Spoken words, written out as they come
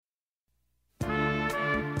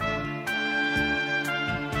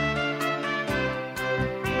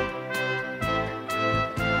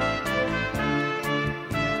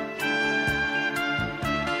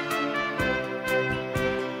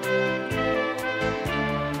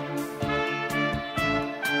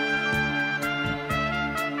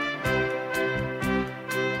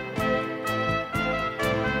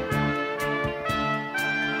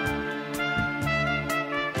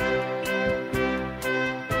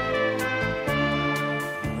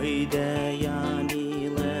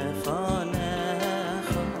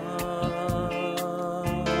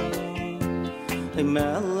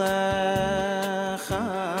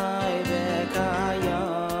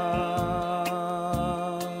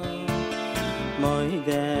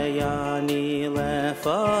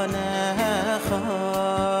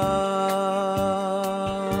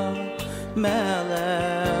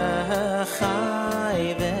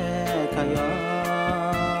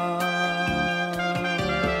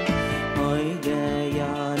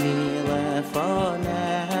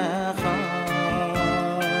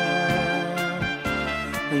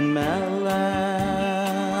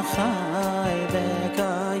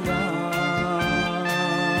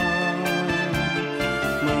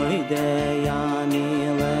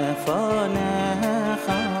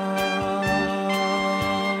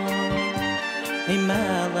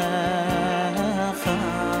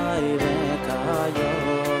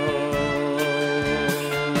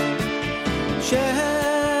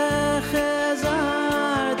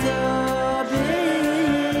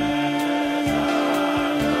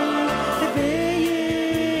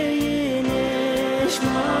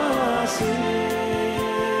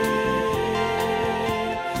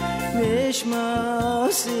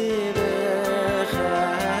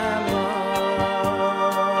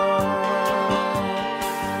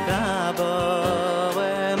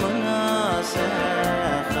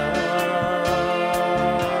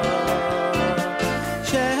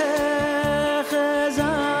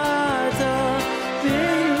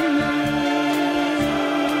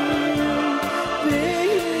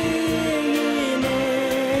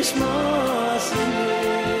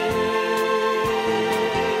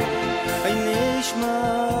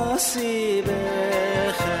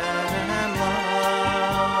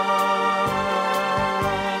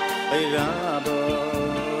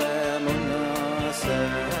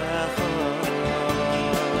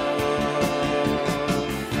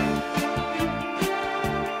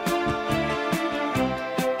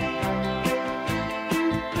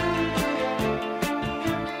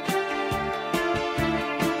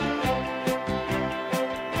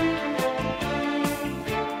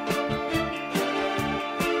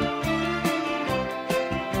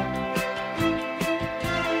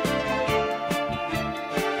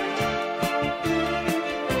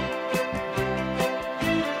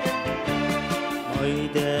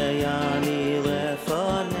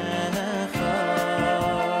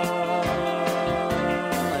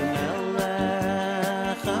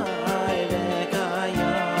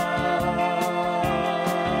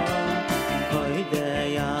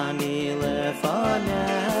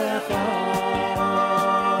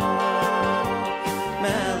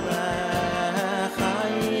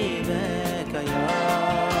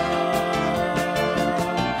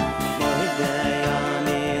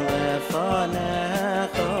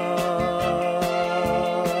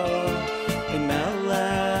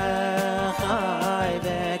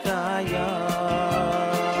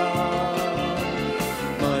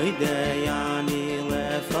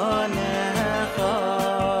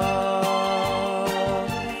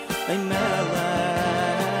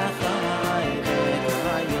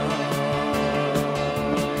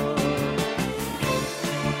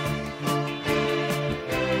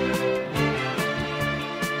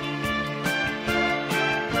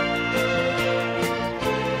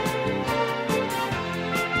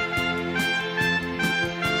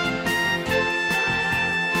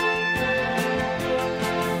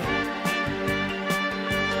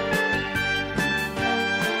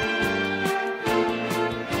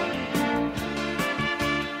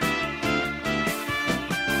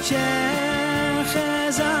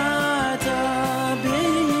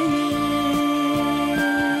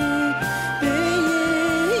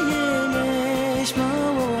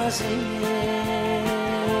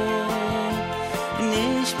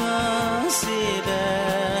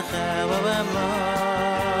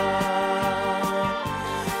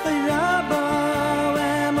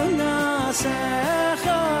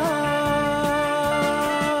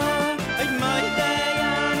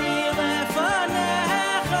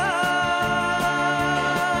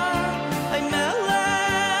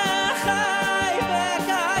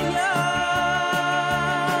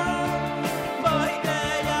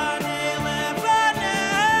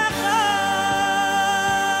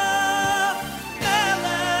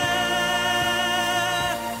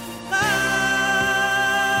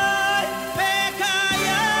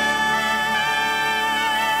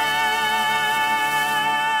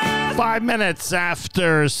5 minutes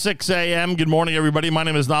after 6 a.m. Good morning, everybody. My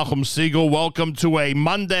name is Nachum Siegel. Welcome to a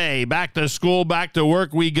Monday. Back to school, back to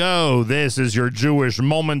work we go. This is your Jewish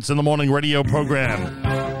Moments in the Morning radio program.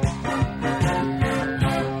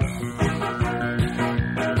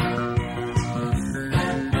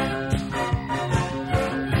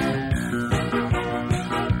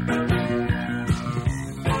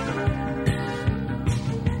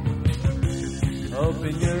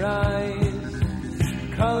 Open your eyes,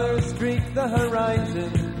 colors streak the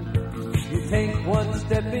horizon. You take one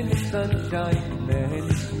step in the sunshine, then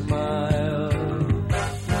you smile.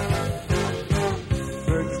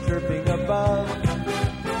 Birds chirping above,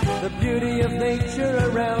 the beauty of nature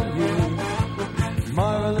around you.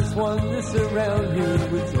 Marvelous wonders surround you,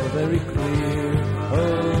 it's all very clear,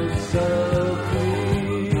 oh so clear.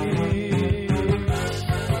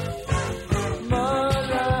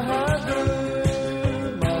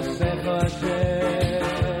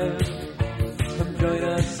 Come join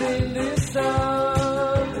us in this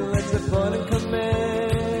song, let's have fun and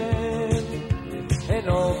command. And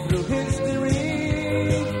all through history,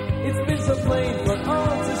 it's been so plain for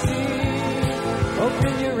all to see.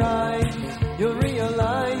 Open your eyes, you'll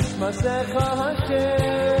realize Masecha Hashem.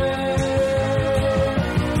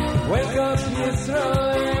 Wake up,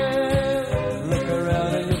 Yisrael, look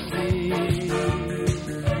around and you'll see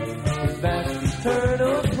His vast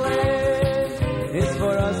eternal plan is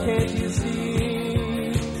for us, can't you see?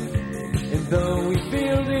 And though we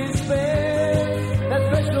feel despair, that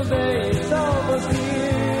special day is almost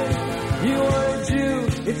here. You are a Jew,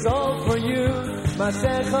 it's all for you,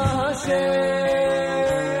 Masecha Hashem.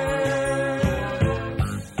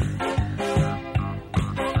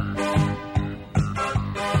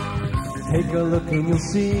 Take a look and you'll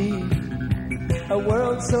see a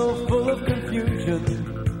world so full of confusion.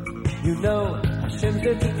 You know Hashem's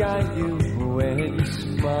there to guide you when you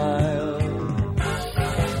smile.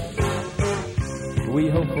 We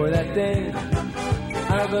hope for that day.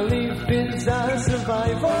 Our belief is our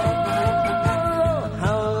survival.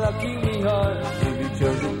 How lucky we are to be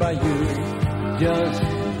chosen by you, just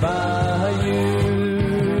by you.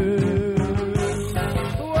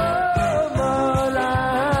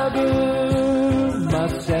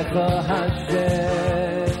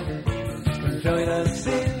 Hashem, join us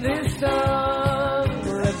in this song,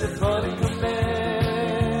 let's have fun and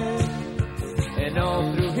command. And all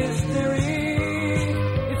through history,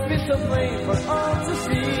 it's been so plain for all to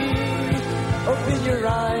see. Open your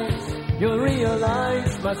eyes, you'll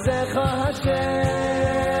realize Masecha Hashem.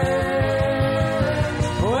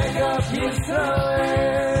 Wake up,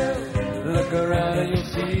 Yisrael, look around and you'll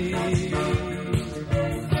see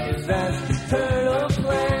His vast eternal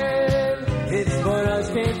plan, it's for us,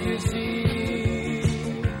 can't you see?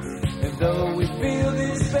 And though we feel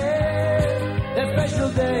despair, that special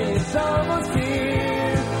day is almost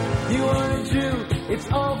here. You are a Jew, it's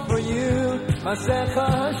all for you, Masecha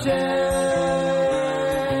Hashem.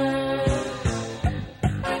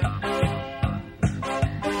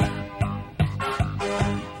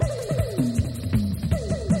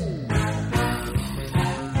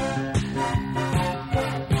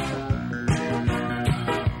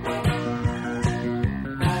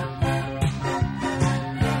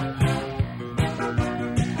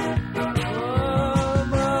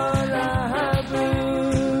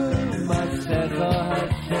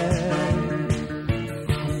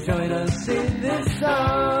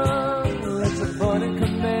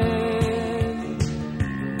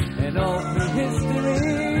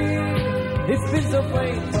 It's been so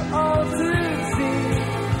plain for all to see.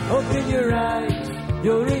 Open your eyes,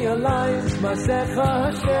 you'll realize Masecha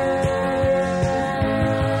Hashem.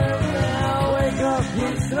 Now wake up,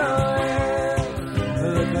 Yisrael,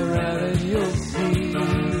 look around and you'll see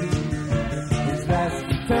His vast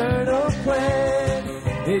eternal plan.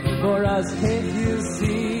 It's for us, can't you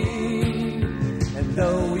see? And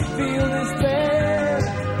though we feel despair,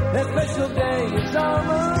 that special day is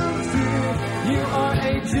almost here. You are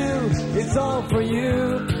a Jew, it's all for you,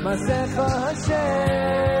 Masecha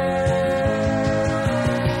Hashem.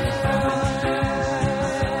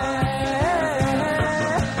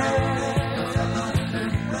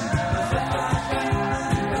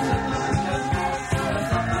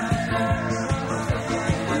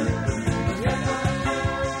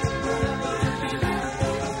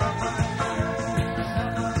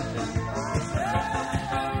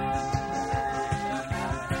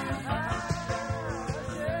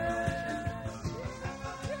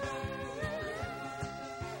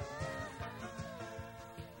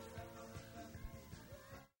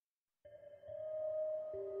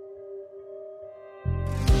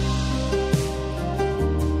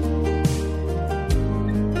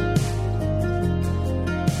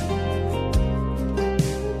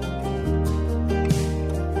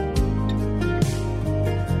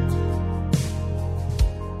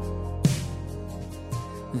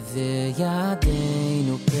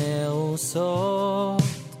 וידינו פרוסות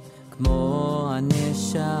כמו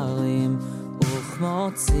הנשרים וכמו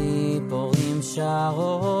ציפורים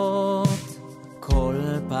שרות, כל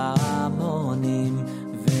פעמונים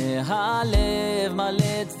והלב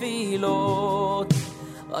מלא תפילות,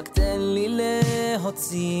 רק תן לי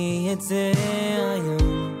להוציא את זה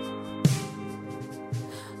היום,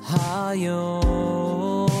 היום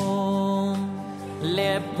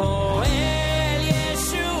לפועל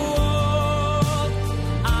ישועות,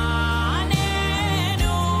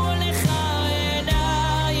 עננו לך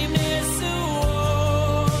עיניים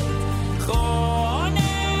נשואות,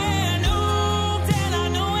 חוננו תן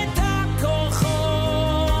לנו את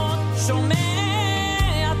הכוחות,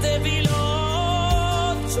 שומע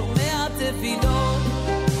תפילות, שומע תפילות,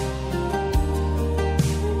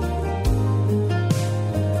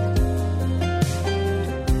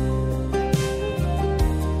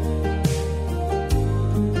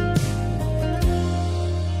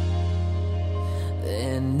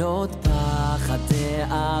 עוד פחד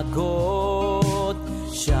דאגות,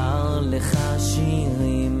 שר לך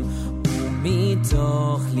שירים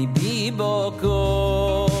ומתוך ליבי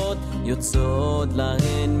בוקות יוצאות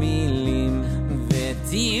להן מילים,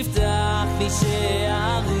 ותפתח לי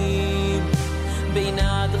שערים בין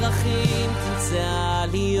הדרכים, תמצא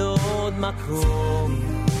לי עוד מקום,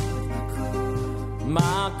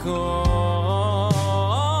 מקום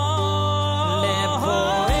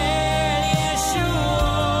לפועל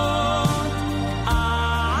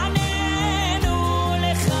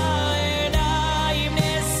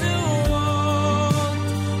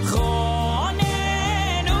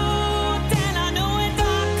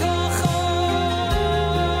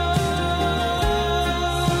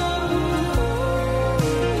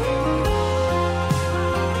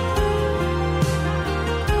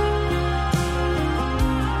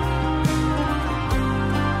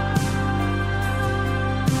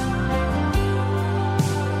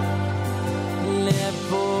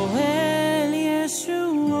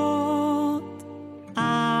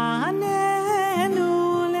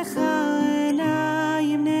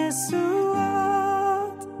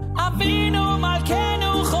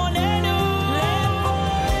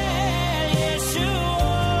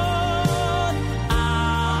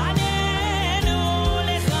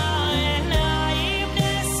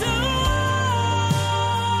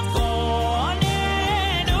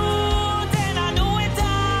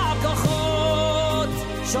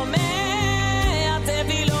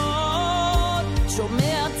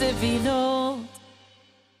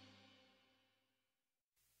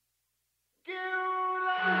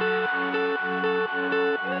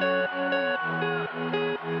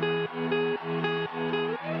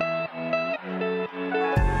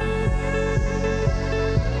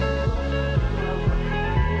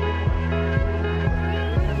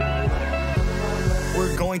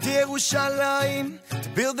Yerushalayim to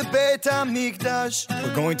build the Beit HaMikdash.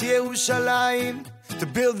 We're going to Yerushalayim to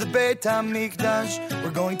build the Beit HaMikdash.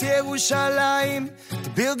 We're going to Yerushalayim to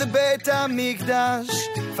build the Beit HaMikdash.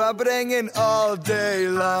 Verbringen all day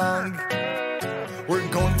long. We're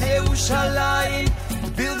going to Yerushalayim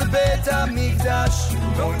to build the Beit HaMikdash.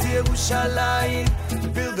 We're going to Yerushalayim to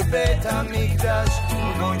build the Beit HaMikdash.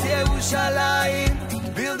 We're going to Yerushalayim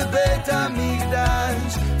to build the Beit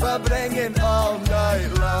HaMikdash. Verbringen all night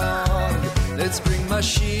long. Let's bring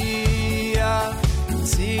Mashiach,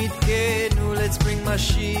 Tzidkenu. Let's bring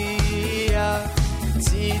Mashiach,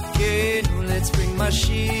 Tzidkenu. Let's bring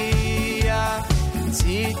Mashiach,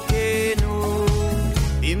 Tzidkenu.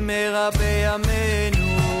 Bimera beyamenu.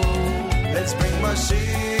 Let's bring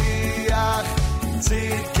Mashiach,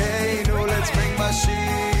 Tzidkenu. Let's bring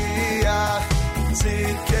Mashiach,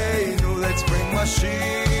 Tzidkenu. Let's bring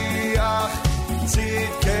Mashiach,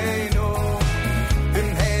 Tzidkenu.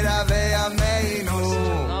 Bimera beyamenu.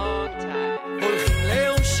 הולכים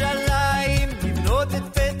לירושלים לבנות את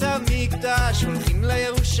בית המקדש. הולכים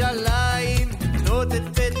לירושלים לבנות את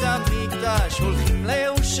בית המקדש. הולכים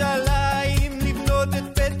לירושלים לבנות את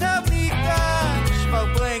בית המקדש.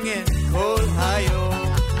 verbringen כל היום.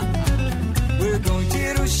 We're going to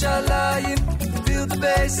Yerushalayim to build the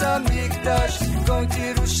Beis HaMikdash. Going to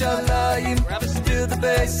Yerushalayim to build the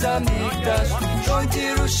Beis HaMikdash. Going to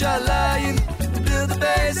Yerushalayim to build the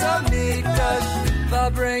Beis HaMikdash.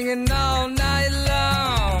 Verbringen all night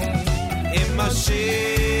long. In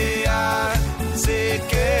Mashiach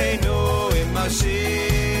Tzidkenu. In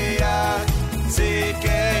Mashiach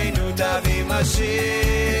Tzidkenu. Davi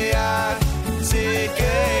Mashiach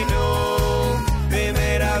Tzidkenu.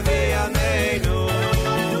 Bimera beyamenu.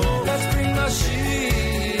 Let's bring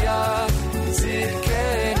Mashiach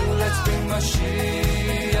Tzidkenu. Let's bring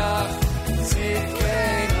Mashiach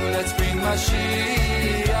Tzidkenu. Let's bring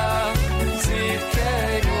Mashiach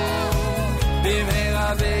Tzidkenu. Bimera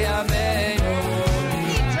beyamenu.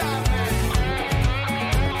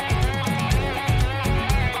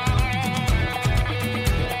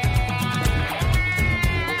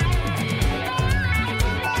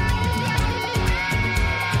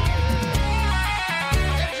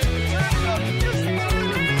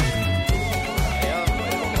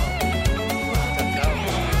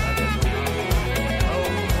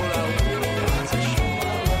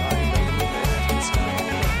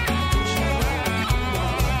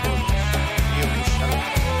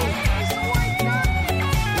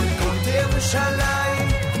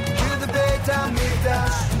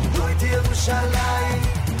 Jerusalem,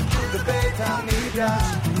 to the Beit HaMikdash.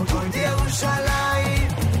 We're going to Jerusalem,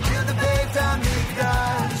 to the Beit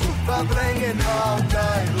HaMikdash. Verbringen all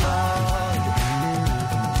night long.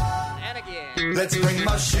 And again. Let's bring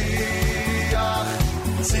Mashiach,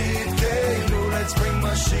 Tzidkeinu. Let's bring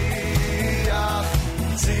Mashiach,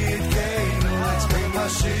 Tzidkeinu. Let's bring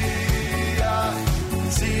Mashiach,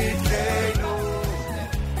 Tzidkeinu.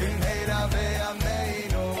 B'mheira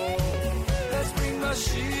v'yameinu. Let's bring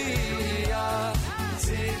Mashiach,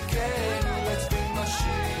 Tzidkeinu. Let's bring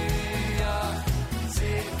Mashiach,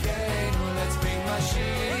 Tzidkeinu. Let's bring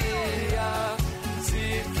Mashiach,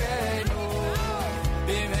 Tzidkeinu.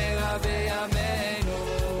 B'mheira v'yameinu.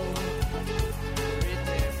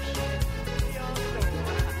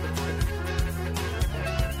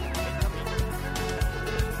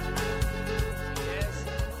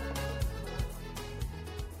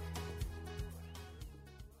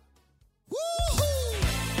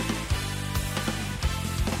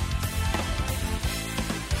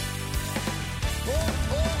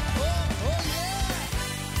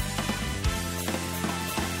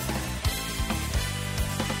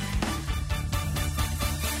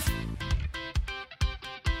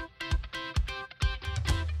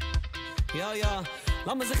 Ja, ja,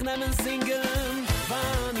 lass mich sich nehmen singen.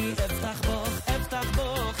 Vani, eftach boch, eftach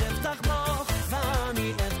boch, eftach boch. Vani,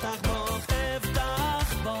 eftach boch,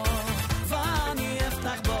 eftach boch. Vani,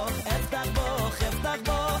 eftach boch, eftach boch, eftach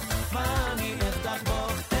boch. Vani, eftach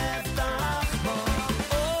boch, eftach boch.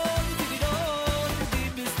 Oh, die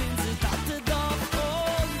bist in sie Tate doch.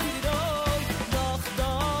 Oh, doch,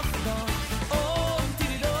 doch, doch. Oh,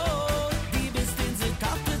 die bist in sie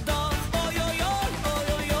Tate doch. Oh, jo, jo, oh,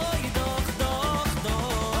 jo, jo, doch, doch,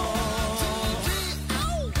 doch.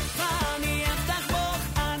 Vani, eftach boch,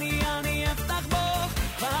 ani, eftach boch.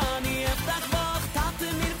 Vani, eftach boch, Tate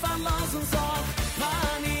mir verlassen soll.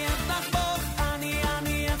 Vani, eftach boch, ani,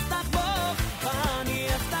 eftach boch. Vani,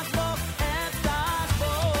 eftach boch, eftach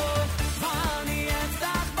boch. Vani,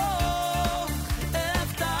 eftach boch,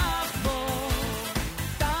 eftach boch.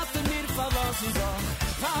 Tate mir verlassen soll.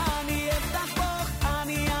 Vani, eftach boch,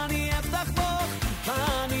 ani, eftach boch.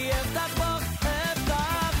 Vani, eftach boch,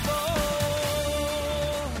 eftach boch.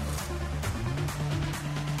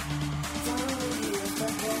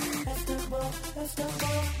 Eftach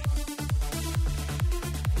boch.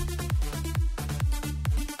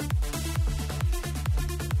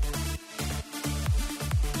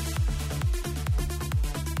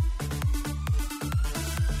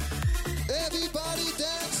 Everybody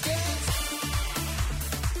dance, dance.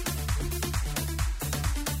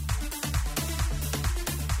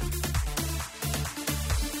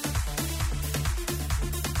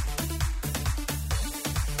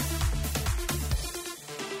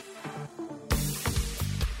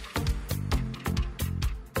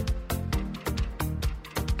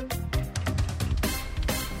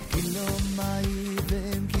 Kilom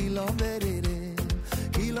ma'ivim, kilom beririm,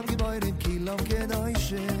 kilom giborim, kilom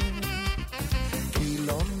kedoshim.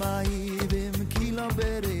 Kilom ma'ivim, kilom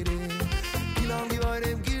beririm, kilom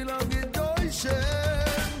giborim, kilom kedoshim.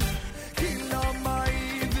 Kilom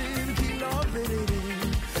ma'ivim, kilom beririm,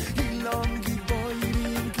 kilom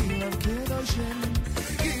giborim, kilom kedoshim.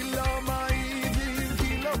 Kilom ma'ivim,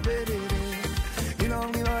 kilom beririm, kilom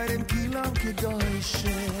giborim, kilom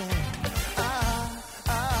kedoshim.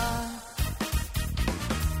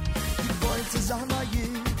 Die wollen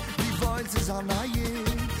zusammen,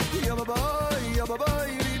 ja baba,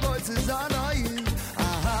 die wollen zusammen,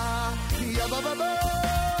 aha, ja baba,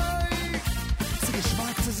 sie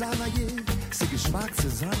Geschmack zusammen,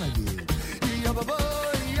 ja baba,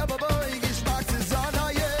 Geschmack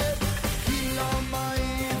zusammen, Kilom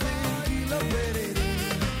ma'ivim, kilom beririm,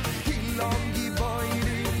 kilom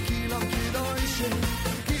giborim, kilom kedoshim,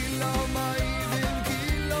 kilom ma'ivim,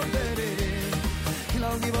 kilom beririm,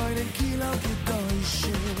 kilom giborim, kilom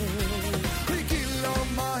kedoshim. Kilom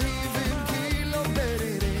ma'ivim, kilom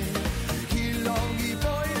beririm, kilom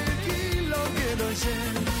giborim, kilom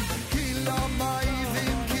kedoshim. Kilom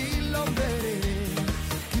ma'ivim, kilom beririm,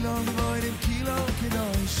 kilom giborim, kilom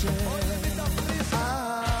kedoshim.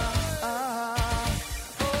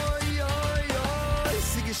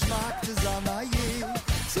 Sie Geschmack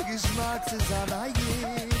zusammen,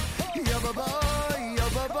 ja baba,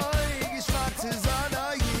 Geschmack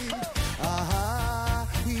zusammen, aha,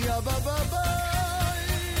 ja baba,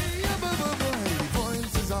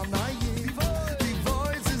 die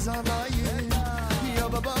wollen zusammen, ja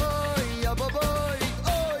baba,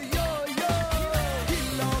 oh yo,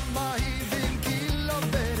 kilom ma'ivim, kilom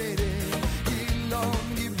beririm, kilom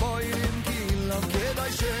giborim, kilom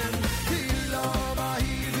kedoshim, kilom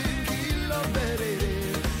ma'ivim, kilom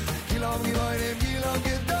beririm. Kilam Givoinim, Kilam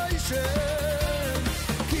Gedoyshem,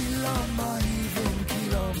 Kilam Mahivim,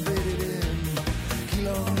 Kilam Beridim,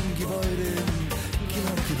 Kilam Givoinim,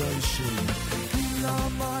 Kilam Gedoyshem,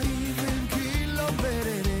 Kilam Mahivim, Kilam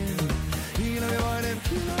Beridim, Kilam Givoinim,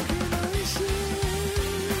 Kilam Gedoyshem.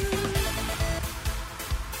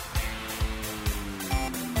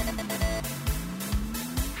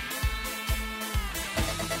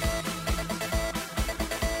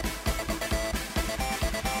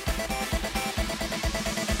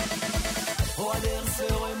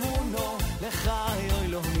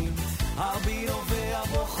 אבינו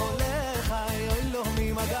ואבוכו לך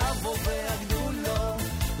אלוהים הגבו והגדולו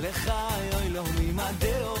לך אלוהים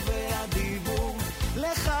הדאו והדיבור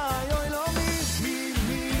לך אלוהים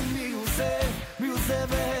מי הוא זה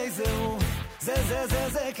ואיזהו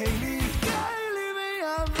זה כלי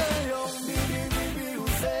ויאמר מי הוא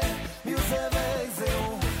זה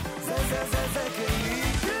ואיזהו זה כלי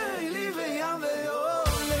ויאמר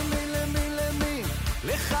למי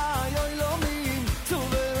לך אלוהים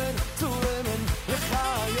צובן לך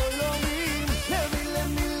אלוהים למי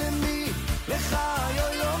לך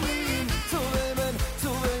אלוהים צובן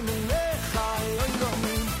לך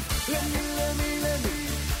אלוהים למי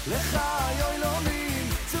לך אלוהים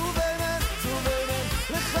צובן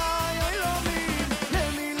לך אלוהים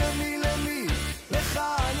למי לך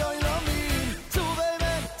אלוהים צובן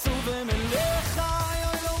לך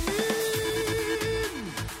אלוהים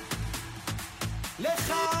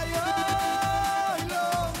לך תהיו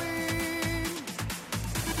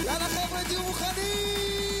מוכנים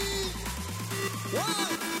 1, 2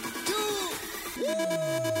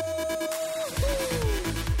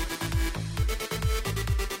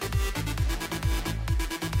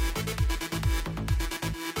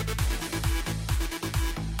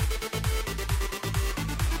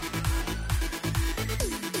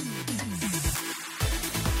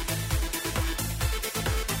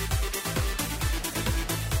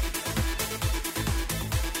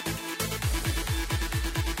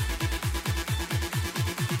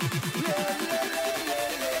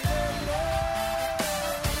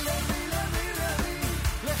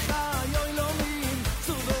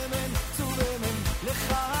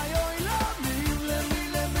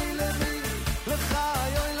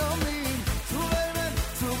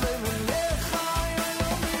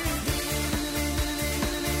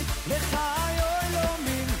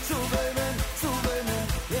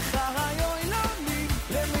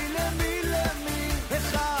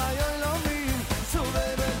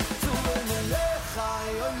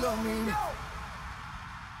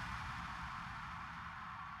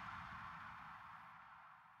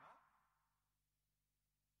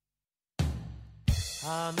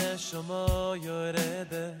 הנשמה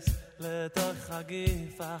יורדת לתוך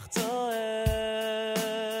הגיף אך צועקת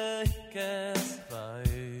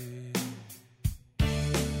בי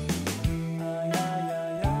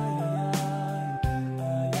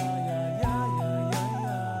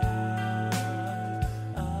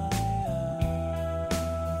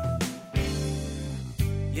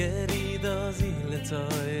ירידה זי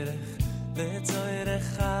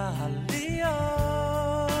לצורך העלייה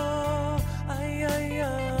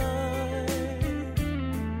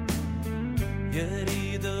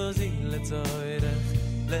ירידו זי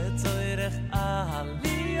לצורך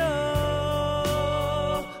העלייה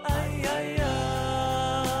איי איי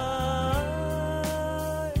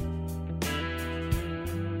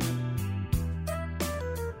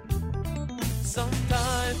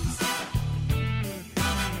Sometimes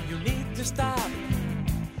you need to stop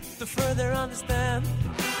to further understand.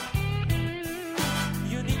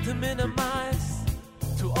 You need to minimize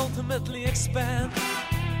to ultimately expand.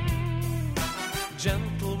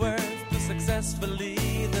 Gentle words to successfully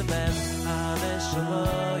demand. הנשמה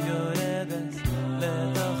יורדת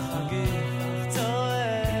לתוך הגיף אך צועקת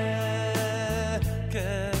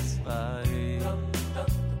בי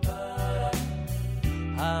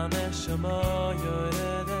הנשמה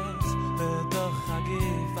יורדת לתוך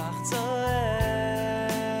הגיף אך צועקת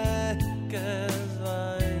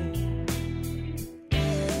בי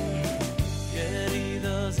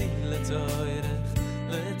ירידה זי לצורך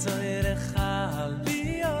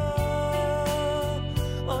העלייה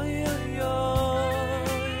אוי אוי אוי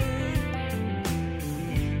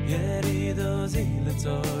ירידה זי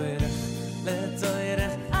לצורך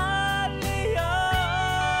העלייה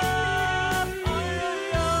אוי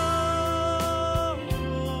אוי אוי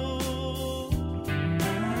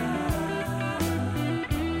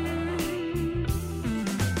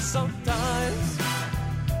Sometimes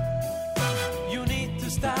you need to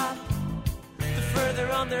stop to further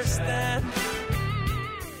understand.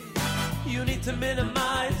 You need to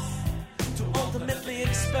minimize to ultimately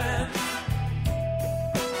expand.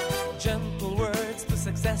 gentle words to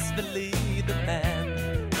successfully lead a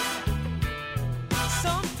man.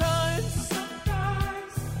 Sometimes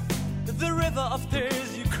the river of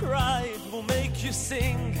tears you cried will make you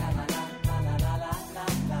sing.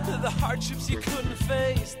 The hardships you couldn't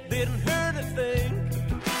face didn't hurt a thing.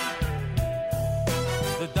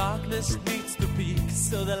 The darkness needs to peak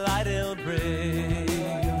so the light it'll bring.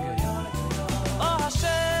 Oh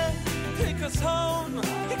Hashem, take us home,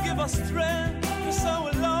 give us strength for so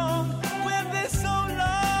long. We've been so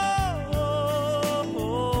long.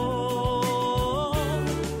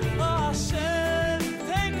 Oh Hashem,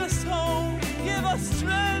 take us home, give us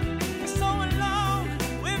strength for so long.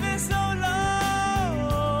 We've been so long.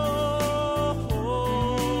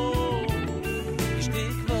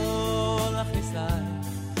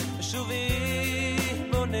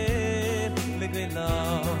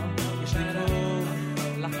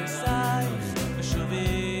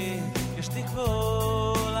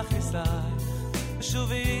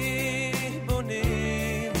 שובי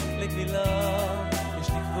בונים לגבילה יש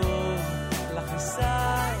לקבור לך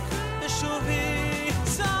ניסייך ושובי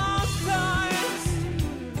Sometimes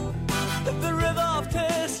the river of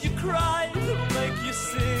tears you cried will make you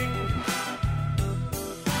sing.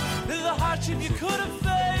 The hardship you couldn't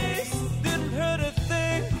face didn't hurt a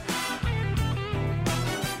thing.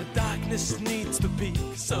 The darkness needs to peak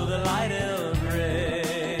so the light will bring.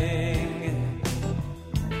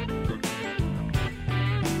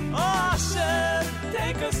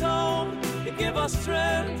 Take us home, you give us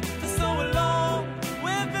strength for so long.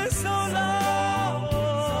 We've been so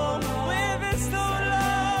long, we've been so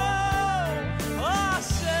long. Oh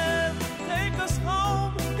Hashem, take us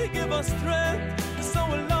home, you give us strength for so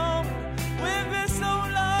long. We've been so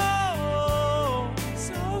long,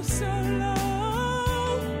 so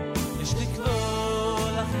long. יש לקרוא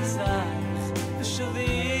לך ניסייך,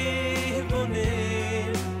 ושובי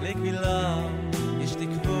בונים לגבילה. יש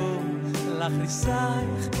לקרוא לך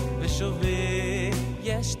ניסייך ושובי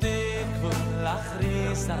יש תקווה לך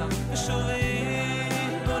ניסייך ושובי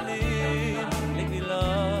בונים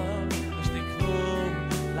לגבילה יש תקווה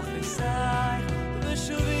לך ניסייך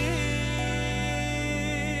ושובי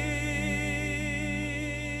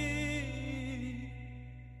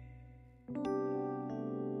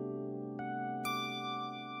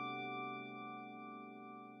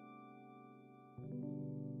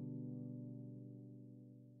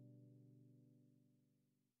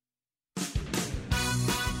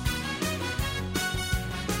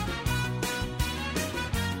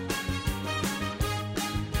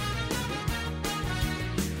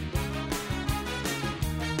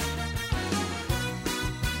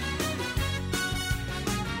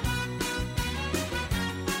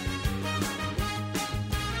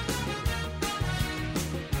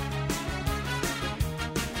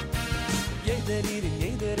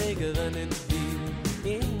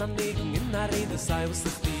Sei was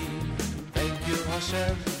dich dir.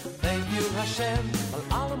 Thank you Hashem, weil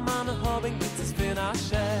alle Mannen haben gibt es für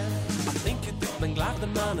Hashem. I think you did man gleich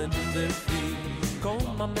den Mannen in der Früh. Komm,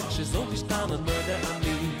 man Mensch, so gestanden würde an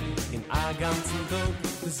mir. In a ganzen Tag,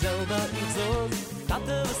 dasselbe ich so.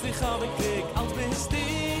 Tate, was dich haben krieg, als bist du.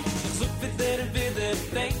 Ich such wieder und wieder,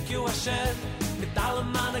 thank you Hashem. Mit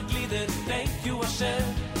allen Mannen Glieder, thank you Hashem.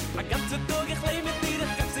 A ganze Tag, ich lebe mit dir,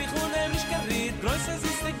 ich geb sich unheimlich geriet. Größer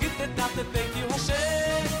ist der Gitte, Tate, thank you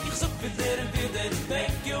Hashem. Ich such wieder und wieder,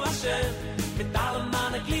 thank you Hashem. Mit allen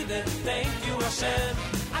meinen Gliedern, thank you Hashem.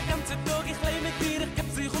 A ganze Tag, ich lebe mit dir, ich geb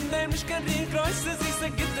sich unheimlich geriet. Größer ist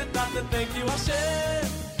der Gitte, Tate, thank you Hashem.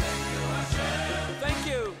 Thank you Hashem. Thank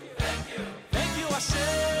you. Thank you. Thank you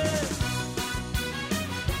Hashem.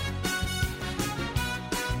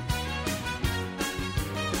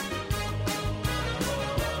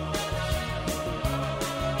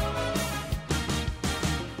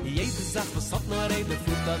 Sag, was hat nur Rede,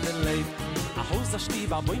 führt an den Leib. A Haus, a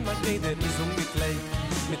Stieb, a Bäum, a Keder, ist umgeklebt.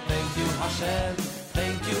 Mit thank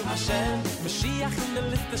you Hashem, Mashiach in der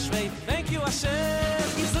Lüfte schwebt. Thank you Hashem,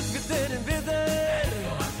 ich such wieder und wieder.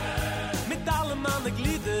 Mit allen meinen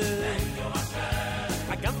Gliedern.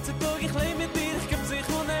 A ganze Tag, ich lebe mit dir, ich geb sich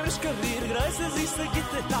unheimlich Karriere. Größe, süße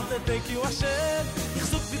Gitter, Tate, thank you Hashem. Ich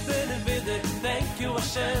such wieder und wieder, thank you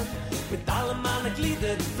Hashem. Mit allen meinen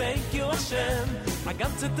Gliedern, thank you Hashem. A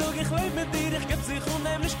ganze Tag ich lebe mit dir, ich geb sich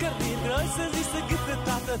unheimlich Karriere. Größe, süße Gitter,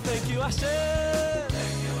 Tate, thank you Hashem.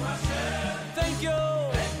 Thank you Hashem. Thank you.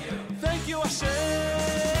 Thank you. Thank you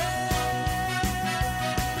Hashem.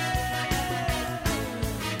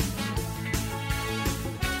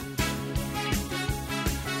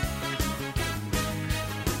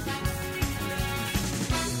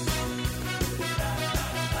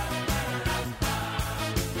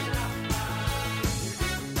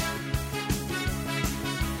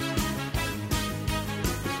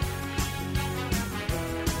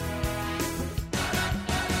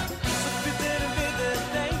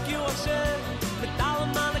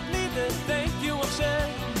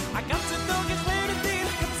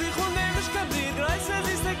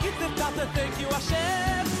 thank you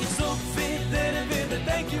Hashem. Ich such wieder,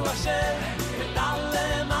 thank you Hashem. Mit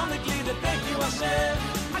allem meine Glieder, thank you Hashem.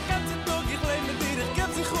 Ich ganze Tag, ich lebe mit dir, ich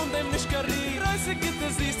geb sich dem nicht karrier. Reise gibt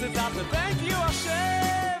es siehste Tate, thank you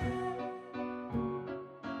Hashem.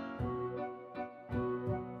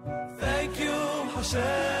 Thank you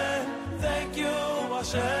Hashem, thank you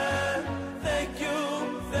Hashem, thank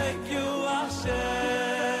you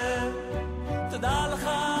Hashem. Toda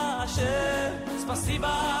lecha Hashem,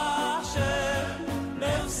 spasiba Hashem,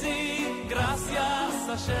 merci, gracias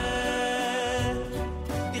Hashem.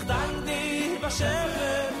 Ich dank dir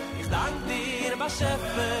Bashefer, ich dank dir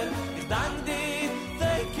Bashefer, ich dank dir,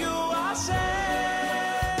 thank you Hashem.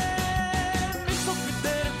 Ich such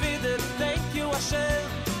wieder, thank you Hashem.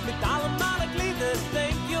 Mit allen meine Glieder,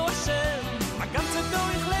 thank you Hashem. A ganze Tag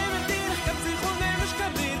ich lebe mit dir, ich kann sich nehmen, ich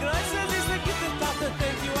kann dir. Reise ist eine gute Tate,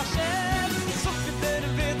 thank you Hashem. Ich such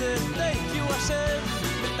wieder, thank you Hashem.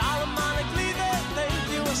 Mit allen meine Glieder, thank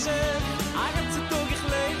you Hashem. A ganze Tag ich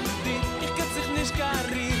lebe mit dir, ich kann sich nicht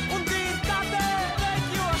karrier. Und dir Tate, thank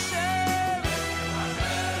you Hashem.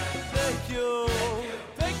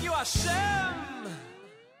 Thank you Hashem.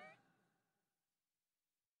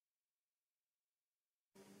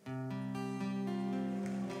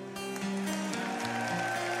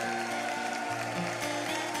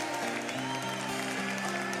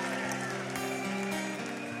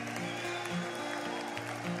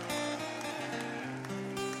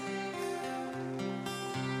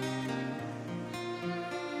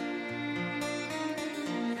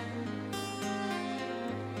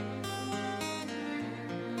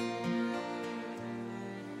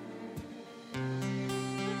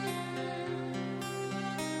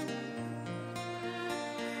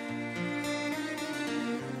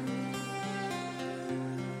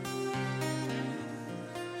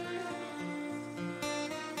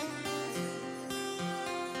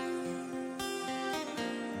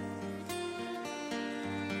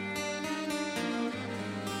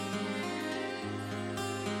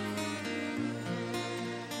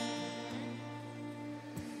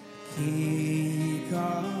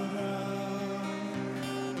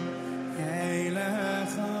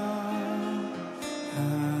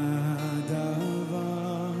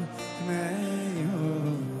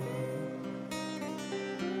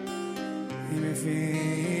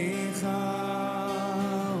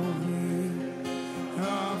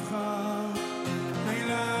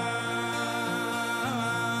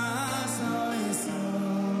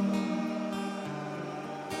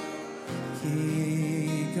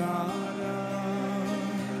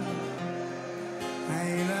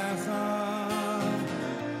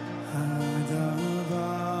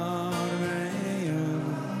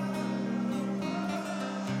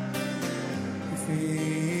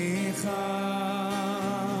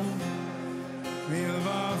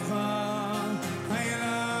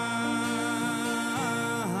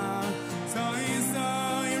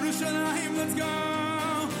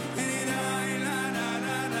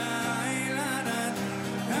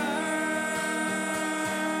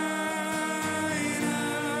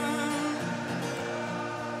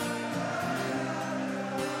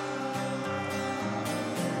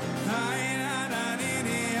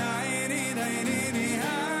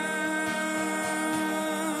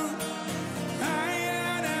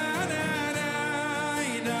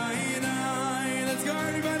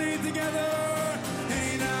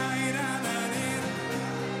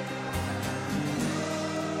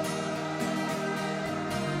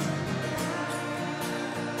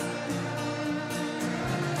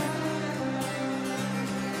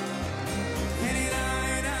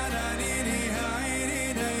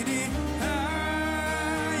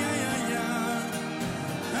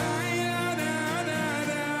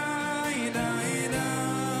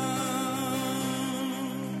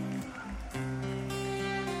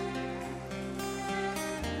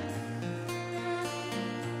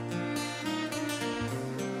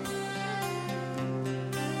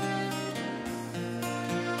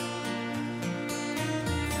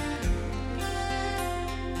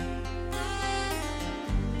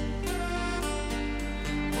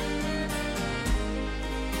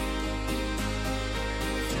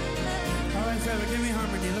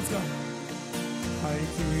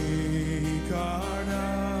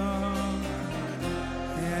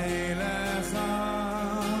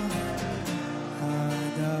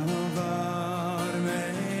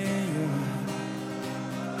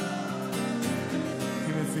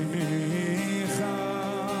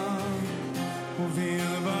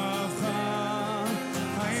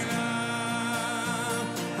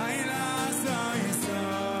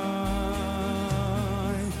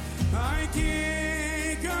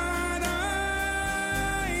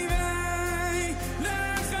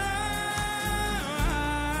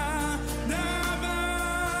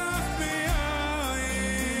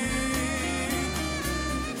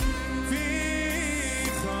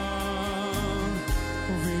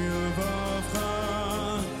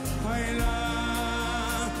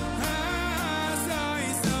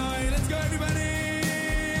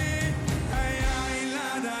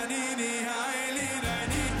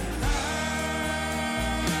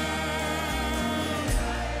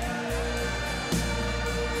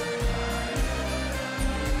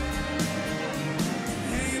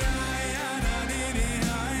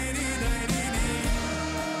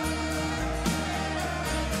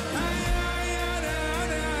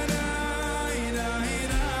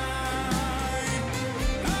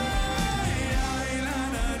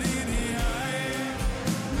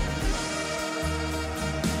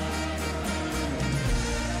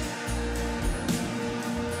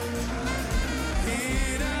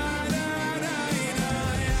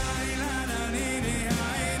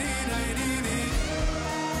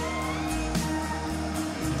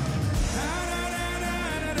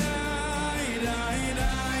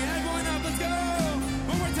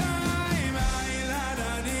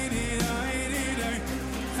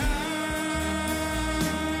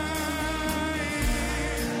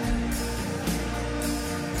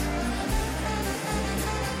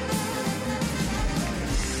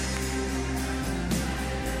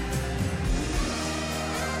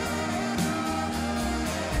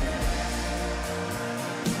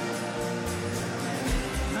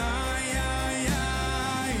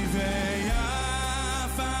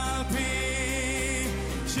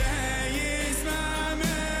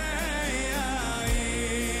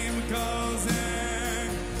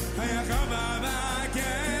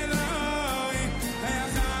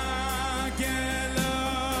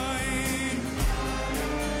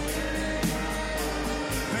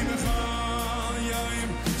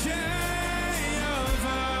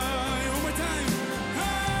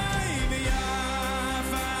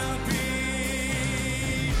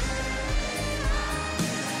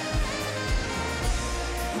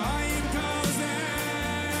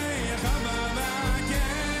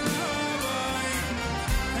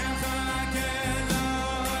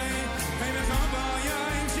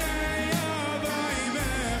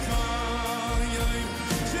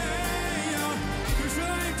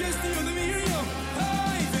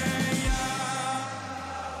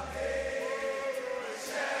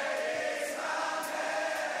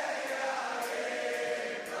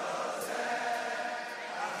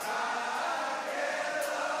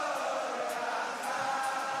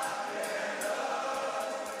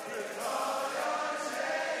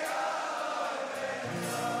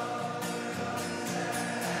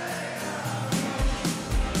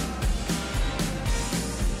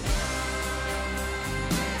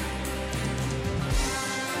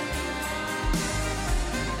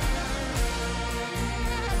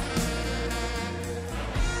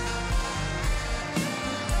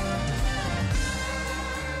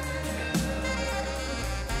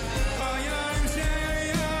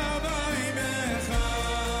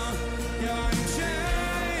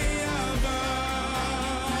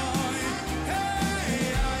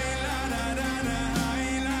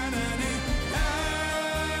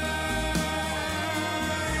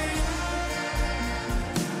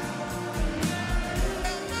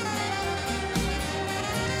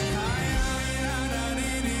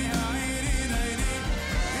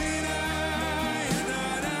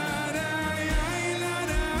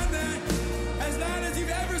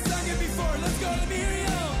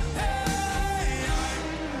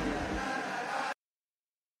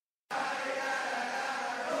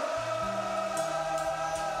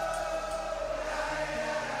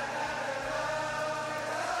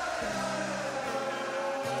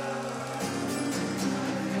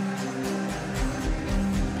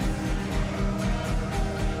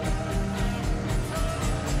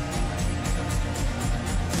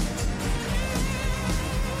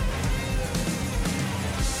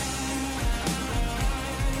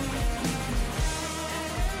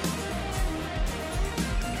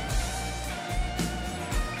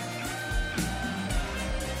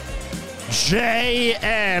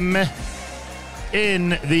 JM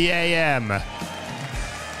in the AM.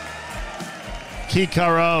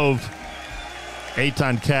 Kikarov,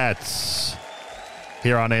 Eitan Katz,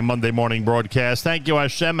 here on a Monday morning broadcast. Thank you,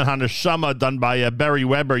 Hashem and Hanashama, done by Barry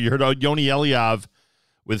Weber. You heard Yoni Eliav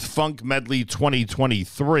with Funk Medley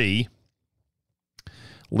 2023.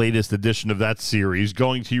 Latest edition of that series.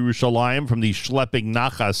 Going to Yerushalayim from the Schlepping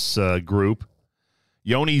Nachas group.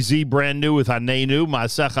 Yoni Z, brand new with Hanenu.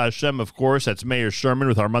 Masech Hashem, of course. That's Mayor Sherman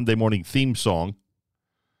with our Monday morning theme song.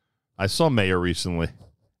 I saw Mayor recently.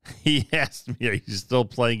 He asked me, are you still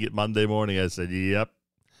playing it Monday morning? I said, yep.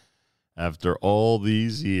 After all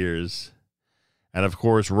these years. And, of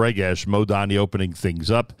course, Regesh Modani opening things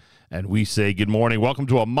up. And we say good morning. Welcome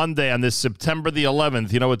to a Monday on this September the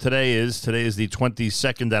 11th. You know what today is? Today is the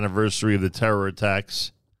 22nd anniversary of the terror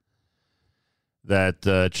attacks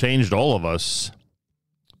that changed all of us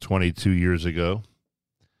 22 years ago.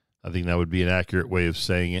 I think that would be an accurate way of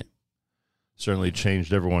saying it. Certainly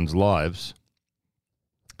changed everyone's lives.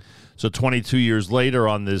 So 22 years later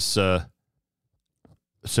on this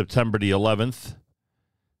September the 11th,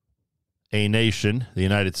 a nation, the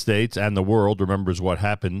United States, and the world remembers what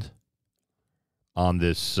happened on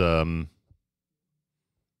this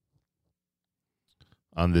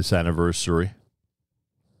anniversary.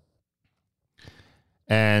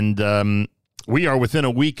 And we are within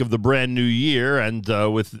a week of the brand new year, and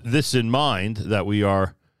with this in mind, that we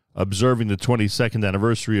are observing the 22nd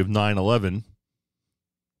anniversary of 9/11,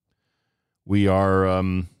 we are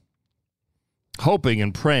hoping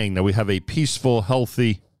and praying that we have a peaceful,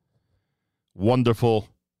 healthy, wonderful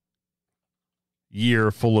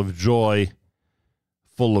year full of joy,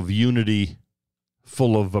 full of unity,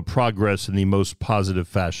 full of progress in the most positive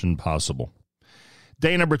fashion possible.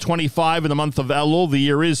 Day number 25 in the month of Elul. The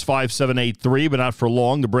year is 5783, but not for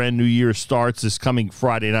long. The brand new year starts this coming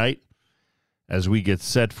Friday night as we get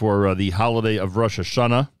set for the holiday of Rosh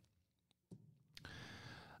Hashanah.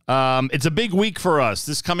 It's a big week for us.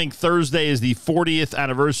 This coming Thursday is the 40th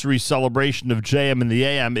anniversary celebration of JM and the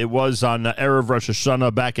AM. It was on Erev Rosh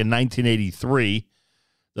Hashanah back in 1983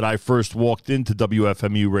 that I first walked into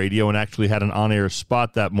WFMU radio and actually had an on-air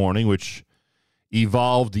spot that morning, which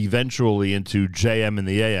evolved eventually into JM and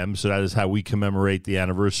the AM. So that is how we commemorate the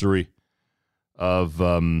anniversary of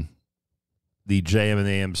the JM and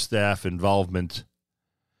the AM staff involvement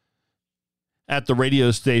at the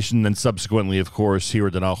radio station, and subsequently, of course, here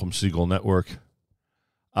at the Nachum Segal Network.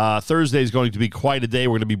 Thursday is going to be quite a day.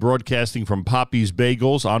 We're going to be broadcasting from Poppy's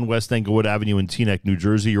Bagels on West Englewood Avenue in Teaneck, New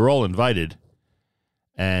Jersey. You're all invited.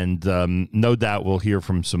 And no doubt we'll hear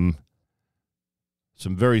from some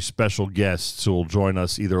very special guests who will join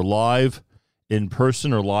us either live in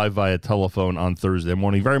person or live via telephone on Thursday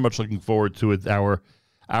morning. Very much looking forward to it. Our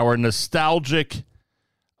nostalgic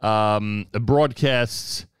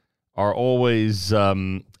broadcasts are always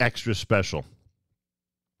extra special.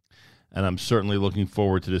 And I'm certainly looking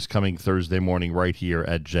forward to this coming Thursday morning right here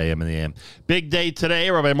at JM and the AM. Big day today.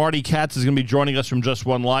 Rabbi Marty Katz is going to be joining us from Just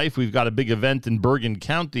One Life. We've got a big event in Bergen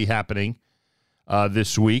County happening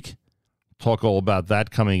this week. Talk all about that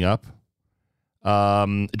coming up.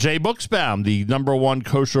 Jay Buchsbaum, the #1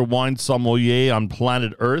 kosher wine sommelier on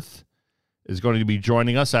planet Earth, is going to be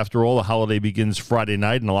joining us. After all, the holiday begins Friday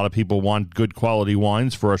night, and a lot of people want good quality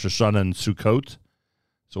wines for Rosh Hashanah and Sukkot.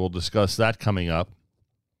 So we'll discuss that coming up.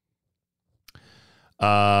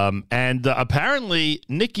 And apparently,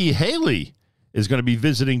 Nikki Haley is going to be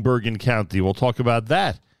visiting Bergen County. We'll talk about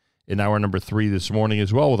that in hour number 3 this morning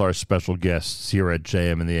as well with our special guests here at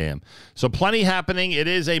JM and the AM. So plenty happening. It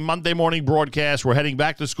is a Monday morning broadcast. We're heading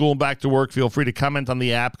back to school and back to work. Feel free to comment on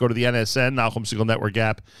the app. Go to the NSN, Nachum Segal Network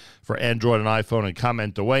app for Android and iPhone, and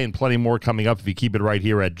comment away. And plenty more coming up if you keep it right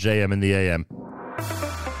here at JM and the AM.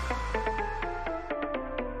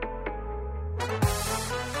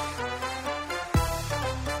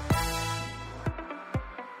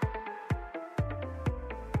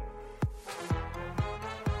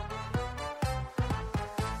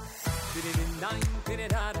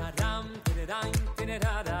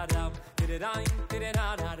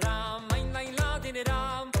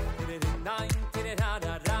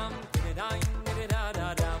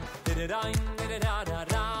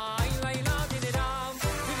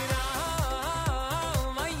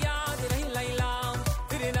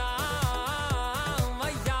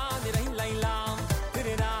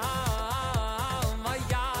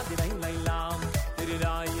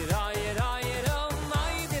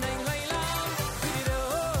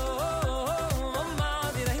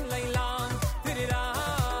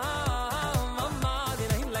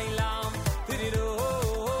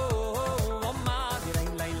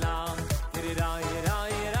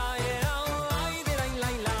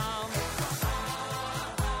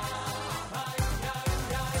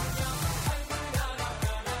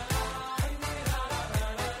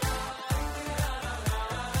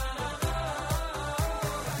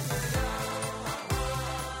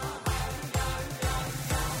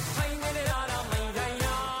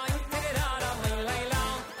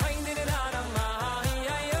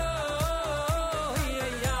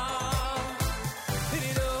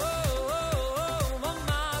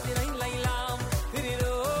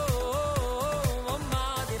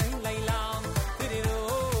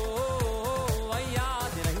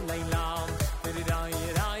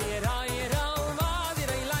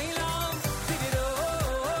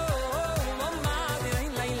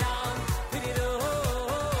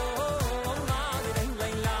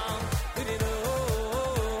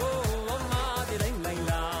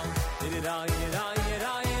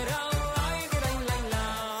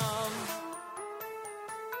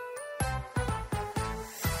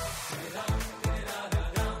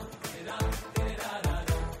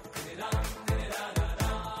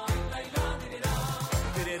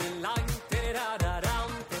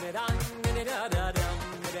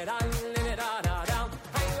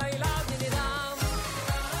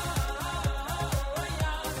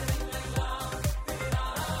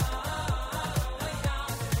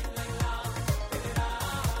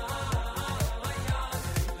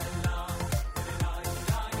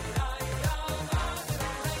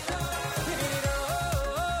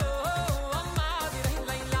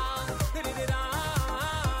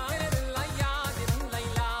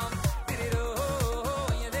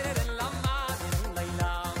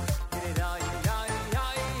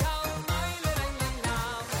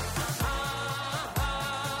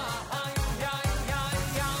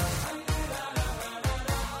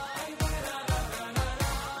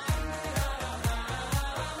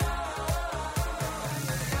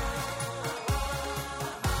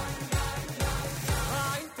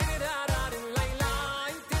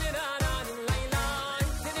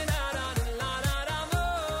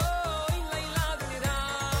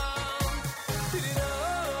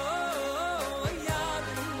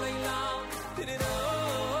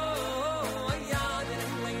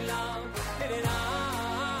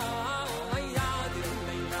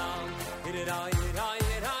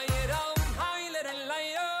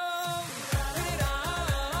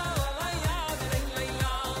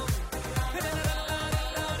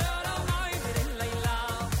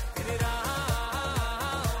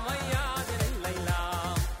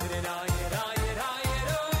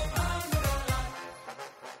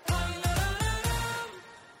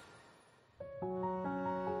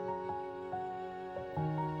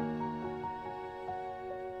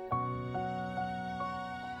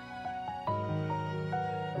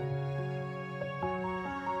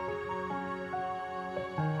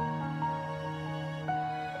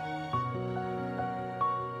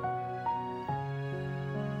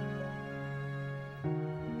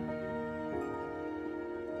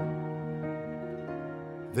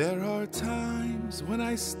 There are times when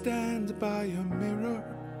I stand by a mirror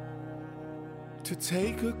to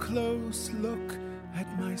take a close look at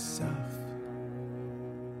myself,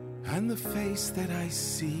 and the face that I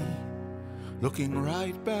see looking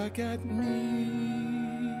right back at me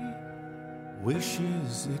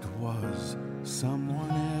wishes it was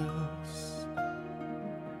someone else.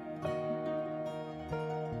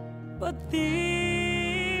 But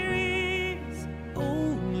there is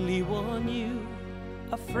only one you,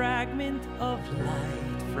 a fragment of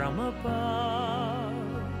light from above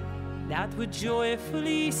that would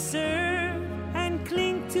joyfully serve and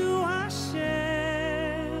cling to Hashem.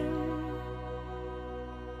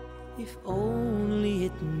 If only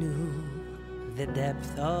it knew the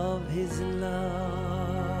depth of his love.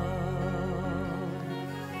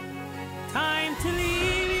 Time to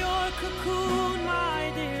leave your cocoon,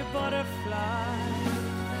 my dear butterfly.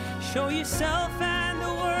 Show yourself and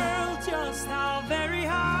the world just how very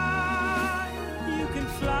high you can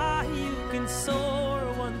fly, you can soar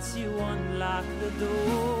once you unlock the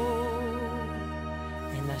door.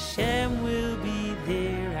 And Hashem will be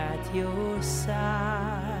there at your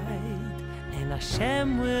side. And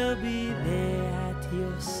Hashem will be there at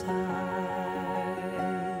your side.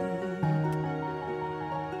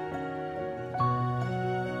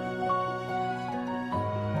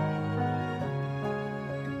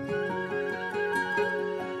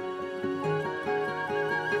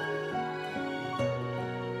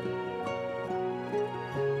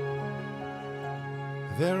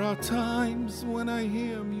 There are times when I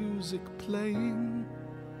hear music playing,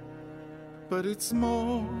 but it's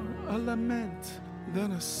more a lament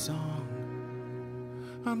than a song.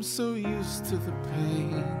 I'm so used to the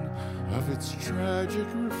pain of its tragic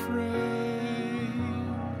refrain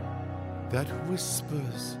that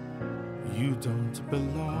whispers, you don't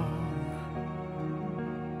belong.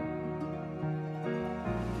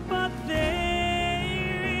 But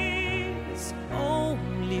there is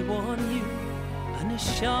only one you, a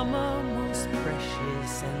neshama most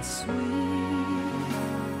precious and sweet.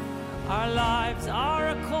 Our lives are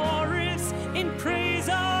a chorus in praise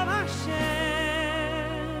of Hashem.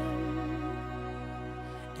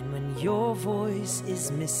 And when your voice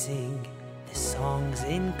is missing, the song's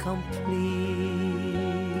incomplete.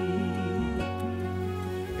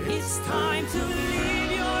 It's time to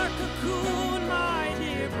leave your cocoon, my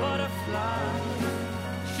dear butterfly.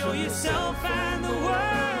 Show yourself and the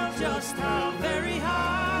world just how very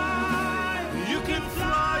high You can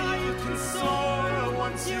fly, you can soar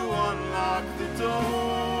once you unlock the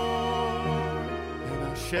door. And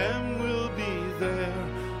Hashem will be there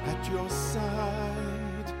at your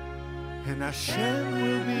side. And Hashem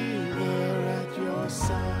will be there at your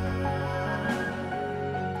side.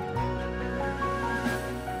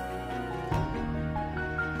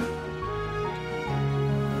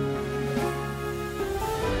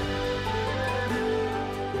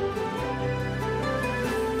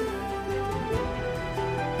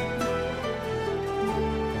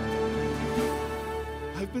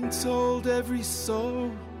 I've been told every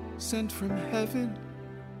soul sent from heaven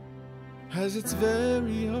has its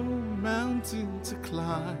very own mountain to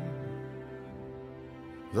climb.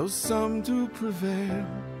 Though some do prevail,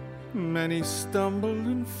 many stumble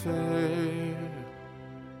and fail,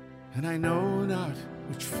 and I know not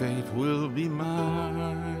which fate will be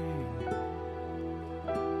mine.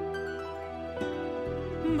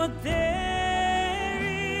 But there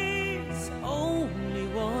is only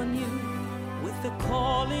one you, with the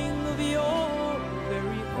calling of your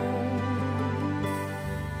very own.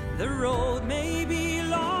 The road may be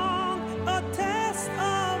long, a test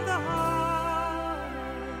of the heart,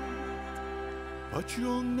 But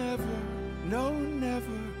you'll never, no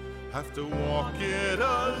never, have to walk it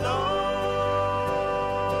alone.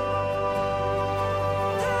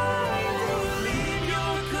 Time to leave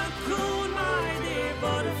your cocoon, my dear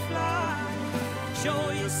butterfly.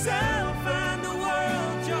 Show yourself and the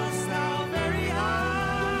world just how very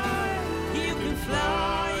high you can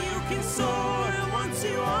fly, you can soar once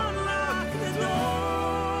you unlock the door.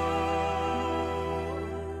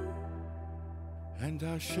 And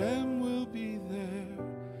Hashem will be there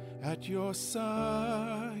at your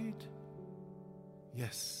side.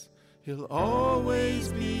 Yes, He'll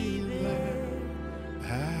always be there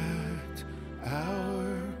at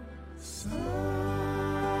our side.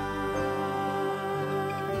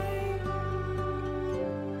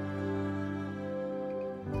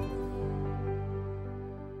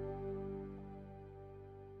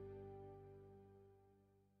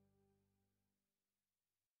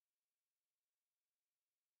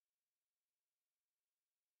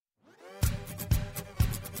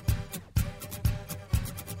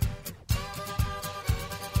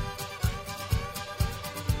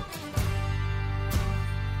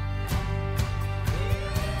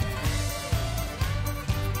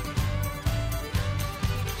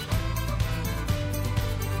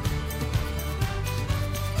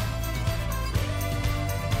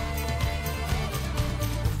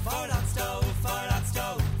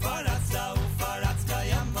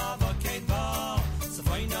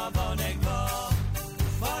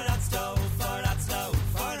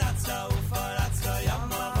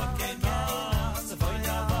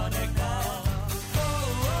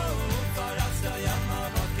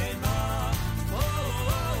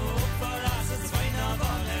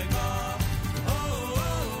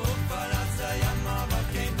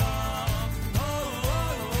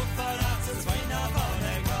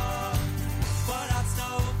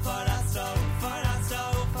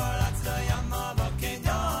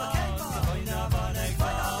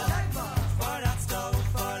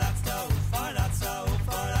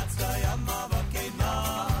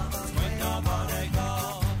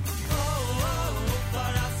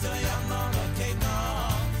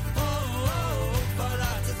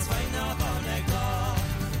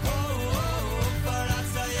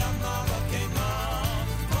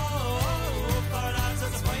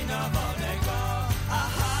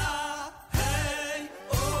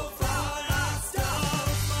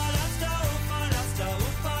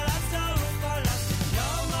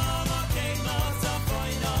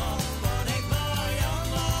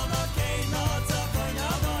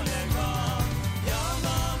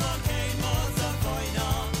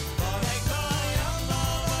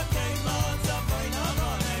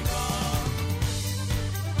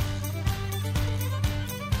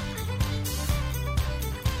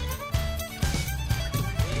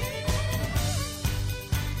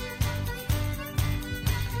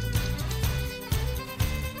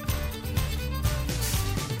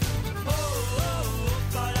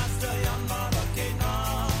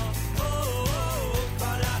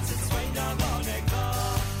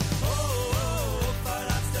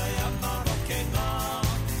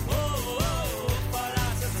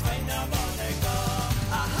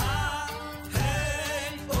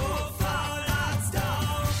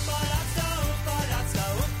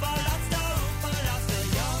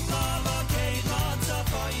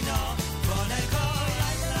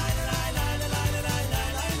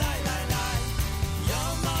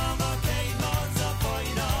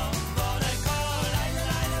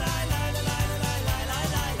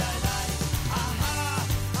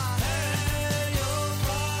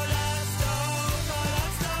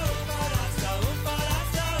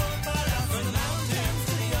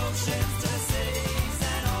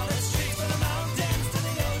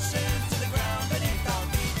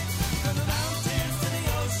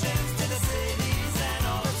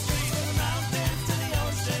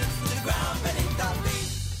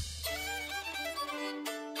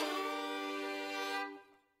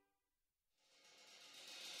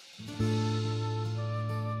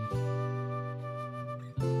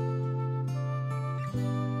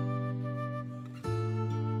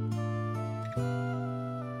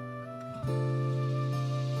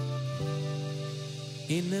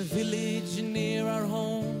 In a village near our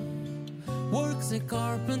home works a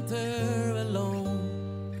carpenter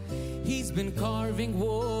alone. He's been carving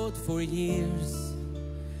wood for years,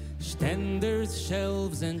 standards,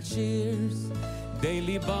 shelves and chairs.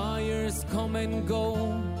 Daily buyers come and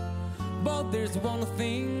go, but there's one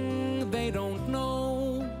thing they don't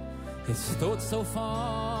know. He stood so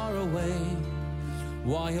far away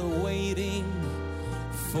while waiting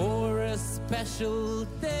for a special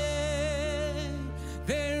day.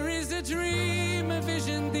 There is a dream, a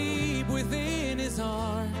vision deep within his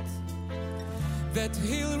heart, that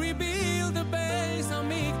he'll rebuild the Beis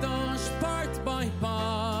Hamikdash part by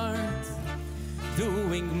part,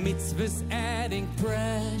 doing mitzvahs, adding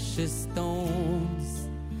precious stones.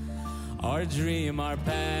 Our dream, our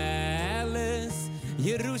palace,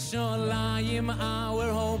 Yerushalayim,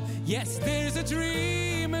 our home. Yes, there's a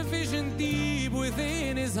dream, a vision deep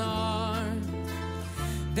within his heart,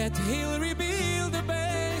 that he'll rebuild the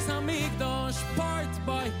Beis Hamikdash part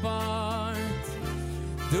by part,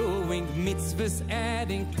 doing mitzvahs,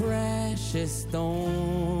 adding precious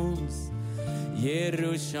stones.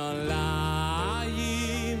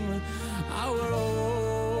 Yerushalayim, our home.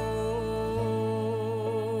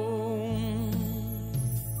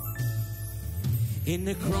 In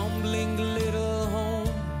a crumbling little home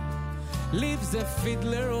lives a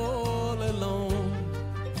fiddler all alone.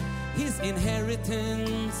 His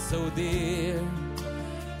inheritance so dear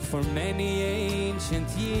for many ancient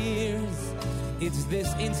years. It's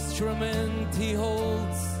this instrument he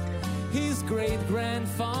holds. His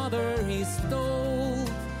great-grandfather he stole,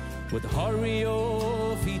 would hurry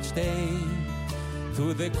off each day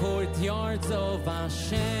to the courtyards of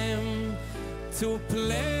Hashem to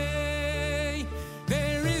play.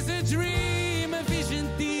 There is a dream, a vision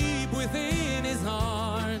deep within his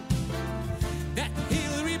heart, that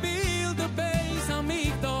he'll rebuild the Beis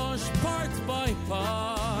Hamikdash part by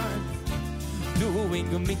part, doing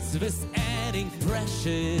mitzvahs, adding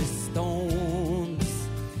precious stones.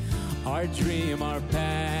 Our dream, our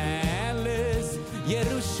palace,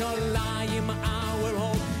 Yerushalayim, our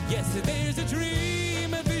home. Yes, there's a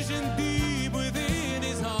dream, a vision deep within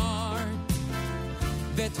his heart,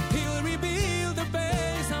 that he'll rebuild the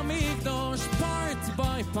Beis Hamikdash part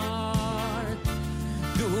by part,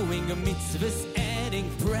 doing mitzvahs, adding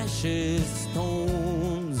precious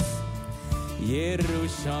stones.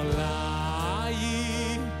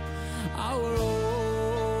 Yerushalayim, our home.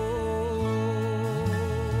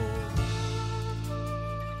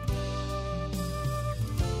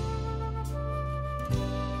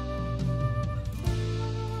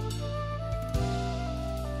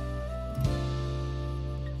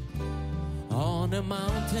 On a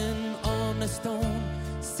mountain, on a stone,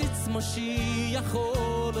 sits Moshiach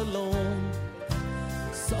all alone,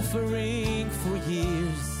 suffering for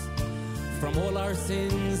years. From all our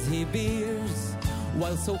sins he bears,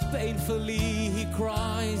 while so painfully he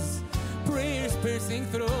cries, prayers piercing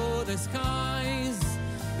through the skies.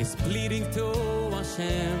 He's pleading to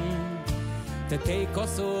Hashem to take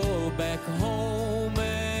us all back home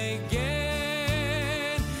again.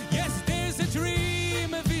 Yes, there's a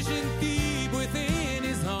dream, a vision deep within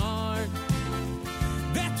his heart,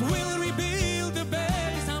 that will rebuild the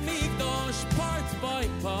Beis Hamikdash part by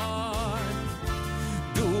part,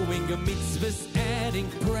 doing mitzvahs, adding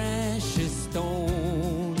precious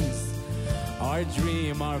stones. Our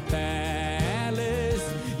dream, our palace,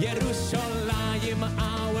 Yerushalayim,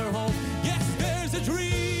 our home. Yes, there's a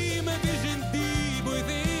dream, a vision deep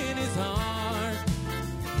within his heart,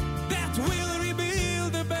 that will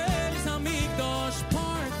rebuild the Beis Hamikdash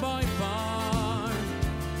part by part,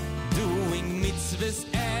 doing mitzvahs,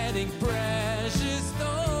 adding precious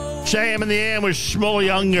stones. JM in the AM with Shmuel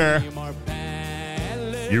Younger.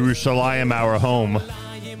 Yerushalayim, our home.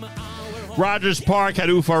 Rogers Park had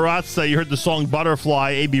Ufaratza. You heard the song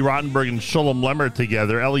Butterfly. A.B. Rottenberg and Shulam Lemmer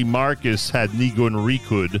together. Ellie Marcus had Nigun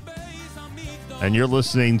Rikud. And you're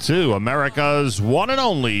listening to America's one and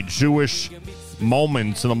only Jewish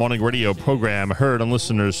Moments in the Morning radio program, heard on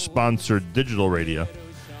listeners-sponsored digital radio.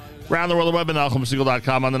 Around the world of web at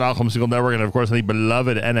NachumSegal.com, on the Nachum Segal Network, and, of course, on the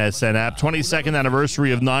beloved NSN app. 22nd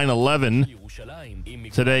anniversary of 9/11.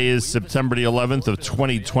 Today is September the 11th of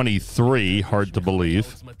 2023. Hard to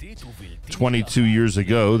believe. 22 years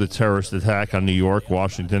ago, the terrorist attack on New York,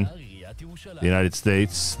 Washington, the United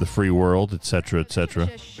States, the free world, etc., etc.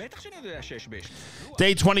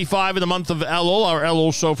 Day 25 in the month of Elul. Our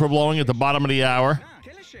Elul shofar blowing at the bottom of the hour.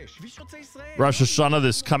 Rosh Hashanah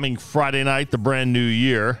this coming Friday night, the brand new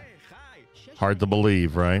year. Hard to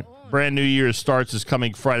believe, right? Brand new year starts this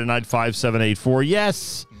coming Friday night, 5784.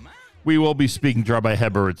 Yes, We will be speaking to Rabbi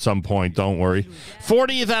Heber at some point, don't worry.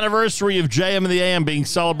 40th anniversary of JM and the AM being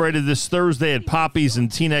celebrated this Thursday at Poppy's in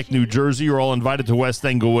Teaneck, New Jersey. You're all invited to West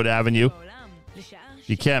Englewood Avenue. If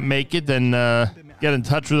you can't make it, then get in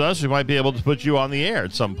touch with us. We might be able to put you on the air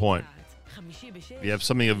at some point. If you have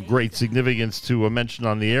something of great significance to mention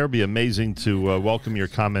on the air, it'd be amazing to welcome your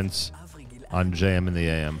comments on JM and the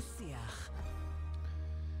AM.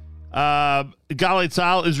 Galei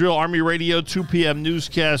Tzahal, Israel Army Radio, 2 p.m.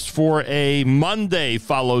 newscast for a Monday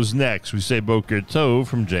follows next. We say Boker Tov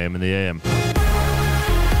from JM and the AM.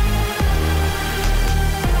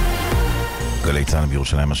 גלי צה"ל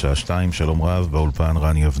בירושלים השעה 2, שלום רב, באולפן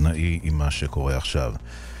רני אבנאי עם מה שקורה עכשיו.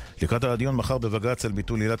 לקראת הדיון מחר בבג"ץ על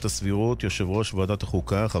ביטול עילת הסבירות, יושב ראש ועדת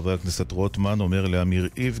החוקה, חבר הכנסת רוטמן, אומר לאמיר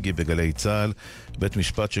איבגי בגלי צה"ל, בית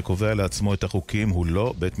משפט שקובע לעצמו את החוקים הוא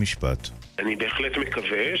לא בית משפט. אני בהחלט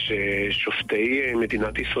מקווה ששופטי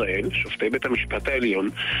מדינת ישראל, שופטי בית המשפט העליון,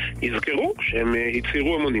 יזכרו שהם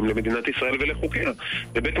הצהירו אמונים למדינת ישראל ולחוקיה.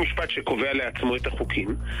 בבית משפט שקובע לעצמו את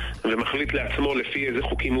החוקים ומחליט לעצמו לפי איזה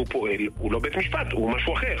חוקים הוא פועל, הוא לא בית משפט, הוא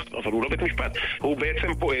משהו אחר, אבל הוא לא בית משפט. הוא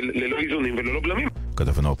בעצם פועל ללא איזונים וללא בלמים.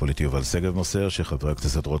 כתבנו הפוליטי יובל סגב מוסר שחבר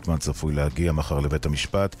הכנסת רוטמן צפוי להגיע מחר לבית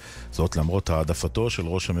המשפט, זאת למרות העדפתו של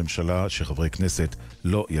ראש הממשלה שחברי כנסת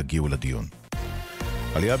לא יגיעו לדיון.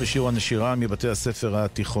 עלייה בשיעור הנשירה מבתי הספר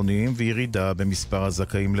התיכוניים וירידה במספר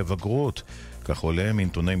הזכאים לבגרות, כך עולה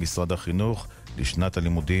מנתוני משרד החינוך לשנת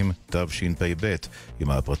הלימודים תשפ"ב.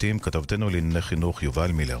 עם הפרטים כתבתנו לענייני חינוך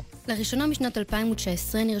יובל מילר. לראשונה משנת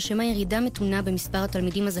 2019 נרשמה ירידה מתונה במספר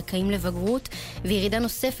התלמידים הזכאים לבגרות, וירידה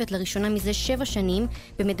נוספת לראשונה מזה 7 שנים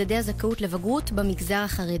במדדי הזכאות לבגרות במגזר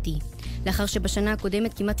החרדי. לאחר שבשנה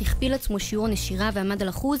הקודמת כמעט הכפיל עצמו שיעור הנשירה ועמד על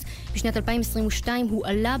 1%, בשנת 2022 הוא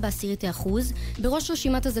עלה ב10%. בראש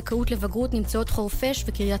רשימת הזכאות לבגרות נמצאות חורפיש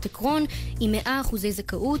וקריית עקרון עם 100%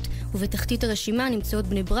 זכאות, ובתחתית הרשימה נמצאות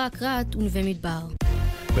בני ברק, רהט ונווה מדבר.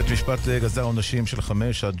 בית משפט גזר עונשים של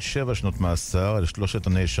 5 עד 7 שנות מאסר על 3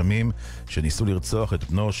 הנאשמים שניסו לרצוח את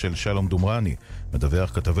בנו של שלום דומרני.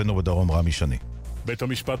 מדווח כתבנו בדרום רמי שני. בית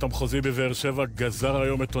המשפט המחוזי בבאר שבע גזר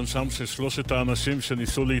היום את עונשם של 3 האנשים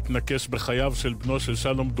שניסו להתנקש בחייו של בנו של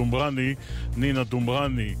שלום דומרני, נינה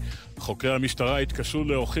דומרני. חוקרי המשטרה התקשו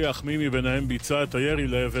להוכיח מי מביניהם ביצע את הירי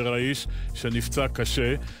לעבר האיש שנפצע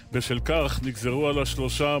קשה. בשל כך נגזרו על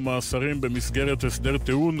 3 מאסרים במסגרת הסדר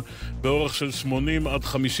טיעון באורך של 80 עד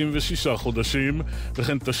 56 חודשים,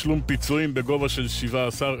 וכן תשלום פיצויים בגובה של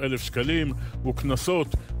 17,000 שקלים וקנסות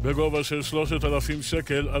בגובה של 3,000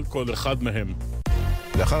 שקל על כל אחד מהם.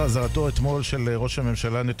 לאחר הזרתו אתמול של ראש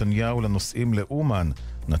הממשלה נתניהו לנוסעים לאומן,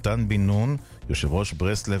 נתן בן נון, יושב ראש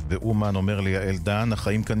ברסלב באומן, אומר ליעל דן,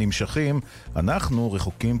 החיים כאן נמשכים, אנחנו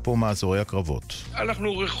רחוקים פה מאזורי הקרבות.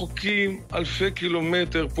 אנחנו רחוקים אלפי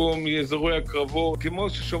קילומטר פה מאזורי הקרבות, כמו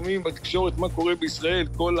ששומעים בתקשורת מה קורה בישראל,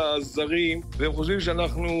 כל הזרים, והם חושבים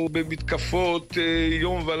שאנחנו במתקפות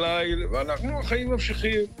יום וליל, ואנחנו החיים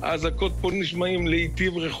ממשיכים. האזעקות פה נשמעים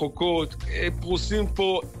לעתים רחוקות, פרוסים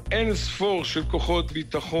פה אין ספור של כוחות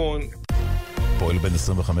ביטחון. פועל בן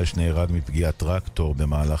 25 נהרג מפגיעת טרקטור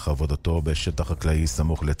במהלך עבודתו בשטח חקלאי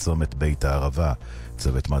סמוך לצומת בית הערבה.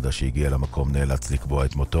 צוות מד"א שהגיע למקום נאלץ לקבוע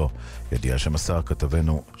את מותו. ידיעה שמסר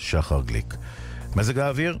כתבנו שחר גליק. מזג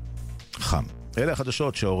האוויר? חם. אלה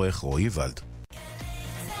החדשות שעורך רועי ולד.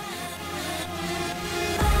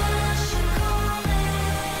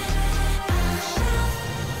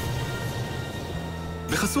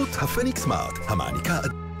 בחסות הפניקס סמארט, המעניקה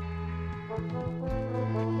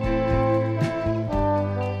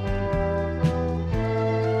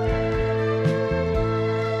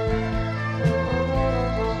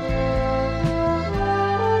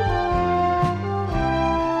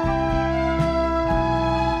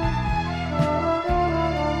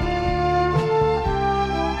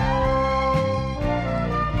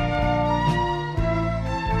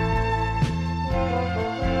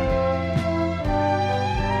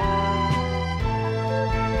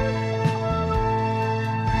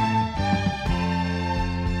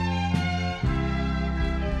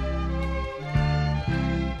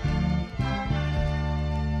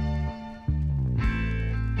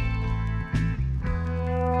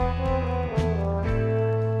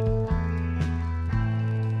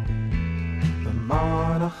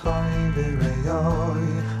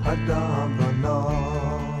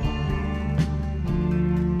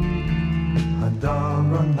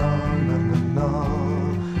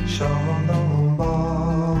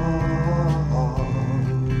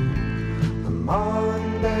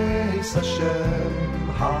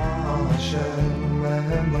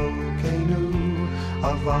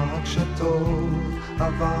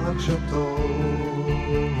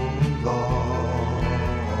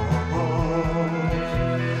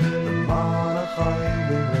The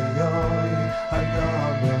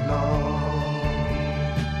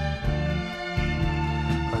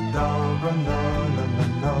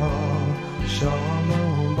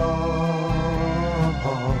Shalom ba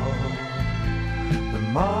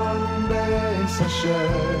Leman beis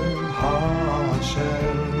Hashem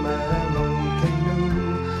Hashem Elokeinu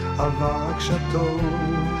Avak Shatov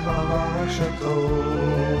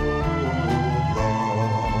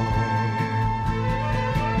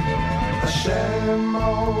Hashem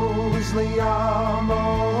Oz Liyamo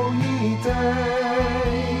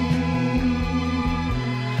Yitei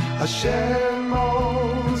Hashem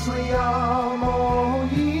Oz Liyamo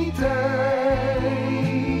Yitei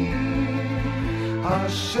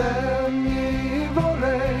Hashem Yivorech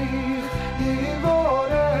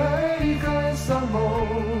Esamo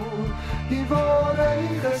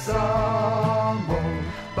Yivorech Esamo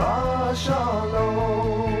B'Shalom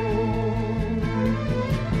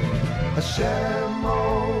Hashem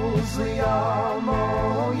Oz Liyamo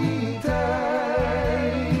Yitei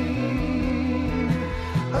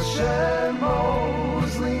Hashem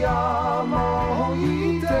Oz Liyamo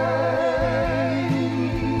Yitei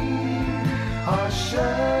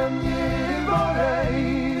Hashem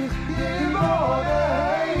Yivorech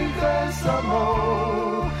Esamo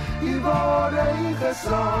Yivorech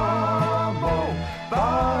Esamo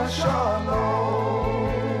B'Shalom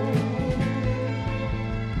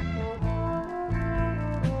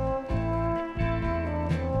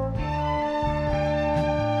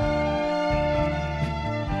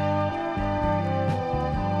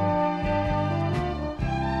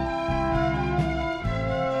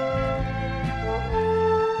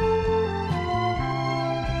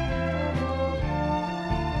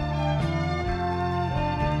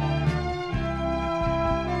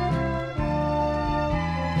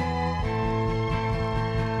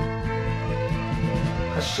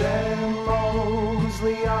Hashem Oz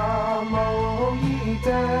Liyamo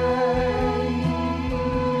Yitei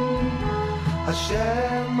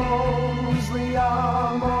Hashem Oz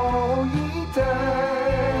Liyamo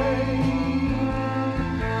Yitei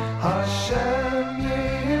Hashem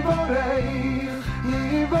Yivorech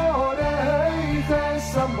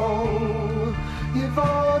Esamo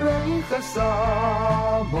Yivorech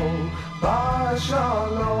Esamo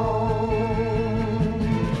B'Shalom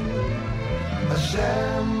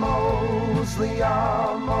Hashem Oz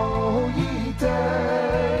Liyamo Yitei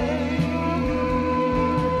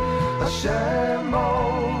Hashem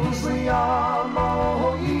Oz Liyamo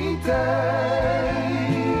Yitei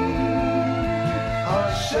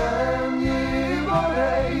Hashem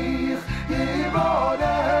Yivorech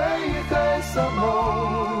Esamo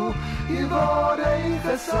Yivorech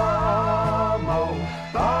Esamo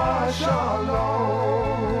B'Shalom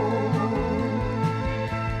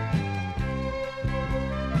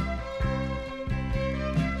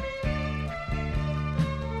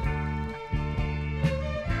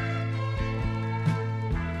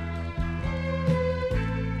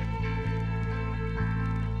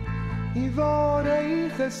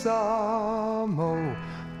Yivorech Esamo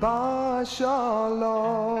B'Shalom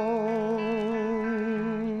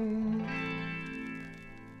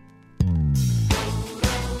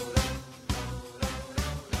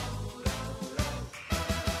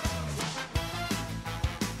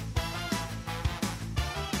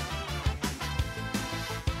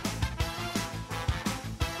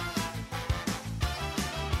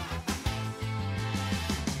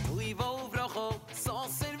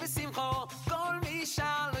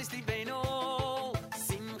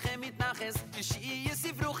Simche mit Naches, Geschirr,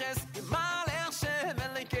 sie Fruches,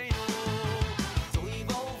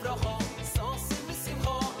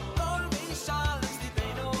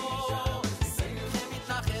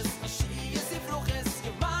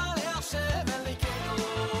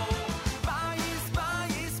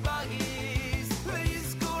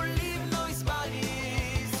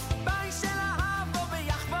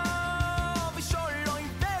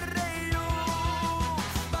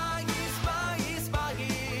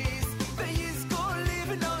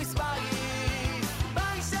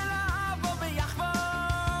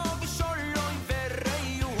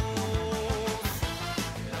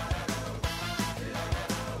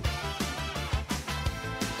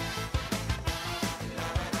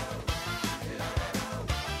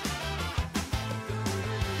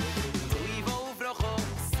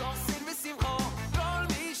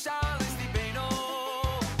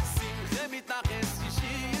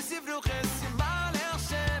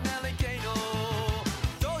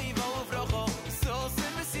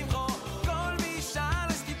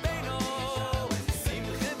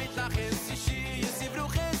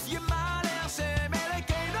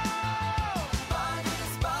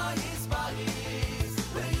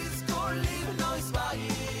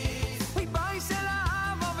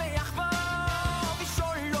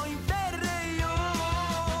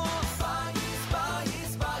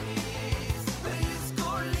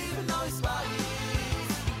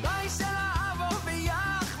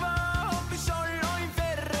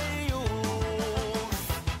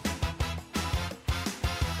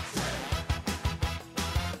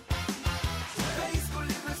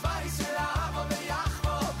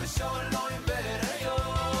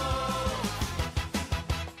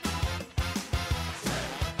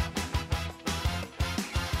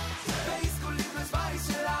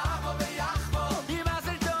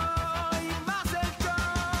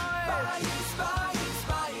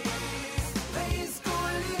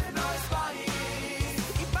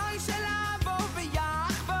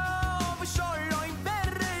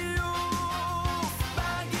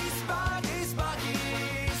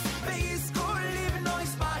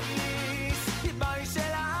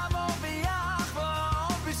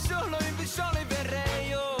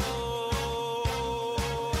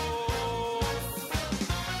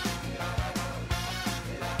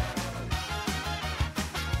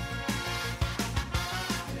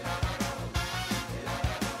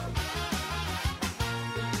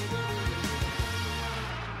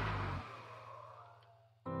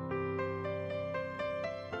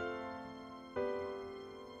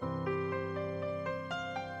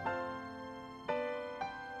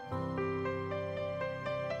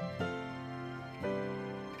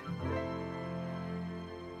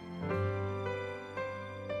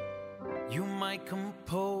 You might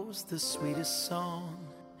compose the sweetest song,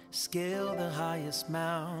 scale the highest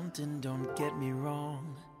mountain, don't get me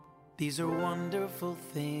wrong. These are wonderful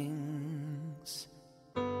things,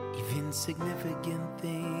 even significant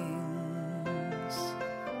things.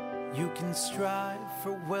 You can strive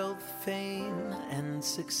for wealth, fame, and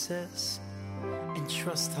success, and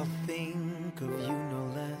trust I'll think of you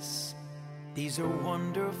no less. These are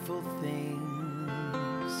wonderful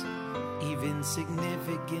things, even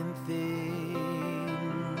significant things.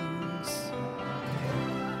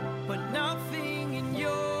 But nothing in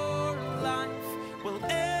your life will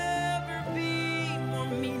ever be more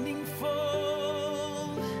meaningful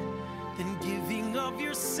than giving of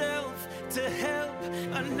yourself to help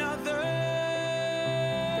another.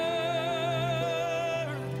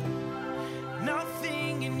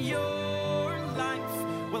 Nothing in your life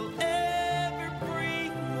will ever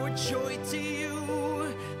bring more joy to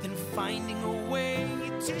you than finding a way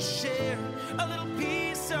to share a little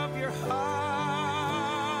piece of your heart.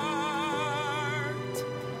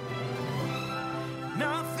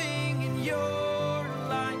 Nothing in your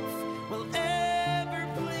life will ever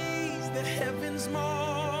please the heavens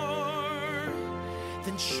more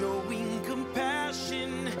than showing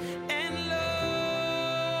compassion and love.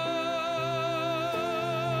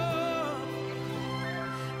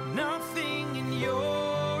 Nothing in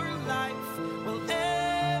your life will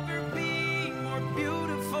ever be more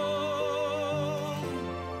beautiful.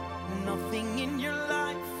 Nothing in your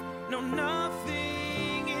life, no,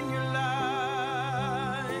 nothing in your life.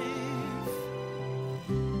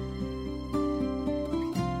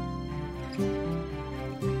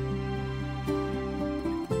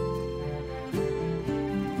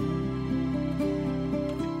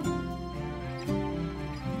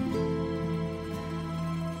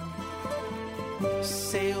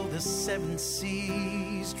 Sail the 7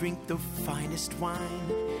 seas, drink the finest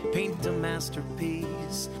wine, paint a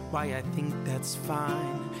masterpiece, why I think that's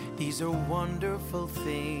fine. These are wonderful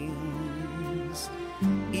things,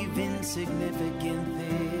 even significant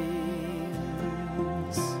things.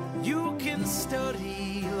 You can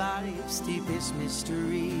study life's deepest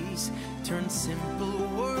mysteries, turn simple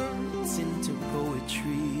words into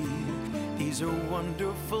poetry. These are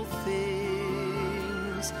wonderful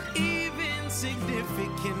things, even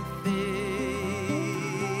significant things.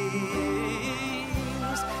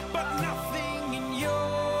 But nothing in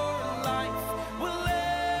your life will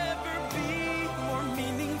ever be more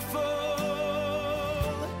meaningful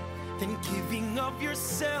than giving of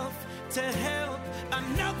yourself to help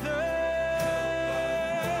another.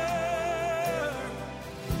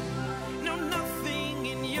 No, nothing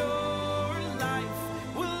in your life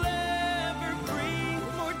will ever bring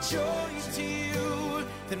more joy to you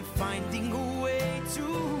than finding a way to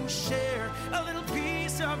share a little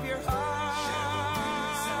piece of your heart.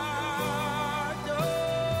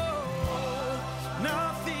 Oh,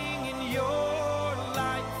 nothing in your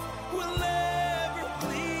life will ever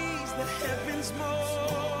please the heavens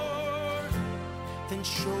more than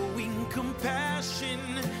showing compassion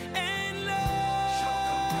and love.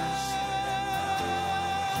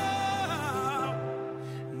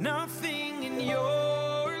 Nothing in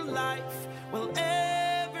your life will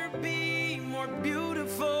ever be more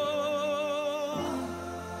beautiful.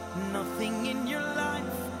 Nothing in your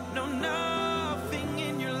life, no, nothing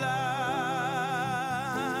in your life.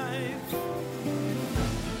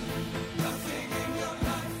 Nothing in your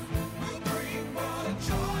life will bring more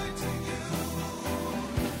joy to you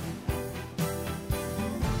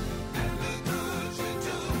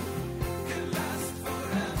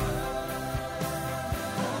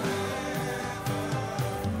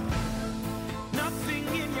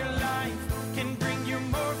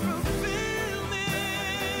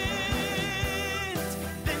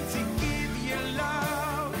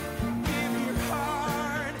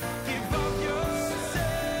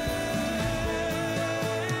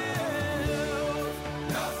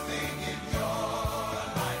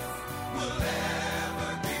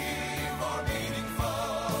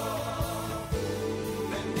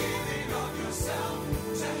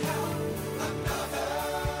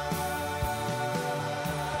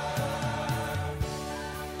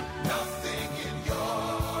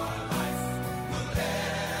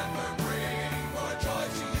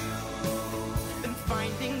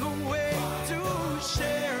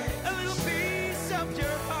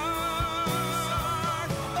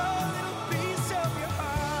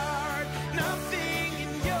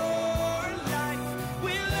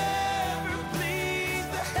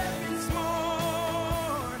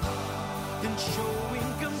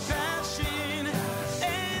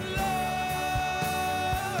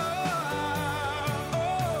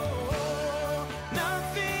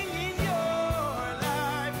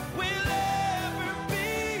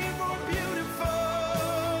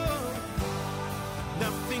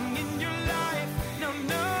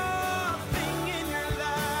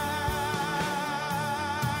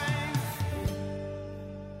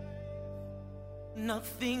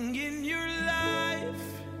nothing in your life.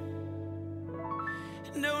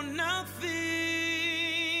 No, nothing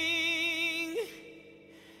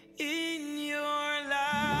in your life.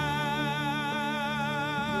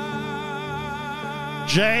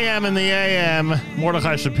 JM in the AM,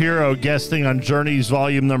 Mordechai Shapiro guesting on Journeys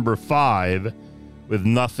Volume number 5 with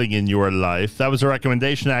Nothing in Your Life. That was a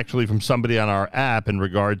recommendation actually from somebody on our app in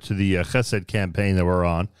regard to the Chesed campaign that we're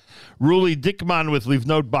on. Ruli Dickman with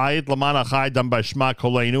Livnot Bayit, Laman Achai, done by Shema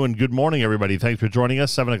Kolenu, and good morning, everybody. Thanks for joining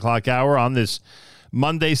us, 7 o'clock hour on this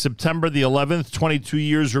Monday, September the 11th, 22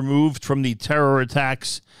 years removed from the terror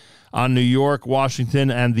attacks on New York, Washington,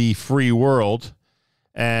 and the free world.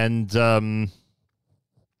 And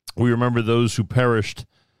we remember those who perished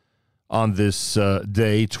on this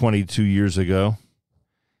day 22 years ago.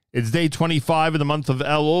 It's day 25 in the month of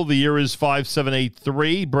Elul. The year is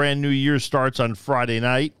 5783. Brand new year starts on Friday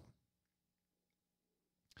night.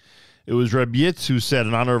 It was Rabbi Yitz who said,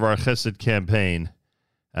 in honor of our Chesed campaign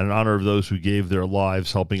and in honor of those who gave their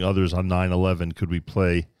lives helping others on 9/11, could we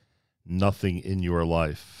play Nothing in Your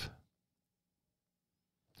Life?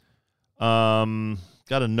 Got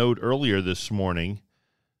a note earlier this morning.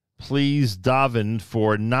 Please daven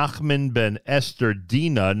for Nachman ben Esther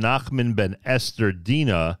Dina,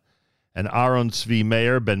 and Aaron Tzvi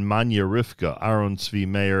Meir ben Manya Rivka. Aaron Tzvi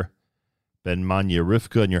Meir ben Manya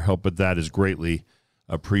Rivka, and your help with that is greatly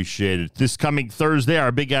appreciated. This coming Thursday,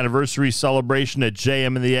 our big anniversary celebration at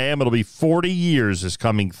JM in the AM. It'll be 40 years this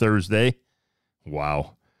coming Thursday.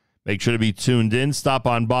 Wow. Make sure to be tuned in. Stop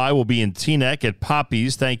on by. We'll be in Teaneck at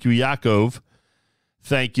Poppy's. Thank you, Yaakov.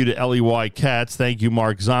 Thank you to L.E.Y. Katz. Thank you,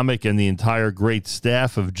 Mark Zamek, and the entire great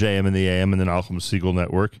staff of JM in the AM and the Nahum Siegel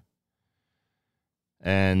Network.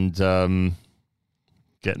 And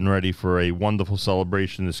getting ready for a wonderful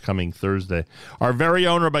celebration this coming Thursday. Our very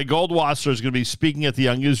own Rabbi Goldwasser is going to be speaking at the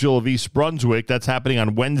Young Israel of East Brunswick. That's happening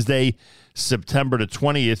on Wednesday, September the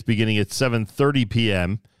 20th, beginning at 7:30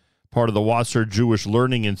 p.m., part of the Wasser Jewish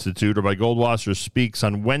Learning Institute. Rabbi Goldwasser speaks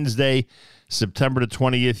on Wednesday, September the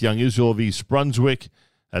 20th, Young Israel of East Brunswick.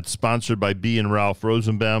 That's sponsored by B. and Ralph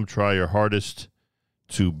Rosenbaum. Try your hardest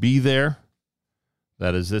to be there.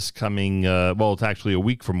 That is this coming, it's actually a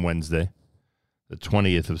week from Wednesday, the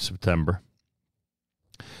 20th of September.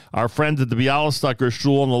 Our friends at the Bialystoker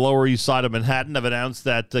Shul on the Lower East Side of Manhattan have announced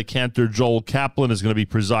that Cantor Joel Kaplan is going to be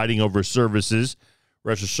presiding over services,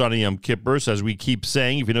 Rosh Hashanah Yom Kippur. So as we keep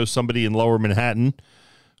saying, if you know somebody in Lower Manhattan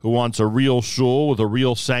who wants a real shul with a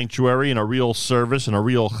real sanctuary and a real service and a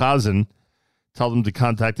real chazan, tell them to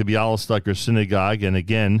contact the Bialystoker Synagogue. And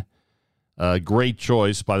again, great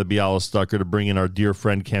choice by the Bialystoker to bring in our dear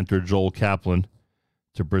friend Cantor Joel Kaplan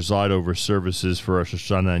to preside over services for Rosh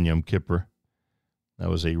Hashanah and Yom Kippur. That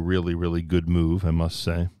was a really, really good move, I must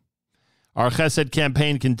say. Our Chesed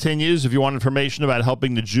campaign continues. If you want information about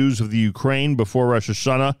helping the Jews of the Ukraine before Rosh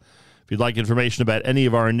Hashanah, if you'd like information about any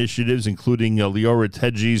of our initiatives, including Liora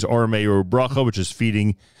Tedji's Ormei Bracha, which is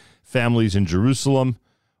feeding families in Jerusalem,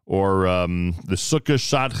 or the Sukkah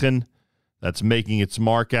Shadchan that's making its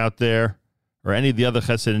mark out there, or any of the other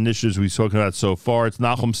Chesed initiatives we've spoken about so far, it's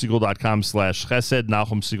NachumSiegel.com/Chesed,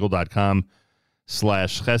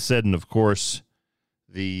 NachumSiegel.com/Chesed, and of course,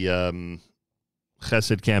 the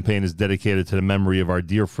Chesed campaign is dedicated to the memory of our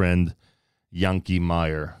dear friend, Yanki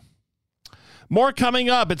Meyer. More coming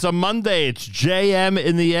up. It's a Monday. It's JM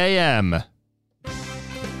in the AM.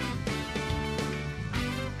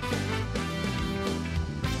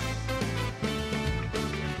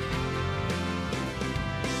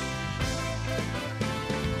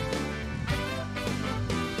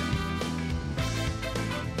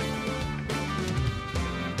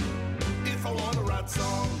 If I want to write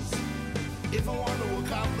songs, if I want to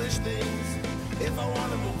accomplish things, if I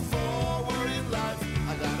want to move forward in life,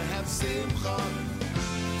 I gotta have simcha.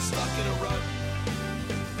 Stuck in a rut.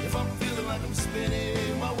 If I'm feeling like I'm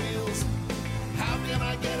spinning my wheels, how can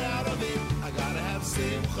I get out of it? I gotta have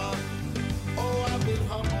simcha. Oh, I've been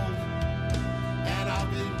humbled and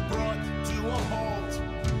I've been brought to a halt.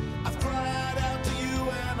 I've cried out to you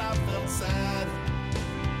and I felt sad.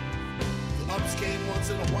 The ups came once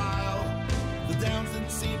in a while, the downs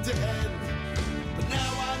didn't seem to end. But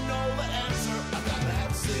now I know the answer. I gotta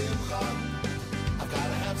have simcha. I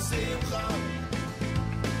gotta have simcha.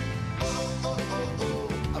 Oh, oh, oh, oh.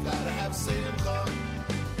 I gotta have simcha.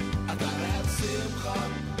 I gotta have simcha.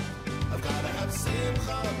 I've gotta have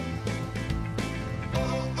simcha.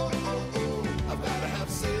 Oh, oh, oh, oh. I've gotta have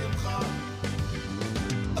simcha.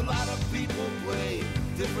 A lot of people play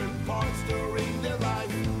different parts during their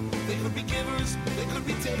life. They could be givers, they could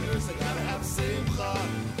be takers. I gotta have simcha.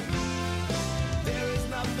 There is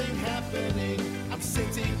nothing happening. I'm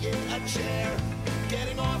sitting in a chair,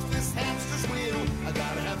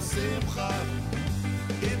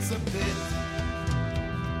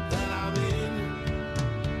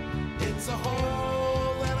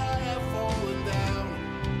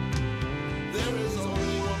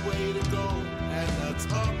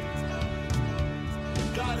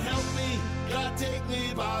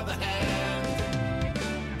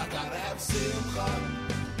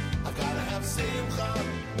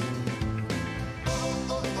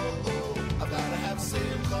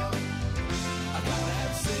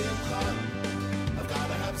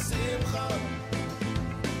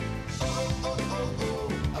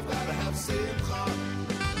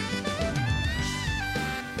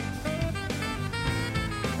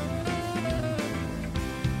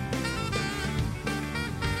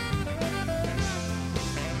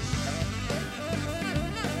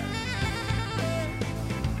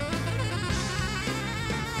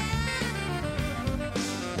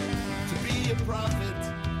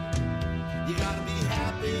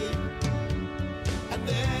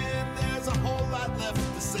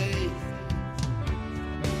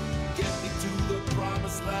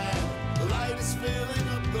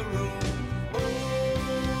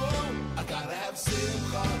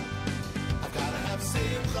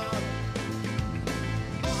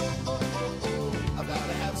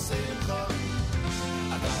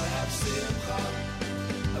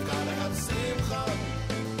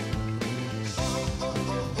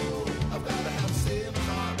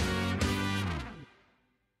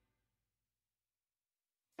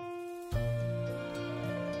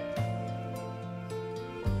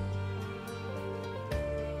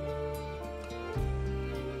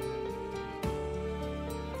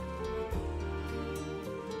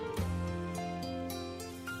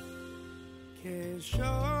 כשושנה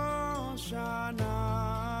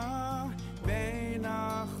בין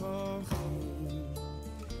החוכים,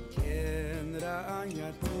 כן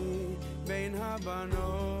רעייתי בין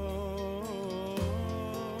הבנות,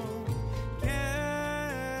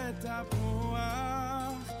 כתפוח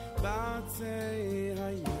בעצי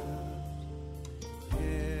הים,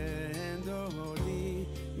 כן דולי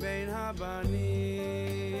בין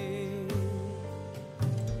הבנים.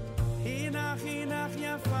 הינך הינך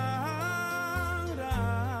יפה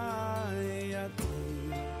רעייתי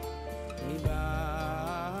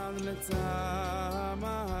מבעד לצמתך,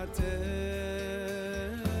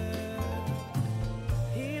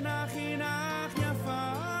 הינך הינך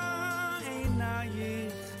יפה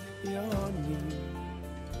עינייך יוני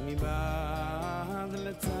מבעד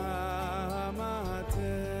לצמתך,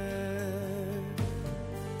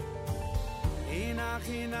 הינך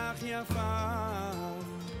הינך יפה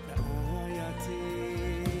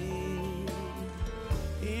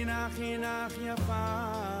הינך הינך יפה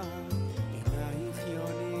עינייך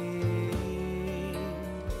יונים,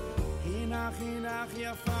 הינך הינך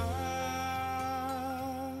יפה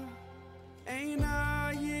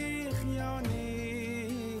עינייך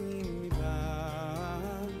יונים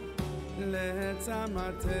מבעד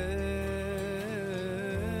לצמתך.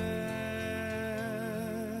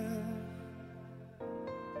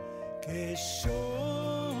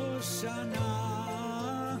 כשושנה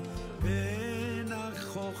בין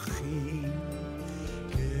החוכים,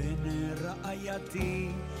 כן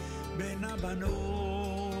רעייתי בין הבנות,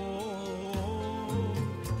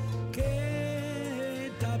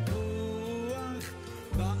 כתפוח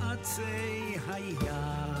בעצי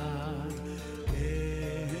היער,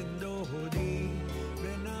 כן דודי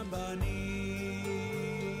בין הבנים.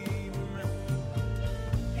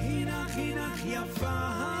 הינך הינך יפה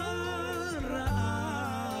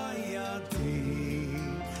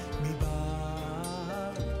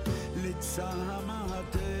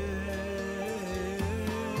צמתך,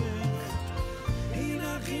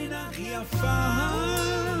 הינך הינך יפה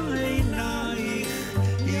עינייך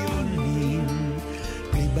יונים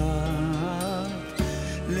מבעד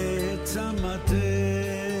לצמתך,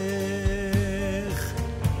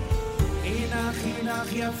 הינך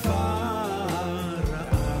הינך יפה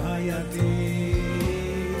רעייתי,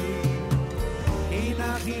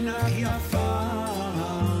 הינך הינך יפה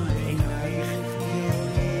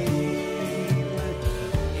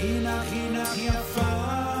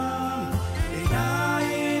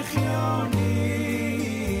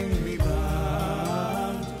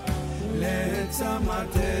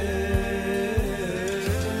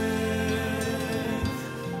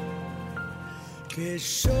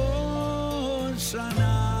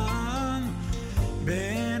כשושנה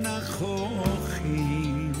בין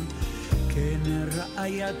החוכים, כן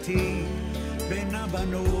רעייתי בין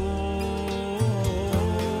הבנות,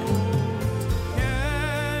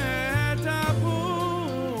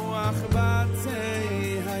 כתפוח בעצי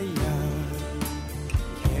הים,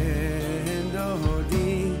 כן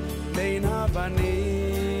דודי בין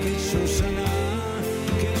הבנים. כשושנה,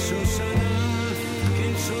 כשושנה,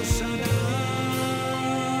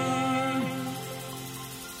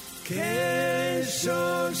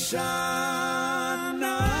 כשושנה,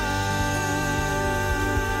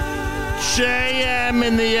 JM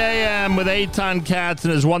in the AM with Eitan Katz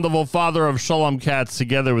and his wonderful father of Shalom Katz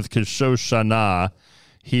together with Kishoshana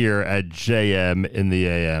here at JM in the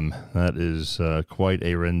AM. That is quite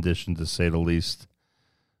a rendition, to say the least,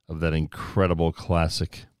 of that incredible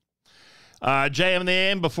classic. JM in the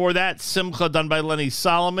AM. Before that, Simcha done by Lenny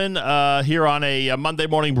Solomon here on a Monday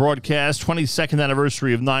morning broadcast, 22nd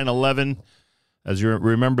anniversary of 9/11. As you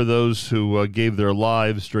remember, those who gave their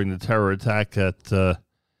lives during the terror attack that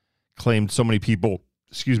claimed so many people,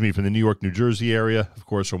 from the New York, New Jersey area, of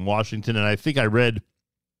course, from Washington. And I think I read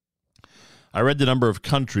the number of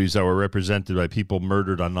countries that were represented by people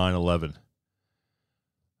murdered on 9/11.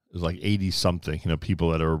 It was like 80-something, people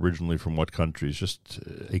that are originally from what countries. Just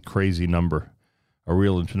a crazy number. A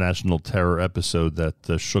real international terror episode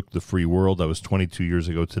that shook the free world. That was 22 years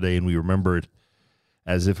ago today, and we remember it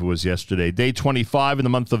as if it was yesterday. Day 25 in the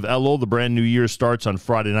month of Elul. The brand new year starts on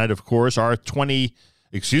Friday night, of course. Our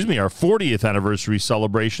 40th anniversary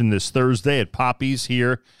celebration this Thursday at Poppy's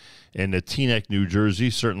here in Teaneck, New Jersey.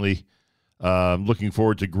 Certainly looking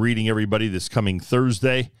forward to greeting everybody this coming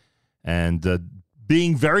Thursday and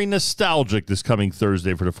being very nostalgic this coming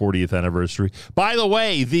Thursday for the 40th anniversary. By the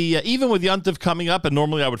way, even with Yontif coming up, and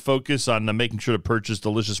normally I would focus on making sure to purchase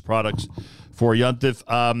delicious products for Yontif,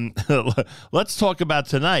 let's talk about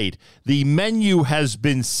tonight. The menu has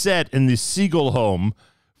been set in the Siegel home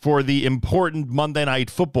for the important Monday night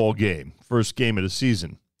football game, first game of the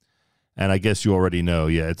season. And I guess you already know,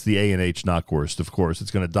 it's the A&H Knockwurst, of course.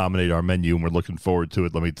 It's going to dominate our menu, and we're looking forward to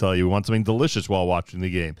it, let me tell you. We want something delicious while watching the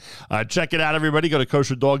game. Check it out, everybody. Go to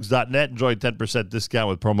kosherdogs.net. Enjoy a 10% discount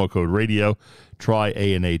with promo code radio. Try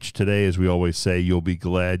A&H today. As we always say, you'll be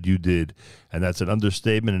glad you did. And that's an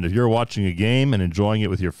understatement. And if you're watching a game and enjoying it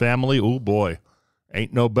with your family, oh, boy,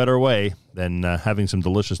 ain't no better way than having some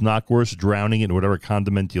delicious knockwurst, drowning it in whatever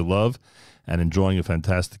condiment you love, and enjoying a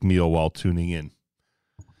fantastic meal while tuning in.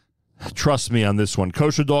 Trust me on this one.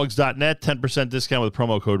 Kosherdogs.net, 10% discount with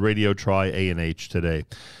promo code radio. Try A&H today.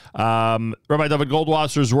 Rabbi David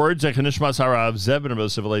Goldwasser's words, Echanishmas Harav Zev and Rabbi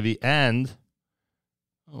Yosef Levi, and,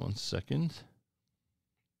 one second.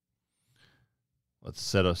 Let's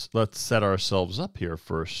set ourselves up here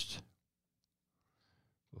first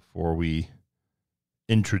before we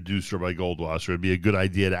introduce Rabbi Goldwasser. It'd be a good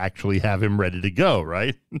idea to actually have him ready to go,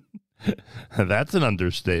 right? That's an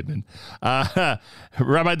understatement. Rabbi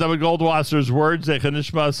David Goldwasser's words,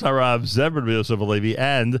 Zechanishmas Harav Zev Rabbi Yosef Levi,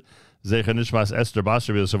 and Zechanishmas Esther Bas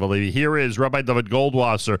Rabbi Yosef Levi. Here is Rabbi David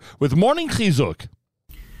Goldwasser with Morning Chizuk.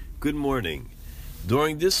 Good morning.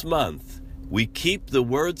 During this month, we keep the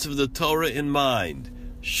words of the Torah in mind.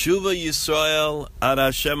 Shuva Yisrael ad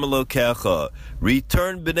Hashem Elokecha.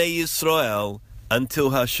 Return Bnei Yisrael unto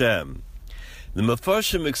Hashem. The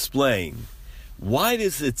Mefarshim explain, why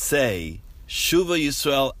does it say Shuva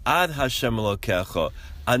Yisrael ad Hashem Elokecha,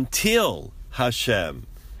 until Hashem?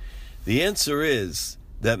 The answer is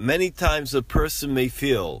that many times a person may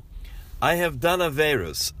feel, I have done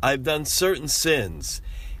Averos, I've done certain sins,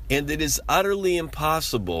 and it is utterly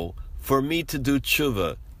impossible for me to do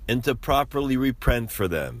tshuva and to properly repent for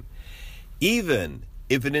them. Even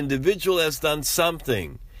if an individual has done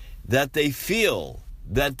something that they feel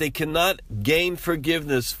that they cannot gain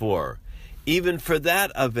forgiveness for, even for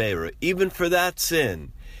that Avera, even for that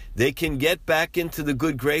sin, they can get back into the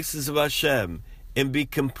good graces of Hashem and be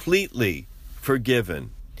completely forgiven.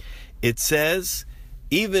 It says,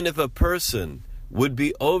 even if a person would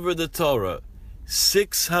be over the Torah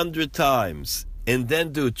 600 times and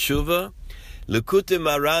then do tshuva, Likutei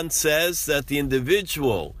Maran says that the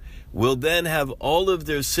individual will then have all of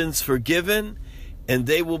their sins forgiven, and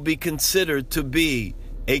they will be considered to be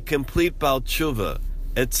a complete Baal Tshuva,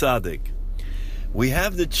 a tzaddik. We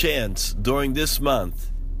have the chance during this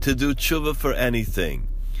month to do tshuva for anything.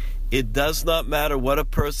 It does not matter what a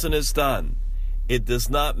person has done. It does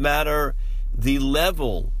not matter the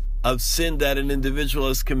level of sin that an individual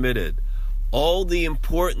has committed. All the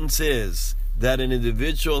importance is that an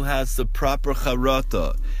individual has the proper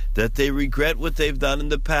charata, that they regret what they've done in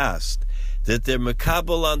the past, that they're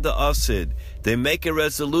makabel on the asid, they make a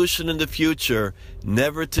resolution in the future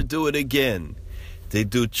never to do it again. They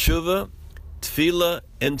do tshuva, tefillah,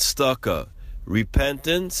 and tzedakah,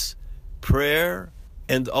 repentance, prayer,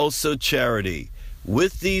 and also charity.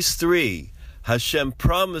 With these three, Hashem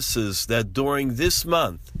promises that during this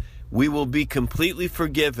month we will be completely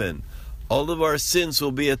forgiven. All of our sins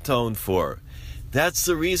will be atoned for. That's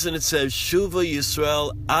the reason it says, Shuva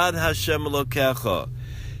Yisrael ad Hashem Elokecha.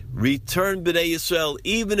 Return B'nai Yisrael,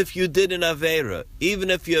 even if you did an Avera, even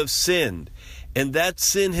if you have sinned, and that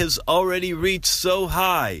sin has already reached so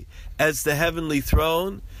high as the heavenly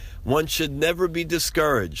throne, one should never be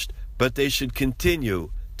discouraged, but they should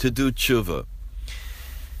continue to do tshuva.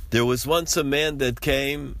 There was once a man that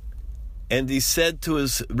came, and he said to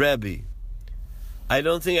his Rabbi, I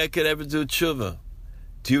don't think I could ever do tshuva.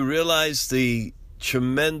 Do you realize the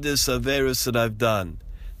tremendous averos that I've done?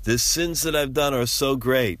 The sins that I've done are so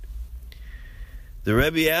great. The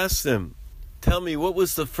Rebbe asked him, tell me, what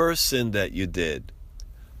was the first sin that you did?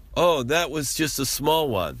 Oh, that was just a small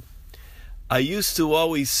one. I used to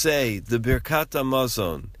always say the Birkat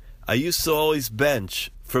HaMazon. I used to always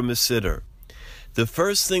bench from a sitter. The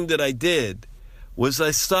first thing that I did was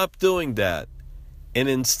I stopped doing that. And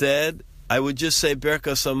instead, I would just say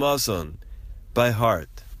Birkat HaMazon by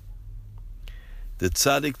heart. The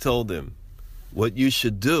tzaddik told him, what you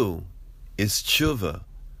should do is tshuva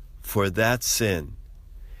for that sin.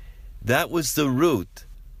 That was the root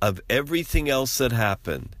of everything else that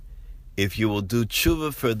happened. If you will do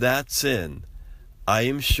tshuva for that sin, I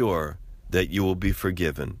am sure that you will be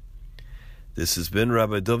forgiven. This has been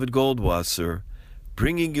Rabbi David Goldwasser,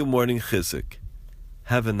 bringing you Morning Chizuk.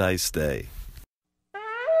 Have a nice day.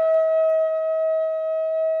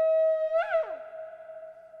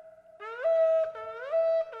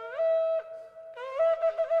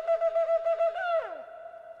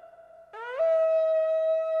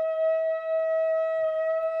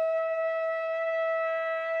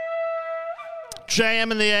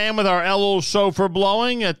 JM in the AM with our Elul shofar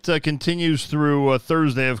blowing. It continues through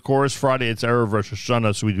Thursday, of course. Friday, it's Erev Rosh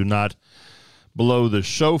Hashanah, so we do not blow the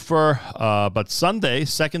shofar. But Sunday,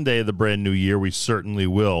 second day of the brand new year, we certainly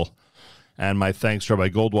will. And my thanks to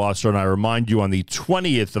Rabbi Goldwasser. And I remind you, on the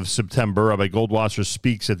 20th of September, Rabbi Goldwasser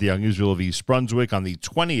speaks at the Young Israel of East Brunswick. On the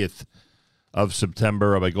 20th of September,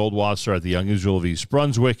 Rabbi Goldwasser at the Young Israel of East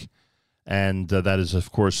Brunswick. And that is,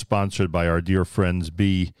 of course, sponsored by our dear friends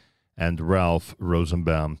B and Ralph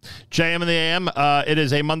Rosenbaum. JM in the AM, it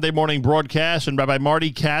is a Monday morning broadcast, and Rabbi Marty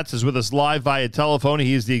Katz is with us live via telephone.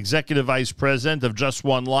 He is the Executive Vice President of Just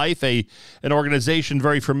One Life, an organization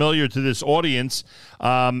very familiar to this audience.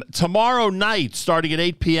 Tomorrow night, starting at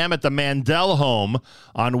 8 p.m. at the Mandel Home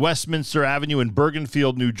on Westminster Avenue in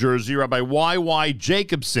Bergenfield, New Jersey, Rabbi Y.Y.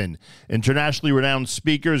 Jacobson, internationally renowned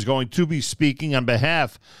speaker, is going to be speaking on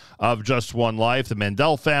behalf of Just One Life, the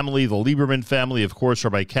Mandel family, the Lieberman family, of course,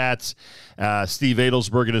 Rabbi Katz, Steve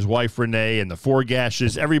Adelsberg and his wife Renee, and the Four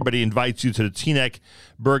Gashes. Everybody invites you to the Teaneck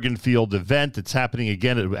Bergenfield event. It's happening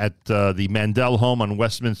again at the Mandel Home on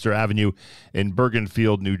Westminster Avenue in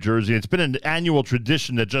Bergenfield, New Jersey. It's been an annual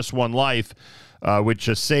tradition at Just One Life, which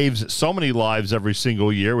saves so many lives every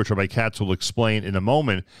single year, which Rabbi Katz will explain in a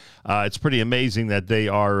moment. It's pretty amazing that they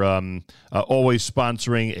are always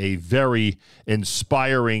sponsoring a very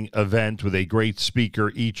inspiring event with a great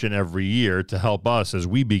speaker each and every year to help us as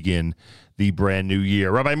we begin the brand new year.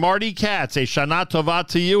 Rabbi Marty Katz, a Shana Tova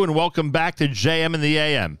to you, and welcome back to JM in the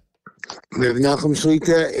AM. It's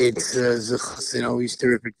always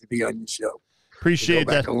terrific to be on your show. Appreciate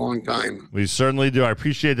that. A long time. We certainly do. I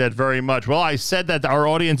appreciate that very much. Well, I said that our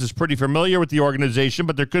audience is pretty familiar with the organization,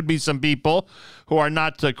 but there could be some people who are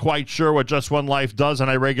not quite sure what Just One Life does on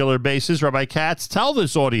a regular basis. Rabbi Katz, tell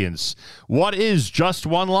this audience, what is Just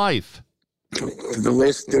One Life? For the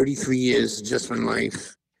last 33 years, Just One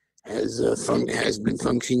Life has been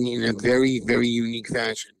functioning in a very, very unique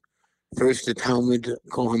fashion. First, the Talmud,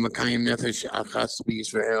 Kol HaMakayim Nefesh Achas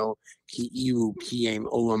B'Yisrael, Ki Iru Kiyem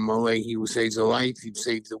Olam Maleh, he who saves a life, he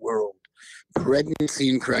saves the world. Pregnancy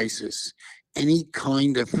in crisis. Any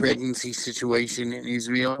kind of pregnancy situation in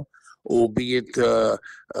Israel, albeit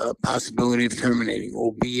possibility of terminating,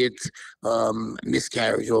 albeit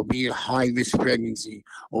miscarriage, albeit high-risk pregnancy,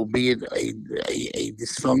 albeit a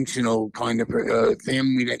dysfunctional kind of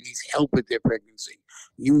family that needs help with their pregnancy.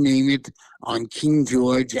 You name it, on King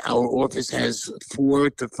George, our office has 4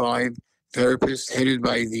 to 5 therapists headed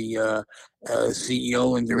by the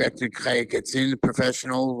CEO and director, Katz,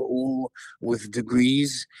 professional, all with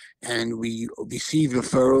degrees, and we receive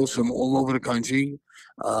referrals from all over the country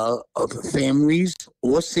of families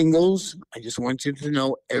or singles. I just want you to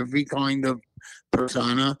know every kind of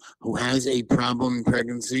persona who has a problem in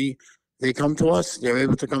pregnancy, they come to us. They're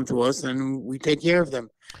able to come to us, and we take care of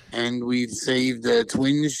them. And we've saved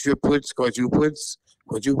twins, triplets, quadruplets.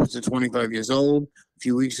 Quadruplets are 25 years old. A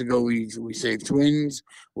few weeks ago, we saved twins.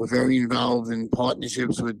 We're very involved in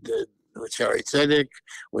partnerships with Shari Tzedek,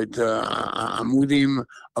 with Amudim,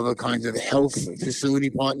 other kinds of health facility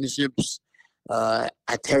partnerships.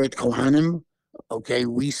 Ateret Kohanim, okay,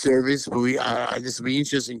 we service, but this will be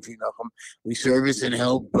interesting for you, Nachum. We service and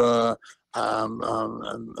help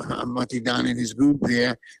Marty Don and his group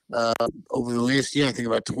there over the last year. I think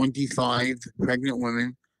about 25 pregnant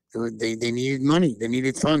women. They needed money. They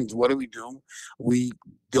needed funds. What do? We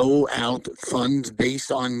dole out funds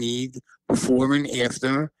based on need before and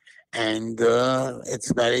after, and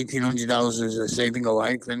it's about $1,800 is saving a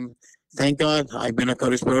life. And thank God, I've been a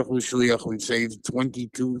Kodesh Baruch Hu Shliach. We've saved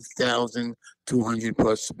 22,200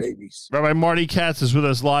 plus babies. Rabbi Marty Katz is with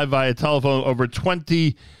us live via telephone. Over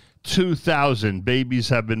 22,000 babies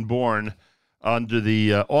have been born under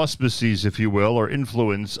the auspices, if you will, or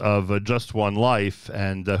influence of Just One Life.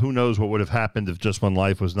 And who knows what would have happened if Just One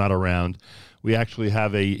Life was not around. We actually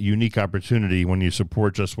have a unique opportunity when you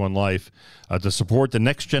support Just One Life to support the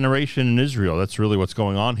next generation in Israel. That's really what's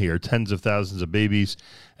going on here. Tens of thousands of babies,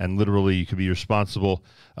 and literally you could be responsible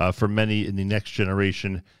for many in the next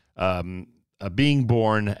generation being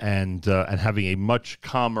born and having a much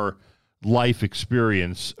calmer life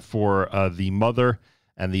experience for the mother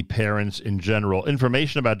and the parents in general.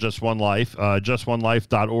 Information about Just One Life,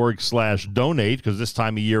 justonelife.org/donate, because this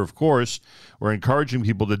time of year, of course, we're encouraging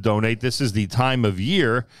people to donate. This is the time of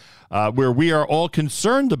year where we are all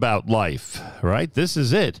concerned about life, right? This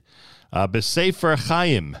is it. B'Sefer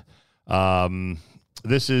Chaim.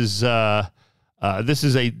 This is a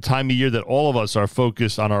time of year that all of us are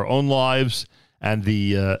focused on our own lives and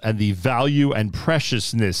the value and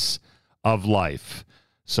preciousness of life.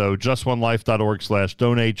 So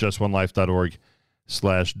justonelife.org/donate, justonelife.org/donate.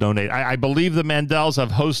 /donate. I believe the Mandels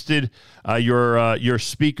have hosted your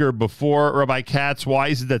speaker before, Rabbi Katz. Why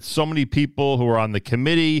is it that so many people who are on the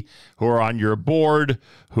committee, who are on your board,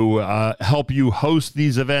 who help you host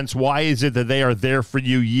these events, why is it that they are there for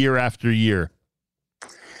you year after year?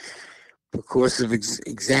 Because of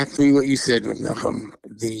exactly what you said, Nachum.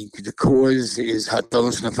 The cause is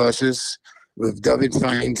Hatalos Nefashos with David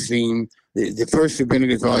Feinstein. The first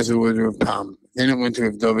rabbinic advisor was Rav Pam. Then it went to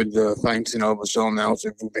Rav David Feinstein, Al Shalom, now it's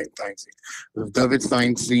Rav Feinstein. Rav David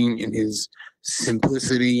Feinstein, in his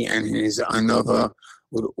simplicity and his anava,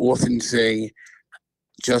 would often say,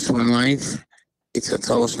 just one life, it's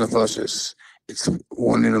Hatalos Nefashos. It's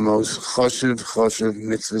one of the most choshev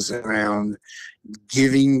mitzvahs around.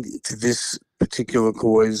 Giving to this particular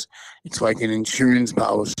cause, it's like an insurance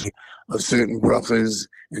policy of certain brachas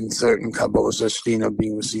and certain kabbalas Shechina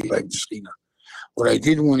being received by Shechina. What I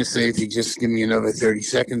did want to say, if you just give me another 30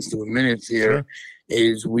 seconds to a minute here,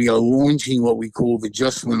 is we are launching what we call the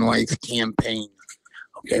Just One Life campaign.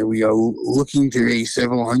 Okay, we are looking to raise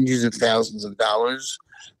several hundreds of thousands of dollars.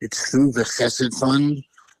 It's through the Chesed Fund.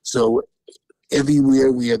 So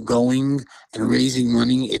everywhere we are going and raising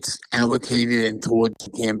money, it's allocated and towards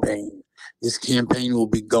the campaign. This campaign will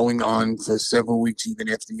be going on for several weeks, even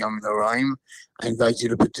after Yom Noraim. I invite you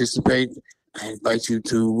to participate. I invite you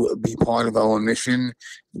to be part of our mission.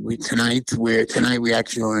 Tonight we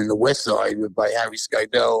actually are in the West Side by Harry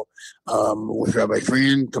Skydell with Rabbi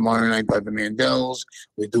Fran. Tomorrow night by the Mandels.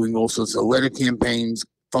 We're doing all sorts of letter campaigns,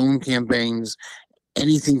 phone campaigns,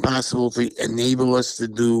 anything possible to enable us to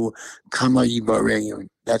do Kama Yibareyim.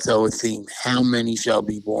 That's our theme. How many shall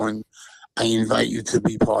be born? I invite you to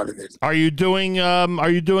be part of it. Are you doing a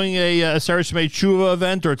Aseret Shmei Tshuva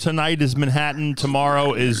event, or tonight is Manhattan,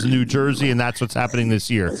 tomorrow is New Jersey, and that's what's happening this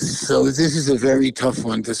year? So this is a very tough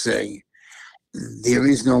one to say. There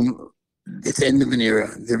is no, it's end of an era.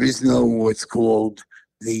 There is no what's called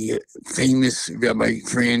the famous Rabbi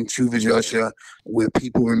Fran Tshuva Joshua, where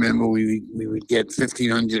people remember we would get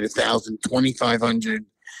 1,500, 1,000, 2,500.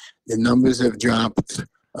 The numbers have dropped.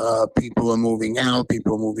 People are moving out.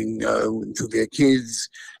 People are moving to their kids.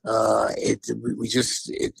 It's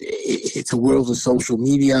a world of social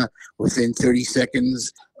media. Within 30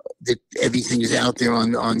 seconds, everything is out there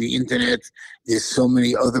on the internet. There's so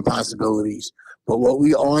many other possibilities. But what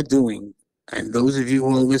we are doing, and those of you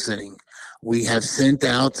who are listening, we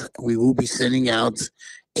will be sending out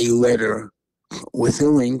a letter with a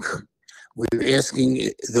link. We're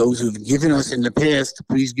asking those who've given us in the past to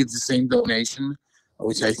please give the same donation,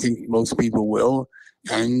 which I think most people will,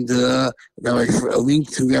 and a link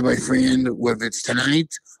to Rabbi Fran, whether it's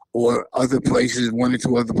tonight or other places, one or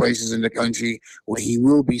two other places in the country where he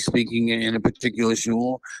will be speaking in a particular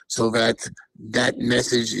shul, so that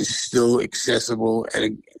message is still accessible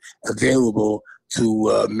and available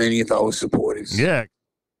to many of our supporters. Yeah.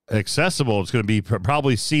 Accessible. It's going to be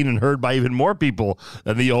probably seen and heard by even more people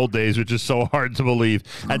than the old days, which is so hard to believe.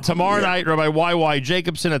 And tomorrow night, Rabbi Y.Y.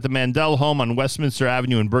 Jacobson at the Mandel home on Westminster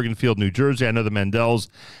Avenue in Bergenfield, New Jersey. I know the Mandels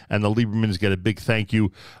and the Liebermans get a big thank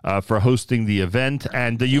you for hosting the event.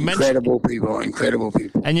 And you mentioned incredible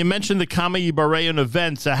people. And you mentioned the Kama Yibareyon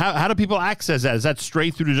events. How do people access that? Is that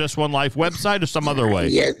straight through the Just One Life website or some other way?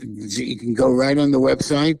 Yeah, you can go right on the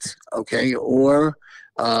website, okay, or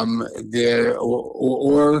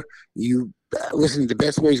you listen. The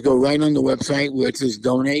best way is go right on the website where it says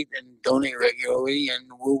donate and donate regularly, and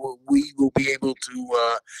we will be able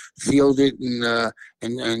to field it and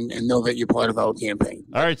know that you're part of our campaign.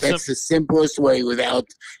 All right, that's the simplest way without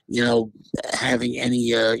having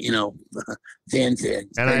any fanfare.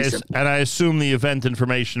 And I assume the event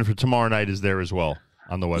information for tomorrow night is there as well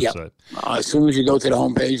on the website. Yep. As soon as you go to the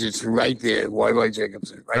homepage, it's right there. Y.Y.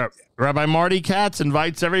 Jacobson, right there. Rabbi Marty Katz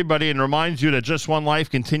invites everybody and reminds you that Just One Life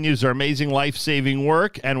continues their amazing life-saving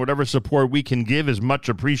work, and whatever support we can give is much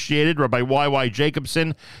appreciated. Rabbi Y.Y.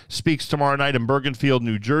 Jacobson speaks tomorrow night in Bergenfield,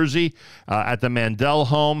 New Jersey, at the Mandel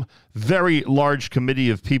home. Very large committee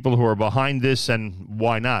of people who are behind this, and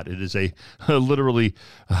why not? It is literally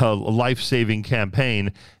a life-saving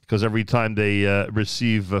campaign, because every time they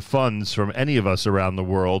receive funds from any of us around the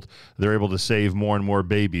world, they're able to save more and more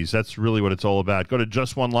babies. That's really what it's all about. Go to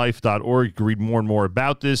justonelife.org. You can read more and more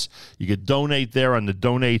about this. You can donate there on the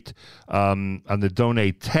donate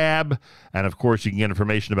tab, and of course you can get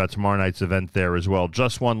information about tomorrow night's event there as well.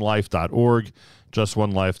 Justonelife.org.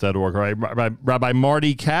 Justonelife.org. All right, Rabbi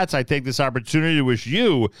Marty Katz, I take this opportunity to wish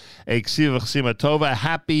you a Ksiva Chsima Tova,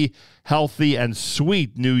 happy, healthy, and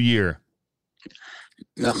sweet New Year.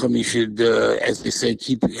 Nachum, you should, as they say,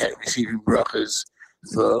 keep receiving brachas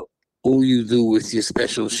for all you do with your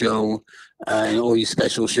special show and all your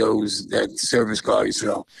special shows that service cars.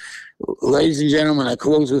 So, ladies and gentlemen, I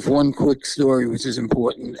close with one quick story, which is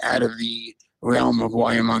important out of the realm of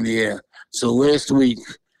why I'm on the air. So last week,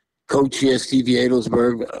 co-chair Stevie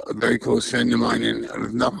Adelsberg, a very close friend of mine, and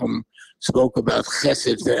Nachum spoke about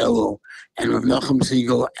Chesed for Elul. And with Nachum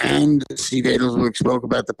Siegel and Steve Adelsberg spoke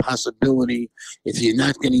about the possibility, if you're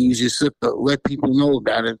not going to use your sukkah, let people know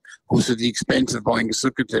about it, who's at the expense of buying a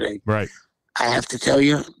sukkah today. Right. I have to tell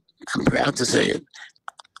you, I'm proud to say it.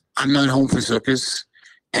 I'm not home for sukkahs.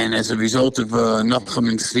 And as a result of Nachum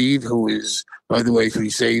and Steve, who is, by the way, if we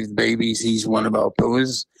saved babies, he's one of our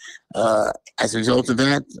pillars. As a result of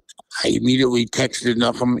that, I immediately texted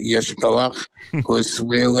Nachum Yeshikalach, because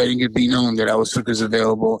we're letting it be known that our sukkah is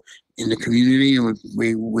available in the community, and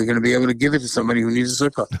we're going to be able to give it to somebody who needs a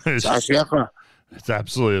sukkah. It's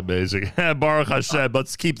absolutely amazing. Baruch Hashem,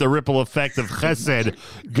 let's keep the ripple effect of Chesed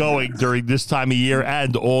going during this time of year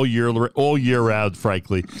and all year round,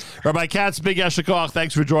 frankly. Rabbi Katz, big Yeshikoach,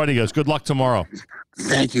 thanks for joining us. Good luck tomorrow.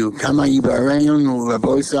 Thank you. Kama Yibareyon,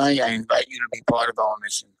 Rabosai, I invite you to be part of our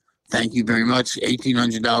mission. Thank you very much.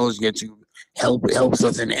 $1,800 gets you helps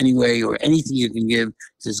us in any way, or anything you can give,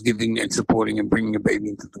 just giving and supporting and bringing a baby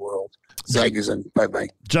into the world. Zygazan. Bye-bye.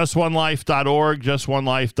 JustOneLife.org,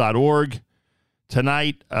 JustOneLife.org.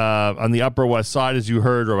 Tonight, on the Upper West Side, as you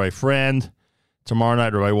heard, Rabbi Frand. Tomorrow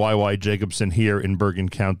night, Rabbi Y.Y. Jacobson here in Bergen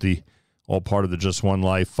County, all part of the Just One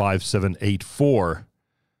Life 5784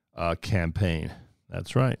 campaign.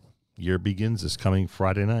 That's right. Year begins this coming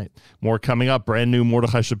Friday night. More coming up. Brand new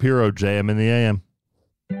Mordechai Shapiro, JM in the AM.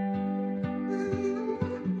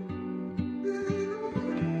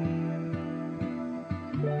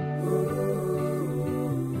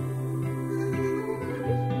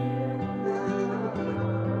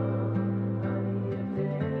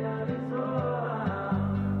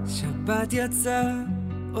 שבת יצא,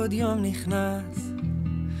 עוד יום נכנס,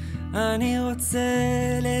 אני רוצה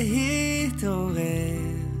להתעורר.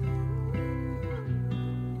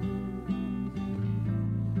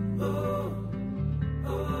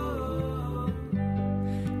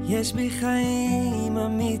 יש בי חיים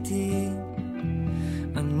אמיתיים,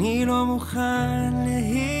 אני לא מוכן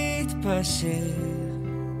להתפשר.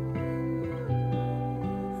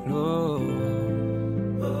 לא.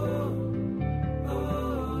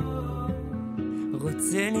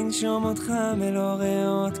 רוצה לנשום אותך מלא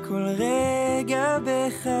ריאות כל רגע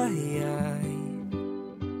בחיי.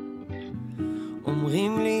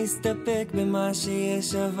 אומרים לי הסתפק במה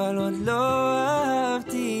שיש, אבל עוד לא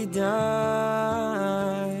אהבתי די.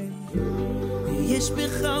 יש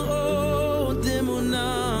בך עוד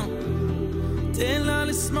אמונה, תן לה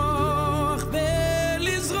לשמוח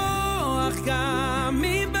ולזרוח גם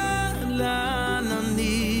מבעל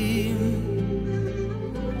עננים.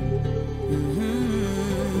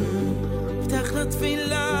 פתח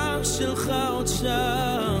לתפילה שלך עוד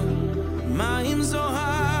שם, מה אם זו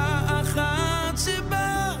האחת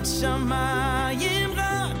שבשמיים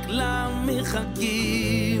רק לה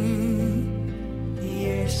מחכים.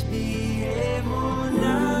 יש בי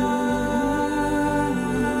אמונה,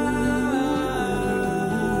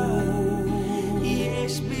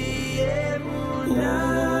 יש בי אמונה.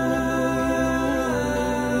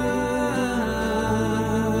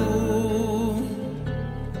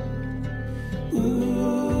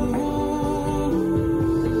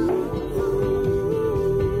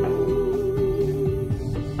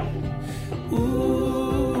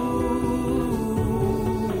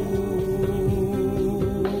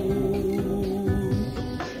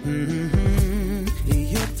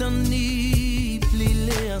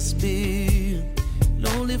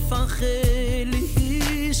 לא לפחד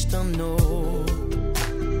להשתנות.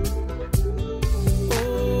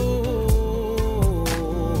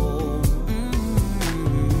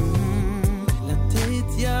 לתת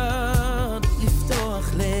יד,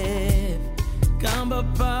 לפתוח לב, גם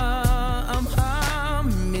בפעם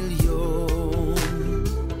המיליון.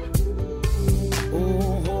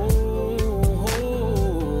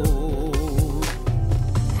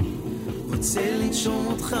 רוצה לנשום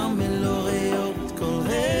אותך מלא ריאות כל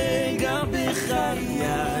רגע בחיי.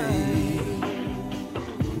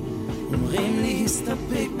 אומרים לי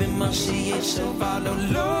הסתפק במה שיש, אבל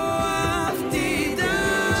לא אהבתי די.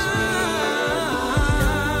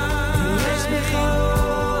 יש בך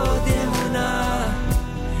עוד אמונה,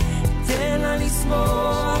 תן לה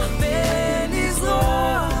לשמוח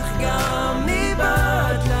ולזרוח גם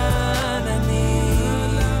מבעד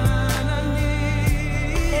לעננים.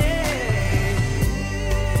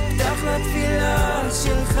 פתח לתפילה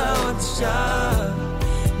שלך עוד שם,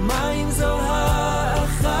 מה אם זו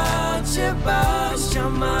האחת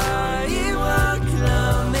שבשמיים.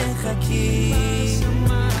 כי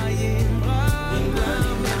בשמיים רק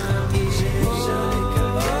למחתי שאפשר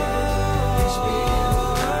לקבל יש בי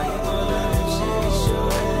אמונה כל הלב שלי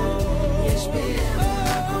שואל יש בי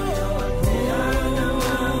אמונה כל יום על פני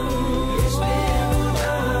האדמה יש בי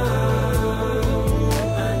אמונה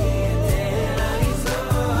אני אתן לה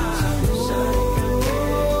לזרוע שאפשר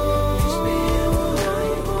לקבל יש בי אמונה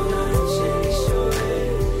כל הלב שלי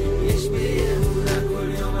שואל יש בי אמונה כל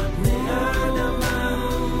יום על פני האדמה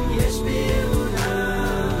יש בי אמונה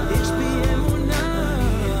יש בי אמונה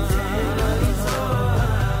אני אתן לה לזרוע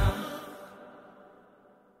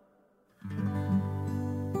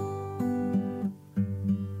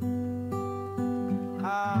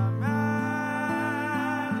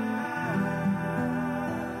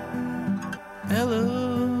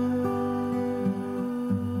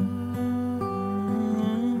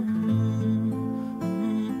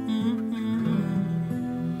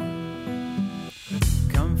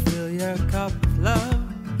Come fill your cup of love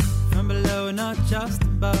from below, not just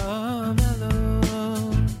above.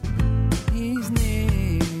 Hello, he's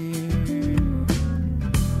near.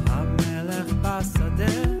 Hamelech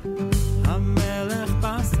basadeh, Hamelech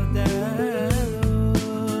basadeh. Hello,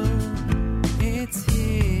 it's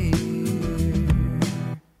here.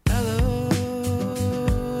 Hello,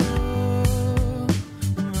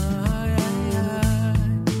 ay, ay, ay.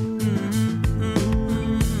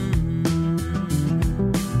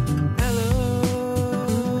 Hello,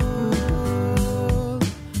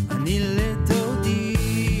 אני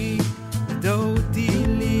לדודי, לדודי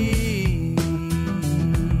לי.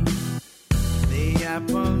 The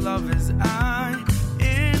apple of his eye,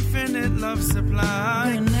 infinite love supply,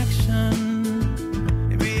 Connection,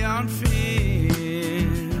 beyond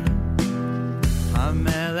fear.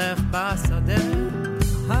 המלך בשדה,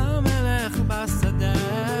 המלך בשדה.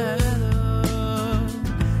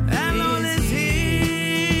 Elon is here.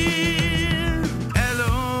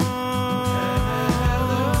 Elon.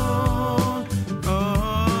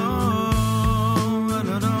 Oh,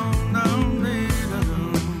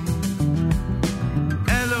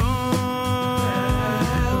 Elon.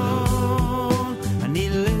 אני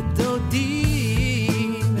לדודי,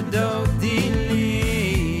 לדודי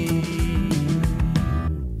לי.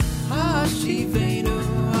 השיבנו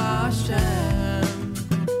השם,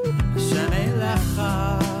 השם אליך,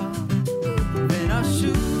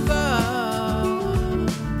 ונשובה.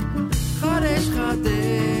 חדש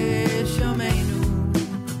חדש ימינו,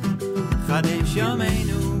 חדש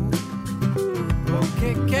ימינו,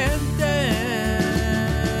 וכקדם.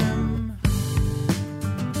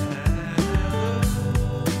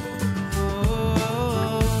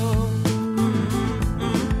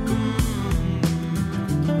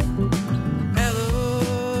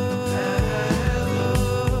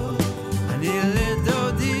 אני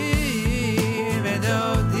לדודי,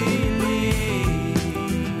 לדודי לי.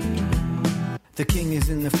 The king is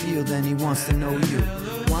in the field and he wants to know you.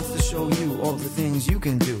 Wants to show you all the things you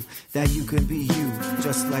can do. That you can be you,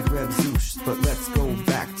 just like Reb Zeus. But let's go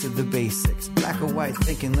back to the basics. Black or white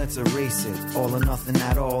thinking, let's erase it. All or nothing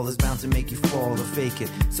at all is bound to make you fall or fake it.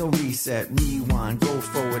 So reset, rewind, go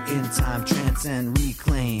forward in time, transcend,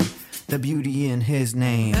 reclaim the beauty in his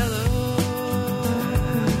name.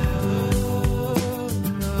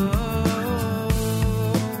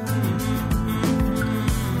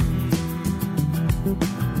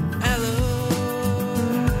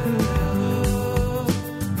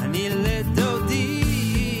 אני לדודי,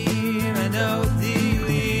 לדודי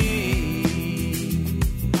לי.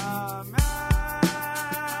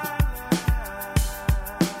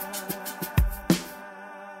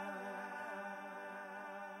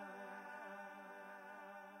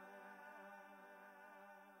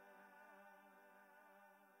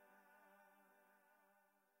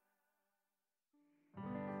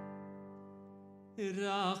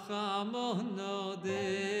 Rachamono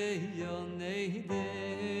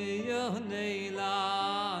deyonei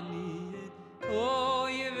lani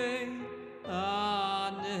oyevei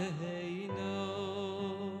aneino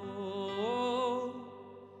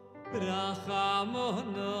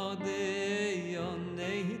Rachamono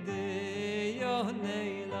deyonei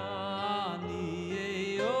lani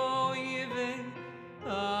oyevei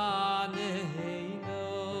aneino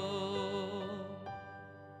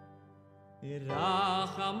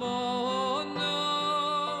Rachamono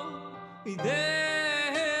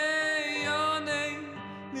ideyonei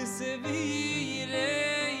nisvirei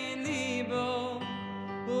libo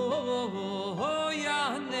oh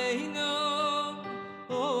yaneino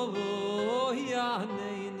oh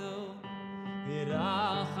yaneino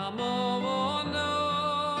Rachamono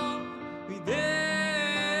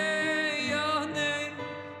ideyonei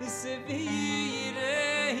nisvirei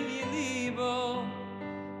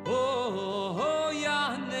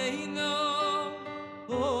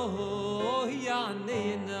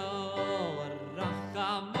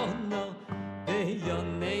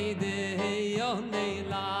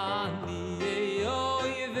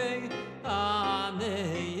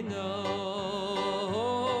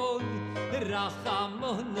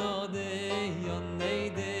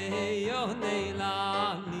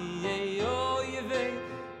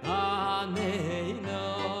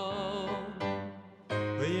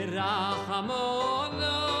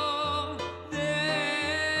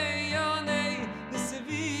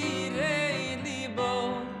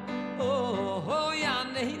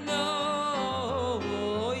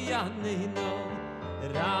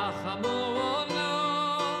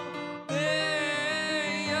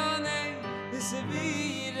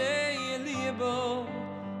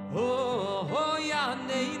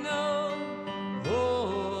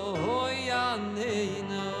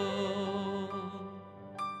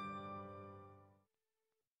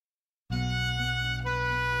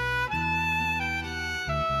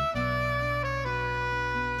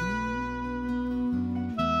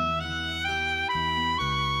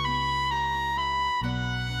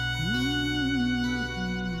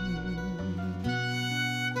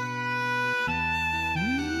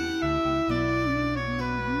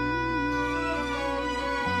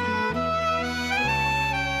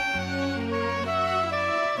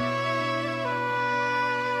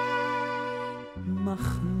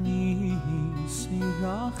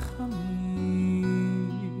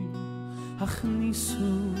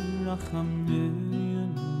הכניסו רחמנו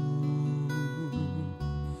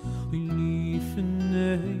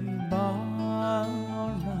ולפני בר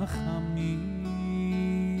רחמים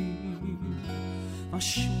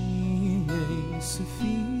השמיעי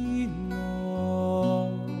ספינו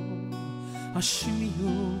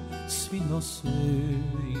השמיעו ספינוסנו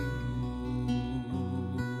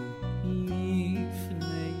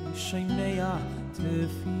לפני שמיה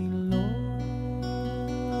תפילו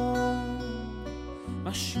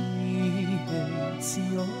השמיעי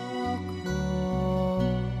ציוקו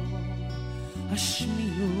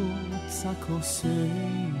השמיעו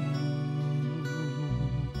צעקותינו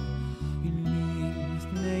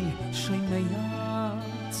לפני שמיה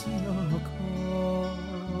ציוקו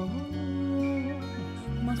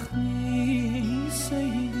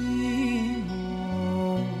מכניסנו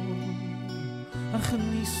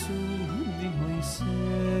הכניסו דמויסנו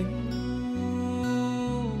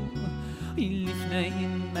לפני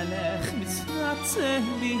מלך מצרצה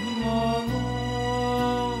במוס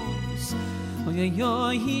אוי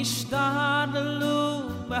אוי השתדלו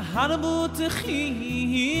בהרבות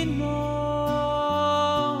חינו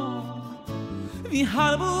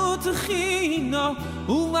והרבות חינו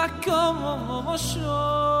ומקום מושו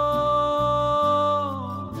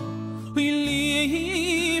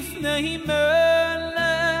ולפני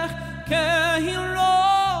מלך כהירו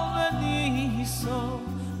וניסו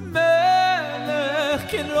מלך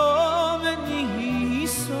כהירו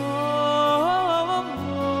וניסו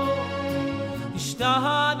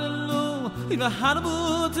השתדלו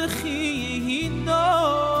בהרבות חינו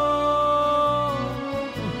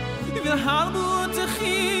והרבות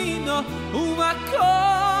חינו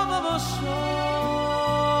ומקום מושו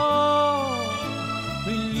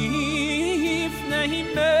ולפני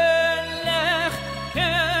מלך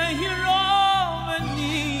כהירו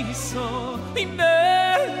וניסו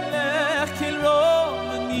מלך כהירו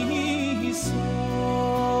וניסו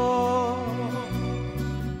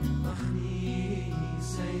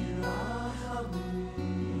מכניסי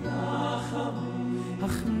רחמים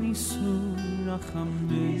הכניסו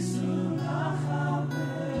רחמים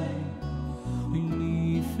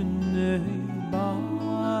ולפני בר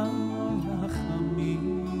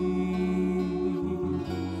רחמים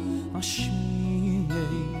השמיעי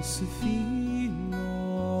ספינו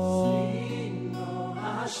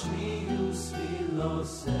השמיעו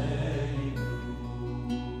ספילוסנו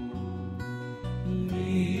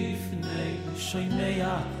לפני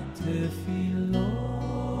שמיה תפילו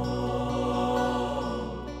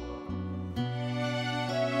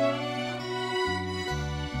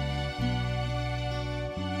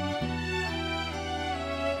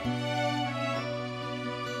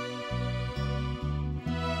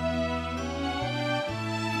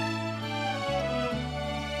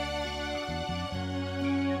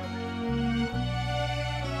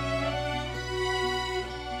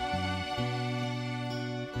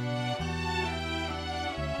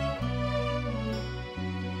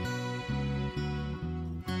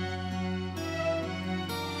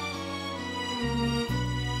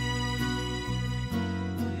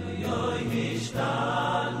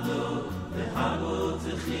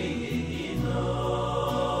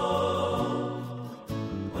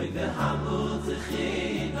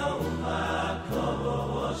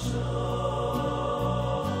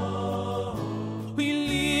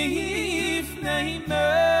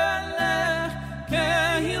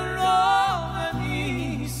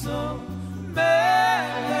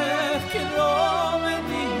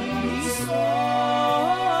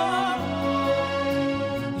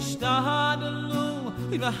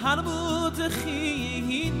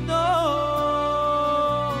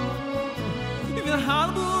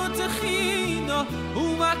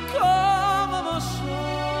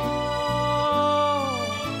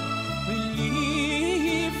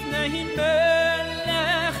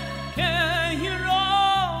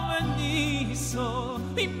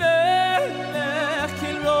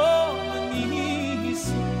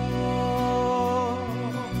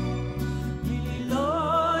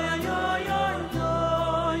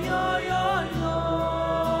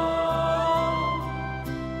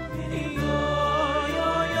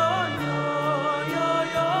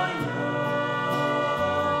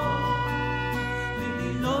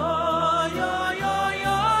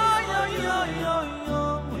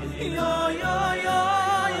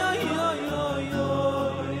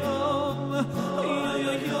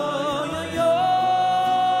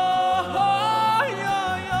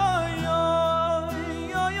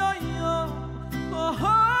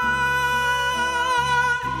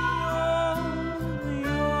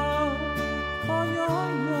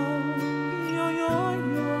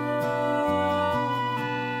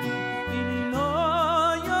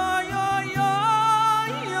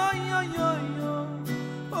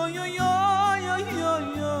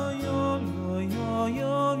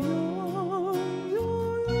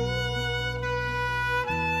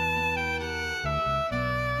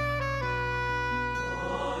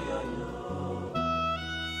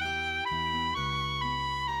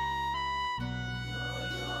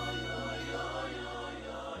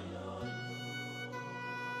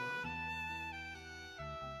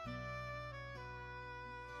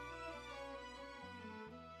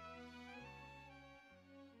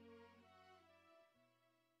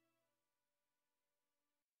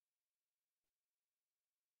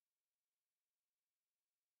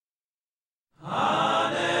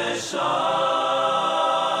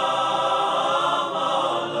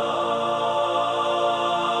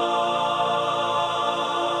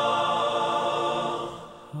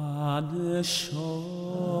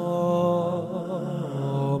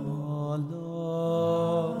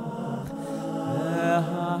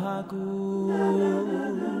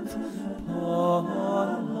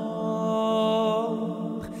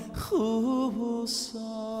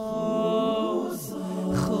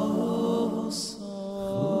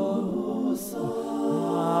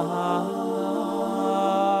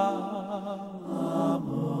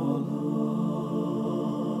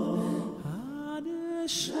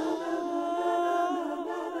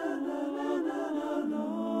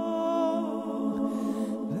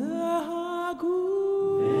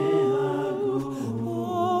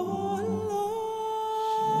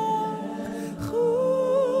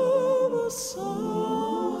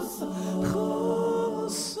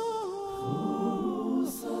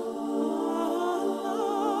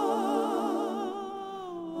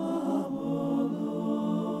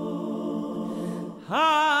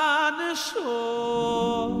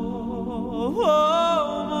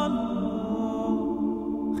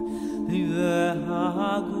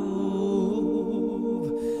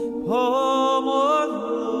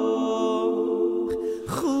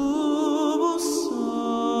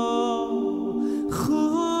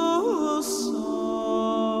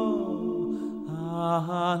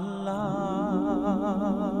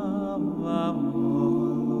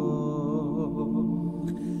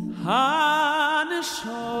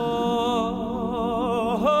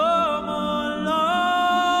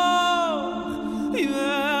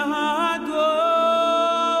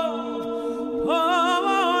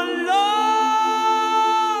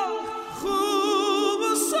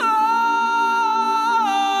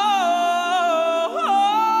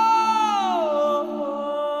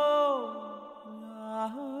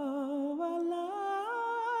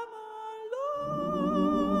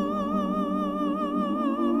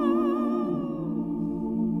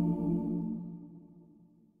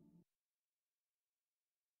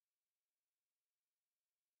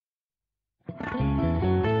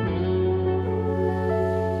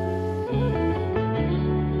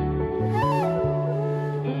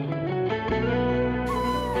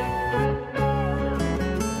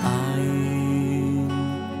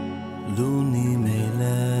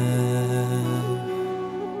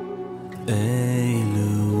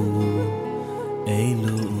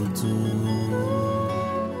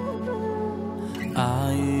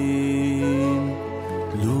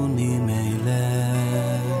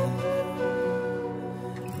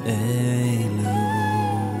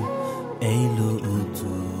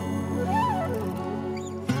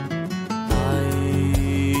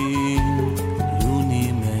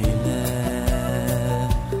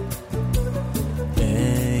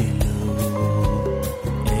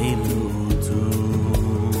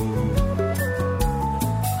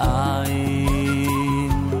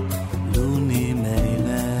Luni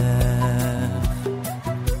Mele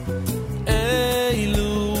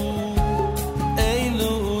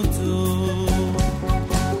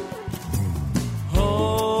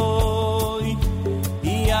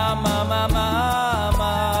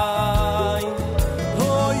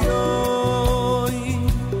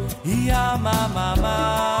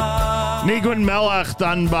Edwin Melech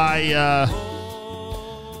done by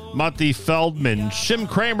Marty Feldman. Shim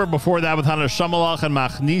Kramer before that with Hannah Shamalach and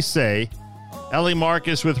Machnise. Ellie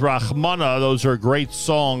Marcus with Rachmana. Those are great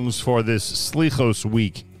songs for this Slichos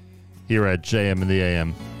week here at JM and the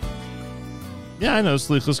AM. Yeah, I know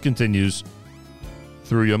Slichos continues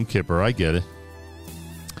through Yom Kippur. I get it.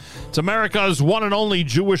 It's America's one and only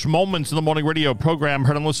Jewish Moments in the Morning radio program,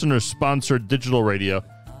 heard on listener-sponsored digital radio.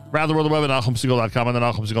 Rather, we're the web at NachumSegal.com and the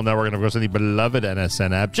Nachum Segal Network, and of course, any beloved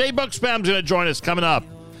NSN app. Jay Buchsbaum's going to join us coming up.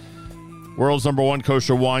 World's number one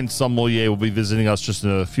kosher wine sommelier will be visiting us just in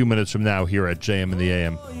a few minutes from now here at JM and the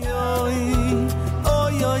AM.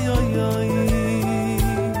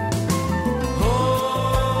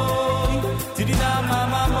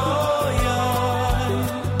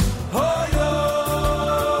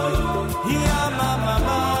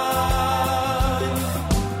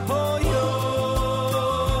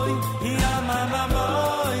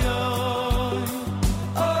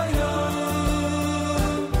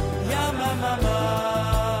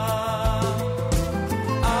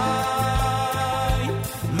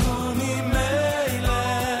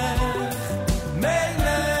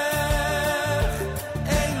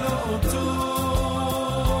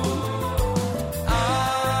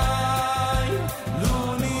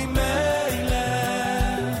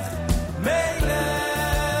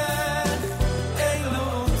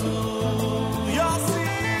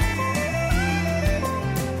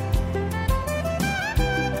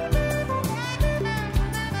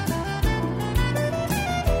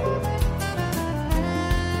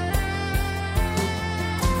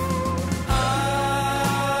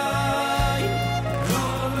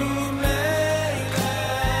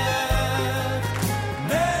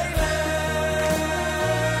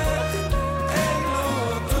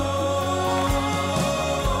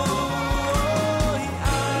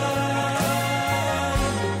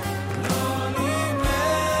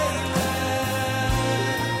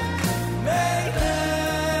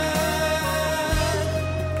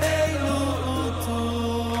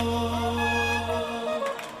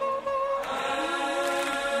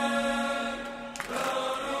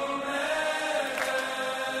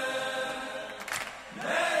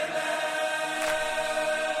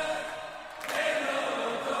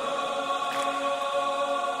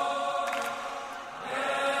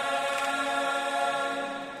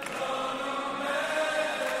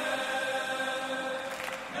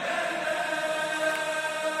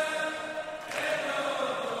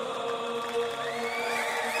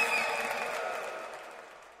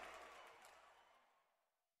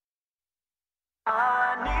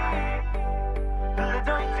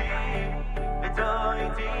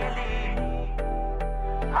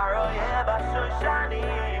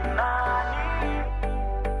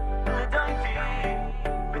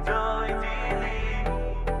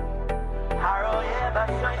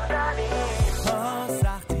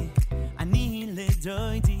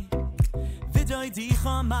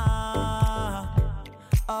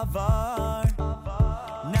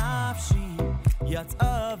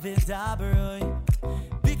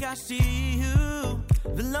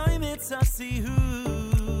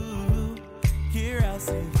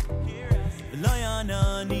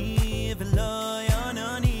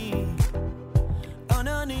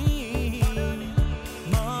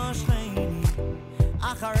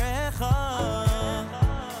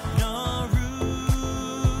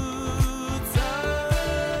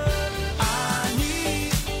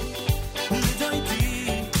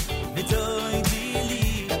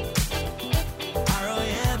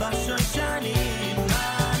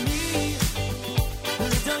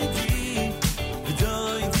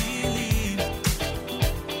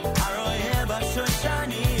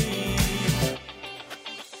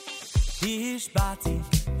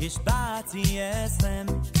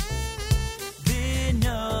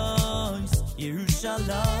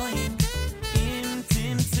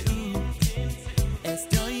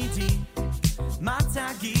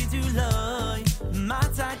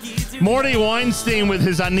 Marty Weinstein with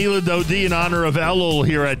his Anila Dodi in honor of Elul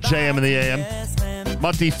here at JM and the AM.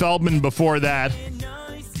 Marty Feldman before that.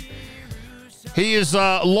 He has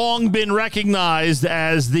long been recognized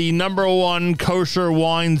as the number one kosher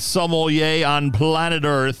wine sommelier on planet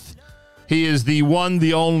Earth. He is the one,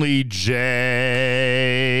 the only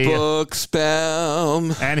Jay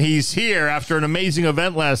Buchsbaum. And he's here after an amazing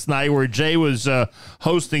event last night where Jay was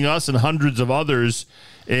hosting us and hundreds of others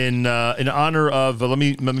in honor of, let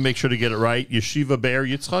me make sure to get it right, Yeshiva Be'er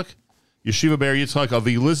Yitzchak of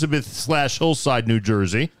Elizabeth/Hillside, New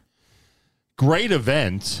Jersey. Great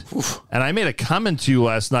event. Oof. And I made a comment to you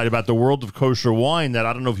last night about the world of kosher wine that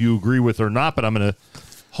I don't know if you agree with or not, but I'm going to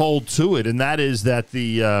hold to it. And that is that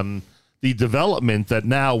the the development that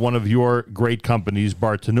now one of your great companies,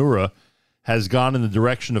 Bartenura, has gone in the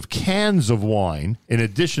direction of cans of wine in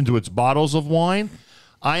addition to its bottles of wine.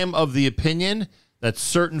 I am of the opinion that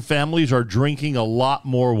certain families are drinking a lot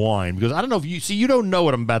more wine because I don't know if you don't know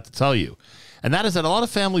what I'm about to tell you. And that is that a lot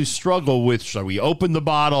of families struggle with, should we open the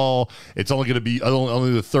bottle? It's only going to be,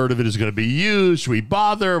 only the third of it is going to be used. Should we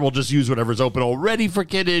bother? We'll just use whatever's open already for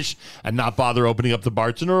Kiddush and not bother opening up the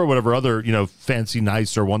Bartenura or whatever other, fancy,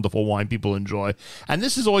 nice, or wonderful wine people enjoy. And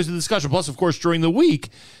this is always the discussion. Plus, of course, during the week,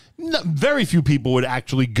 very few people would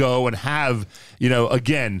actually go and have,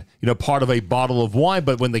 part of a bottle of wine.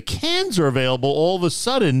 But when the cans are available, all of a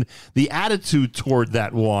sudden, the attitude toward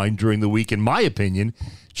that wine during the week, in my opinion,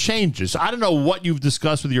 changes. I don't know what you've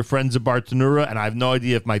discussed with your friends at Bartenura, and I have no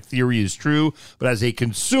idea if my theory is true, but as a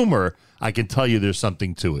consumer, I can tell you there's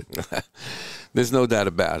something to it. There's no doubt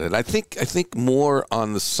about it. I think more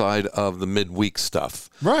on the side of the midweek stuff.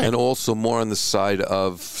 Right. And also more on the side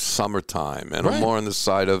of summertime and more on the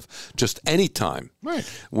side of just any time. Right.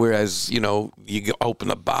 Whereas, you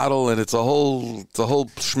open a bottle and it's a whole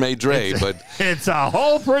shmei dre, but it's a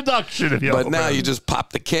whole production if you But now you just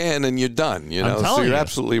pop the can and you're done, I'm So telling you're you.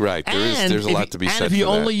 absolutely right. There's a lot to be said for that. And if you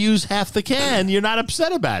only use half the can, you're not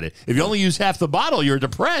upset about it. If you only use half the bottle, you're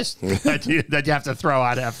depressed that you have to throw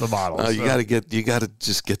out half the bottle. You got to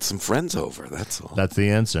just get some friends over. That's all. That's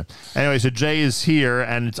the answer. Anyway, so Jay is here,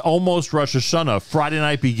 and it's almost Rosh Hashanah. Friday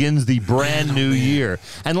night begins the brand new year.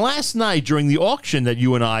 And last night during the auction that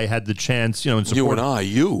you and I had the chance, in support. You and I,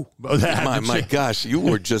 you. My gosh, you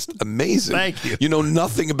were just amazing. Thank you. You know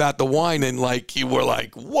nothing about the wine, and you were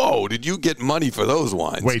like, whoa, did you get money for those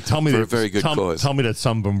wines? Wait, tell me for that, a very good cause. Tell me that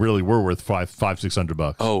some of them really were worth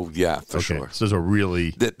 $500-$600. Oh yeah, for sure. So those are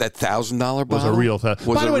really that $1,000 bottle was a real. By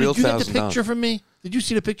the way, did you get the $1,000? picture from me? Did you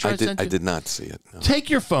see the picture I sent you? I did not see it. No.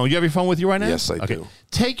 Take your phone. You have your phone with you right now? Yes, I do.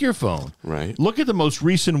 Take your phone. Right. Look at the most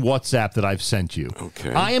recent WhatsApp that I've sent you.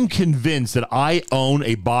 Okay. I am convinced that I own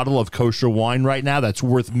a bottle of kosher wine right now that's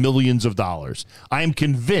worth millions of dollars. I am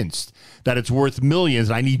convinced that it's worth millions.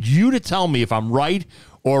 And I need you to tell me if I'm right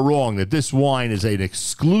or wrong, that this wine is an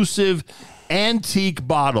exclusive antique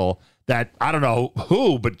bottle that I don't know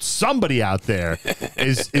who, but somebody out there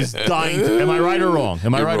is dying. Am I right or wrong?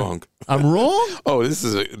 Am I right? Wrong. I'm wrong? Oh, this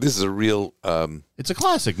is a real. It's a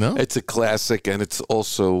classic, no? It's a classic, and it's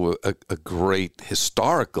also a great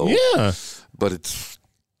historical. Yeah, but it's.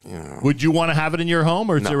 Would you want to have it in your home,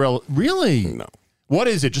 or is it really? No. What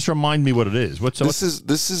is it? Just remind me what it is.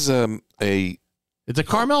 This is a. It's a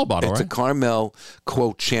Carmel bottle, It's right? a Carmel,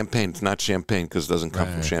 quote, champagne. It's not champagne because it doesn't come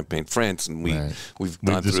from Champagne, France, and we've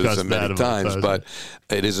gone through this many times. But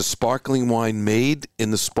it is a sparkling wine made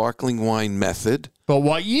in the sparkling wine method. But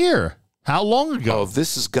what year? How long ago? Oh,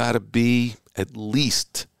 this has got to be at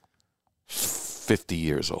least 50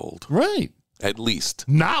 years old. Right. At least.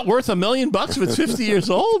 Not worth $1 million if it's 50 years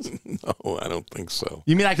old? No, I don't think so.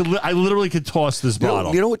 You mean I literally could toss this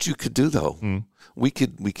bottle? You know what you could do, though? We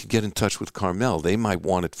could get in touch with Carmel. They might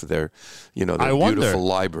want it for their, their beautiful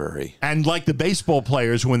library. And like the baseball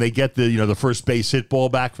players, when they get the first base hit ball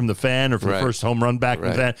back from the fan or from the first home run back from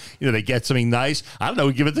the fan, they get something nice. I don't know.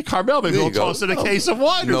 We give it to Carmel. Maybe we'll toss in a case of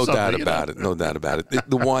wine or something. No doubt about it.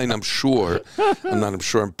 The wine, I'm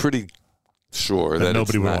pretty sure that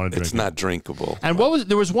nobody would want to drink it's not drinkable. And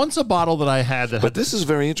there was once a bottle that I had that. But this is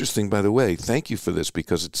very interesting, by the way. Thank you for this,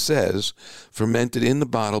 because it says fermented in the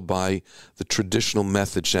bottle by the traditional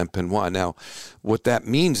method champenois. Now, what that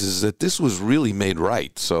means is that this was really made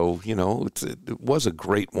right. So it was a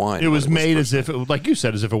great wine. It was made as if, like you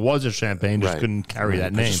said, as if it was a champagne. Just couldn't carry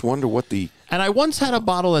that name. I just wonder what the. And I once had a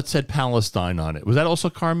bottle that said Palestine on it. Was that also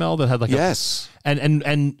Carmel that had like yes? And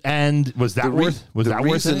was that worth? Was that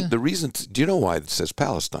worth it? The reason. Do you know why it says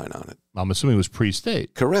Palestine on it? I'm assuming it was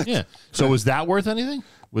pre-state. Correct. Yeah. So was that worth anything?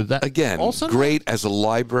 Was that again also great as a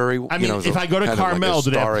library? I mean, if I go to Carmel, do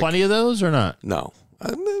they have plenty of those or not? No.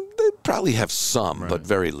 They probably have some, but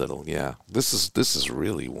very little. Yeah, this is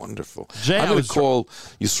really wonderful. Jay, I'm going to call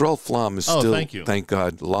Yisrael Flom is still, thank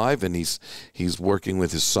God, live, and he's working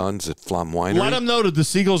with his sons at Flom Winery. Let him know that the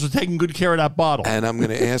Seagulls are taking good care of that bottle. And I'm going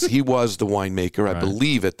to ask. He was the winemaker, I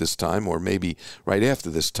believe, at this time, or maybe right after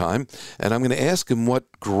this time. And I'm going to ask him what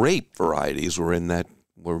grape varieties were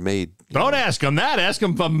made. Don't ask him that. Ask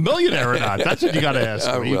him if I'm a millionaire or not. That's what you got to ask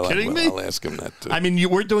him. Are you kidding me? I'll ask him that, too. I mean,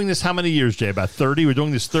 we're doing this how many years, Jay? About 30? We're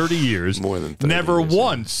doing this 30 years. More than 30 Never years,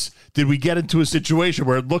 once did we get into a situation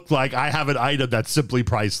where it looked like I have an item that's simply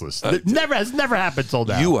priceless. It has never happened till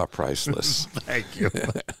now. You are priceless. Thank you.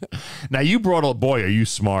 Now, you brought boy, are you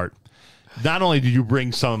smart. Not only did you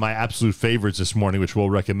bring some of my absolute favorites this morning, which we'll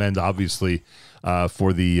recommend, obviously,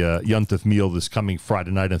 for the Yontif meal this coming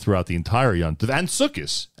Friday night and throughout the entire Yontif.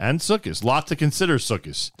 And Sukkos. Lot to consider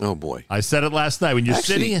Sukkos. Oh, boy. I said it last night. When you're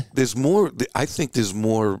sitting... there's more... I think there's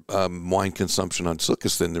more wine consumption on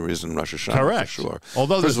Sukkos than there is in Rosh Hashanah. Correct. For sure.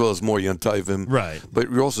 Although First of all, there's more Yontivim. Right. But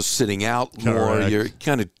you're also sitting out more. Correct. You're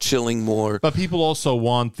kind of chilling more. But people also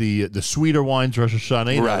want the sweeter wines, Rosh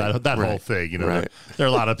Hashanah. You know, that whole thing. You know, there are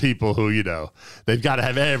a lot of people who, you know, they've got to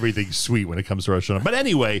have everything sweet when it comes to Rosh Hashanah. But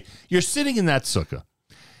anyway, you're sitting in that sukkah.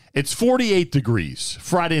 It's 48 degrees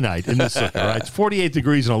Friday night in the sukkah, right? It's 48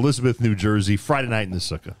 degrees in Elizabeth, New Jersey, Friday night in the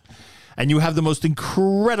sukkah. And you have the most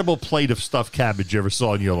incredible plate of stuffed cabbage you ever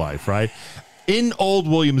saw in your life, right? In Old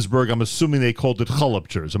Williamsburg, I'm assuming they called it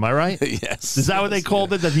chalupchers. Am I right? Yes. Is that what they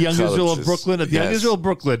called it? At the Young Israel of Brooklyn? At the Young Israel of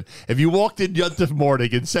Brooklyn, if you walked in Yontif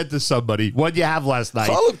morning and said to somebody, what did you have last night?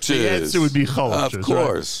 Chalupchers. The answer would be chalupchers. Of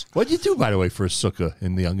course. Right? What did you do, by the way, for a sukkah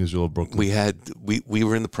in the Young Israel of Brooklyn? We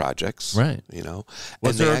were in the projects. Right. You know.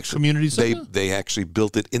 Was there a community sukkah? They actually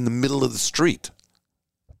built it in the middle of the street.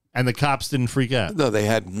 And the cops didn't freak out? No, they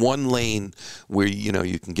had one lane where, you know,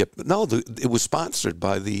 you can get... No, it was sponsored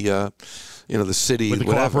by the... the city, with the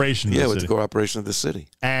cooperation, with the cooperation of the city.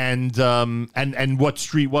 And what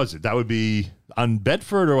street was it? That would be on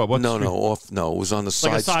Bedford or what? No, it was on the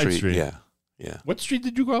side street. Yeah. What street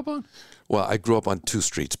did you grow up on? Well, I grew up on two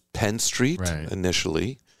streets: Penn Street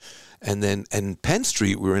initially, and then Penn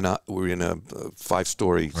Street. We're in a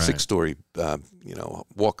 5-story, 6-story,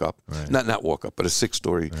 walk up. Right. Not walk up, but a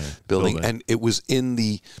 6-story building, and it was in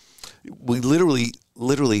the. We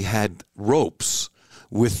literally had ropes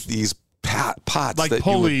with these pots, like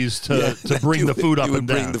pulleys to bring the food up and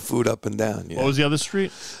down. Bring the food up and down. Yeah. What was the other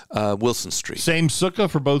street? Wilson Street. Same sukkah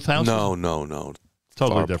for both houses? No.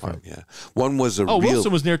 Totally different. Yeah. One was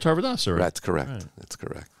Wilson was near Tarvadasa, right? That's correct. Right. That's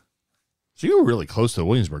correct. So you were really close to the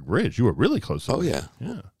Williamsburg Bridge. You were really close to it.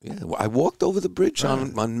 Yeah. I walked over the bridge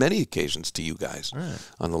on many occasions to you guys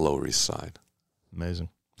on the Lower East Side. Amazing.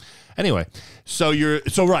 Anyway, so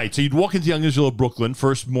you'd walk into Young Israel of Brooklyn,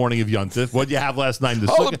 first morning of Yontif. What did you have last night in the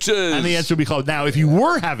sukkah? And the answer would be chalupchers. Now, if you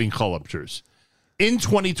were having chalupchers in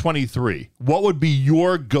 2023, what would be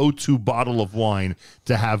your go-to bottle of wine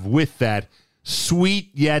to have with that sweet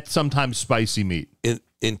yet sometimes spicy meat?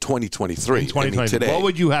 In 2023. In 2023. Today. What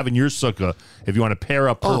would you have in your sukkah if you want to pair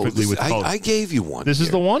up perfectly with chalupchers? I gave you one. This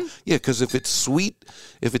is the one? Yeah, because if it's sweet,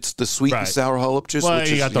 if it's the sweet and sour chalupchers, well,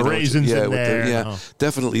 which you got the raisins in there.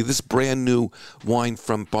 Definitely. This brand new wine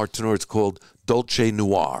from Bartonura, it's called Dolce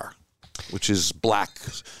Noir, which is black,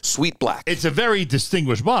 sweet black. It's a very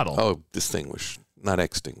distinguished bottle. Oh, distinguished. Not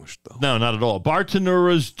extinguished, though. No, not at all.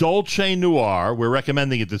 Bartonura's Dolce Noir. We're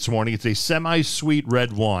recommending it this morning. It's a semi-sweet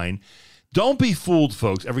red wine. Don't be fooled,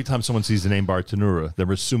 folks. Every time someone sees the name Bartonura, they're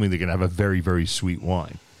assuming they're going to have a very, very sweet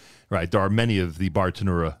wine. Right? There are many of the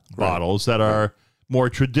Bartonura bottles that are more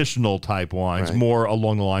traditional type wines, more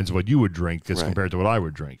along the lines of what you would drink as compared to what I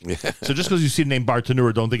would drink. Yeah. So just because you see the name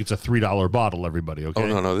Bartonura, don't think it's a $3 bottle, everybody, okay?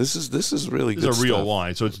 Oh, no. This is really good. This is a real stuff.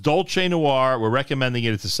 wine. So it's Dolce Noir. We're recommending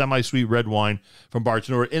it. It's a semi-sweet red wine from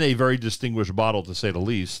Bartonura in a very distinguished bottle, to say the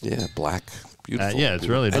least. Yeah, black. Beautiful. It's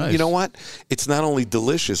really nice. And you know what? It's not only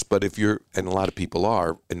delicious, but if you're, and a lot of people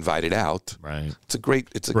are, invited out, it's a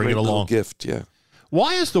great little gift. Yeah.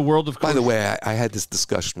 Why is the world of... By the way, I had this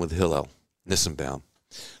discussion with Hillel Nissenbaum.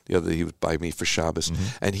 The other day, he was by me for Shabbos,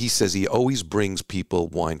 and he says he always brings people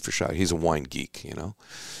wine for Shabbos. He's a wine geek, you know.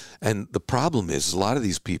 And the problem is, a lot of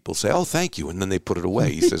these people say, "Oh, thank you," and then they put it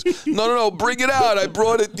away. He says, "No, bring it out. I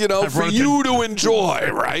brought it, for you to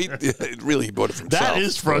enjoy, right?" It really brought it from himself. That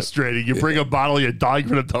is frustrating. You bring a bottle, you're dying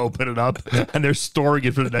for them to open it up, and they're storing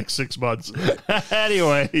it for the next 6 months.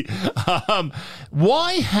 Anyway,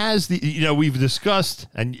 why has we've discussed,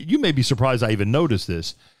 and you may be surprised I even noticed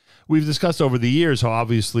this. We've discussed over the years how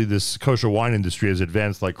obviously this kosher wine industry has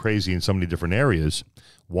advanced like crazy in so many different areas,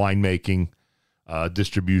 winemaking,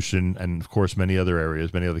 distribution, and of course many other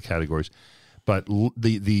areas, many other categories. But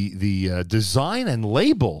the design and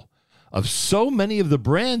label of so many of the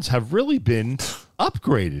brands have really been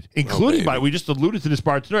upgraded, including we just alluded to this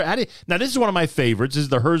Bartonura. Now this is one of my favorites. This is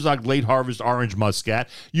the Herzog Late Harvest Orange Muscat.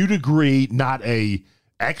 You'd agree, not a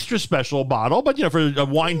extra special bottle, but for a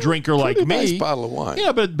wine drinker like me, nice bottle of wine.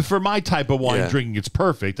 Yeah, but for my type of wine drinking, it's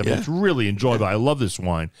perfect. I mean, it's really enjoyable. I love this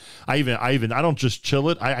wine. I don't just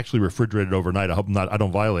chill it. I actually refrigerate it overnight. I hope I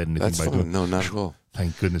don't violate anything by doing it. No, not at all.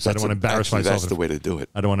 Thank goodness. I don't want to embarrass myself. That's the way to do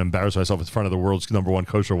it. I don't want to embarrass myself in front of the world's #1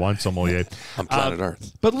 kosher wine sommelier on planet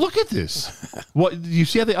Earth. But look at this. What do you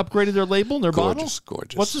see how they upgraded their label and their bottle?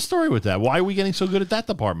 Gorgeous. What's the story with that? Why are we getting so good at that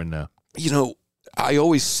department now? I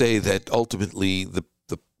always say that ultimately the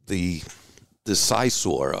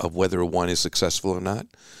decisor of whether a wine is successful or not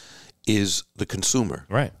is the consumer.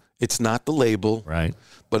 Right. It's not the label. Right.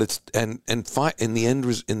 But it's in the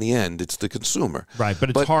end it's the consumer. Right,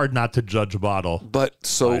 but it's hard not to judge a bottle. But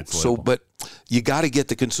but you got to get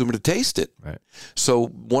the consumer to taste it. Right. So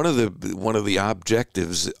one of the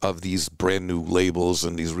objectives of these brand new labels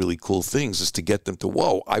and these really cool things is to get them to,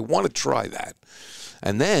 whoa, I want to try that.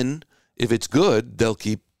 And then if it's good, they'll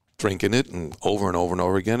keep drinking it and over and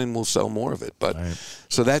over again, and we'll sell more of it. But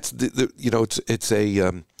so that's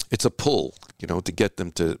it's a pull, to get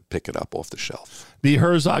them to pick it up off the shelf. The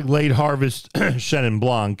Herzog Late Harvest Chenin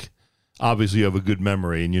Blanc. Obviously, you have a good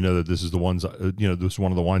memory, and you know that this is the ones. This is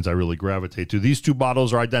one of the wines I really gravitate to. These two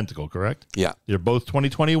bottles are identical, correct? Yeah, they're both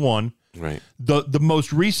 2021. Right. The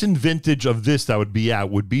most recent vintage of this that would be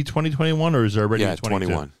out would be 2021, or is there already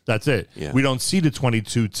 21? That's it. Yeah. We don't see the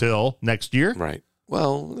 22 till next year. Right.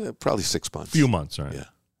 Well, probably 6 months. Few months, right? Yeah.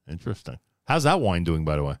 Interesting. How's that wine doing,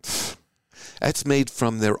 by the way? That's made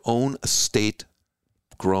from their own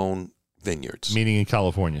estate-grown vineyards. Meaning in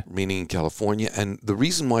California. And the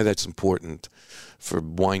reason why that's important for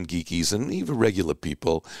wine geekies and even regular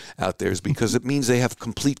people out there is because it means they have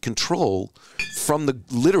complete control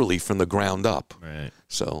literally from the ground up. Right.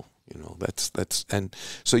 So,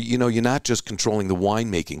 so you're not just controlling the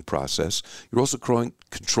winemaking process, you're also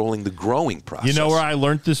controlling the growing process. You know where I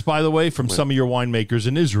learned this, by the way, from some of your winemakers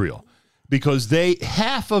in Israel, because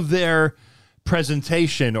half of their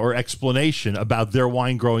presentation or explanation about their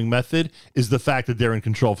wine growing method is the fact that they're in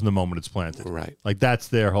control from the moment it's planted. Right. Like that's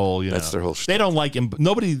their whole, That's their whole they don't like,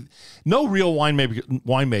 no real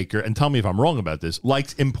winemaker, and tell me if I'm wrong about this,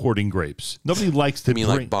 likes importing grapes. Nobody likes to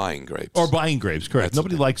like buying grapes. Or buying grapes, correct.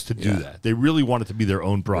 Nobody likes to do that. They really want it to be their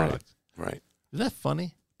own product. Right. Isn't that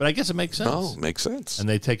funny? But I guess it makes sense. Oh, makes sense. And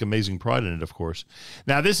they take amazing pride in it, of course.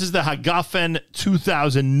 Now, this is the Hagafen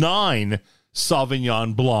 2009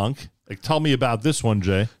 Sauvignon Blanc. Tell me about this one,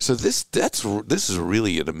 Jay. So this is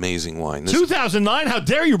really an amazing wine. 2009? How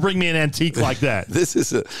dare you bring me an antique like that? This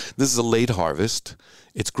is a late harvest.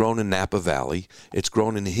 It's grown in Napa Valley. It's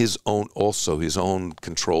grown in his own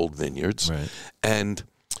controlled vineyards. Right. And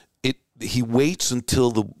he waits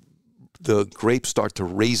until the grapes start to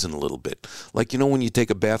raisin a little bit. Like, when you take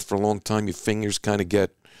a bath for a long time, your fingers kind of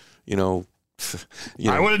get,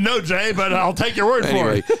 I wouldn't know, Jay, but I'll take your word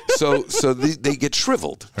for it. so they get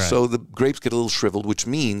shriveled. Right. So the grapes get a little shriveled, which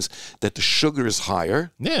means that the sugar is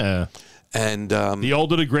higher. Yeah. And the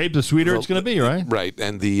older the grape, the sweeter it's going to be, right? Right.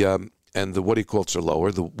 And the what he calls are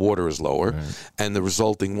lower. The water is lower, and the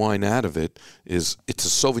resulting wine out of it's a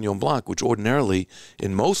Sauvignon Blanc, which ordinarily,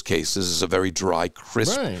 in most cases, is a very dry,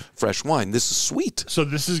 crisp, fresh wine. This is sweet. So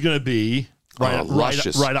this is going to be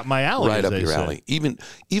luscious, right up my alley, right up your alley. Even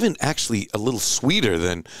actually a little sweeter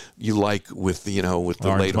than you like with the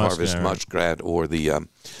late harvest Muscat or the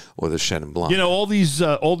Chenin Blanc. All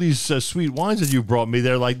these sweet wines that you brought me,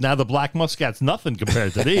 they're like, now the Black Muscat's nothing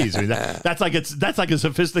compared to these. I mean, that's like a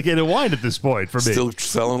sophisticated wine at this point for me. Still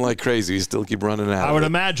selling like crazy. You still keep running out. I would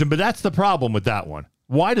imagine, but that's the problem with that one.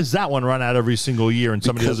 Why does that one run out every single year and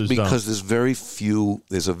some of the others don't? Because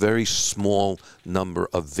there's a very small number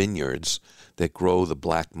of vineyards that grow the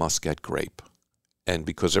Black Muscat grape. And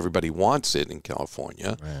because everybody wants it in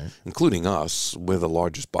California, including us, we're the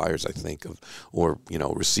largest buyers, I think,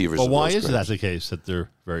 receivers. Well, of why those is grapes. that the case that there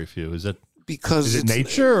are very few? Is it because it's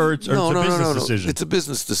nature or it's a business decision? It's a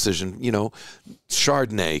business decision.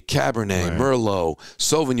 Chardonnay, Cabernet, Merlot,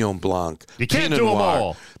 Sauvignon Blanc. You can't do them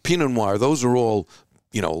all. Pinot Noir. Those are all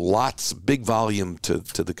lots, big volume to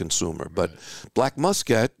the consumer. But Black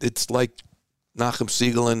Muscat, it's like Nachum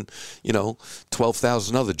Siegel and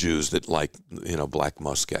 12,000 other Jews that like Black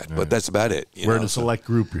Muscat, but that's about it. We're in a select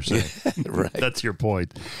group, you're saying. Right. That's your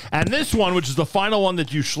point. And this one, which is the final one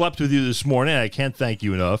that you schlepped with you this morning, I can't thank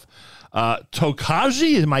you enough.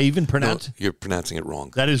 Tokaji, am I even pronouncing? No, you're pronouncing it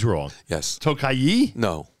wrong. That is wrong. Yes. Tokaji?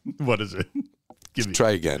 No. What is it?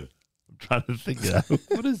 Try again. I'm trying to think it out.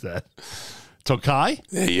 What is that? Tokai?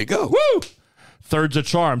 There you go. Woo! Third's a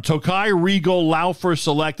charm. Tokai Regal Laufer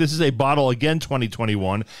Select. This is a bottle, again,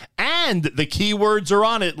 2021. And the keywords are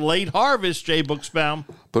on it. Late harvest, Jay Buchsbaum.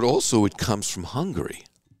 But also it comes from Hungary.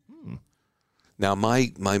 Now,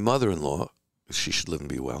 my mother-in-law, she should live and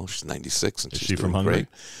be well. She's 96. And she's from Hungary? Great.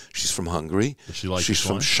 She's from Hungary. Does she like She's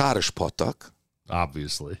from Schachter.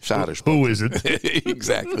 Obviously. Schachter. Who is it?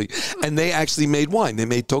 Exactly. And they actually made wine. They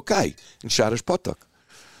made Tokai in Schachter.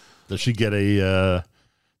 Does she get a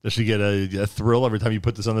Does she get a thrill every time you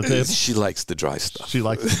put this on the table? She likes the dry stuff. She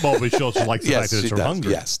likes, well, but she also likes the fact that it's her hunger.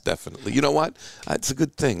 Yes, definitely. You know what? It's a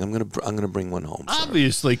good thing. I'm gonna bring one home. Sorry.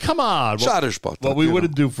 Obviously, come on. What we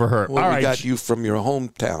wouldn't do for her. Well, All we right. got you from your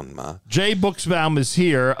hometown, Ma. Jay Buchsbaum is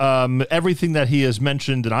here. Everything that he has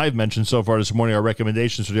mentioned and I've mentioned so far this morning are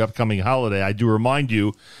recommendations for the upcoming holiday. I do remind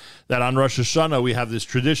you that on Rosh Hashanah we have this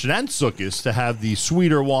tradition and Sukkot to have the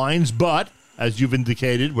sweeter wines, but as you've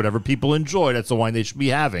indicated, whatever people enjoy, that's the wine they should be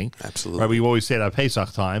having. Absolutely. Right, we always say that at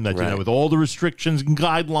Pesach time, that, you know, with all the restrictions and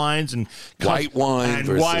guidelines and white wine and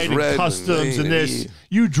versus white and red customs and this,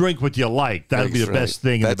 you drink what you like. That would be the best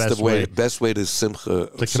thing. That's and the best way to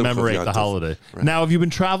simcha to commemorate the holiday. Right. Now, have you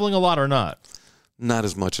been traveling a lot or not? Not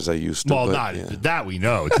as much as I used to. Well, that we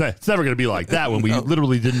know. It's never going to be like that when we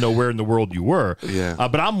literally didn't know where in the world you were. Yeah.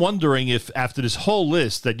 But I'm wondering if after this whole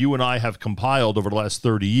list that you and I have compiled over the last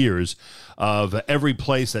 30 years of every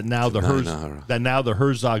place that now the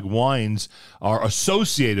Herzog wines are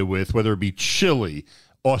associated with, whether it be Chile,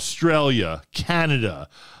 Australia, Canada,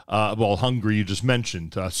 Hungary you just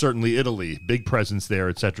mentioned, certainly Italy, big presence there,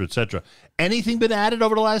 et cetera, et cetera. Anything been added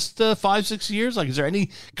over the last 5-6 years? Like, is there any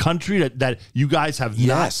country that you guys have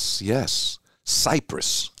Yes.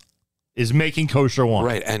 Cyprus is making kosher wine.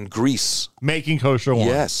 Right, and Greece. Making kosher wine.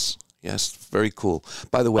 Yes, very cool.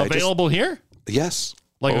 By the way, available here? Yes.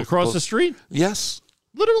 Like across the street? Yes.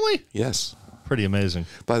 Literally? Yes. Pretty amazing.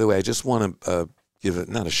 By the way, I just want to give it,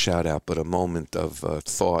 not a shout out, but a moment of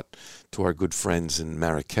thought to our good friends in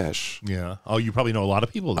Marrakesh. Yeah. Oh, you probably know a lot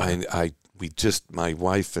of people there. My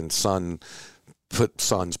wife and sons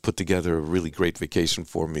put together a really great vacation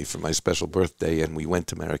for me for my special birthday, and we went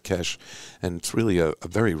to Marrakesh, and it's really a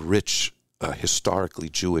very rich, historically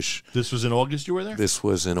Jewish. This was in August you were there? This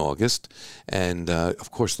was in August, and of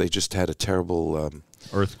course they just had a terrible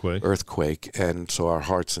earthquake, and so our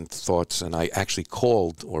hearts and thoughts, and I actually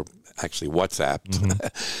called, or actually WhatsApped,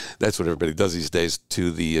 that's what everybody does these days, to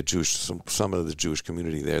the some of the Jewish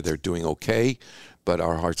community there. They're doing okay, but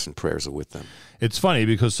our hearts and prayers are with them. It's funny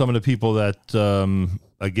because some of the people that,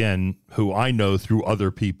 again, who I know through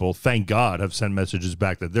other people, thank God, have sent messages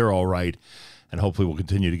back that they're all right, and hopefully we'll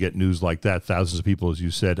continue to get news like that. Thousands of people, as you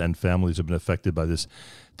said, and families have been affected by this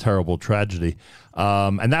terrible tragedy.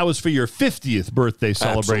 And that was for your 50th birthday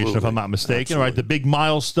celebration, if I'm not mistaken, right? The big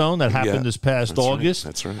milestone that happened this past August. Right.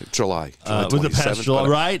 That's right. July was the past July,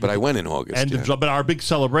 right? But I went in August. But our big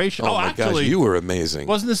celebration. Oh, my gosh, you were amazing.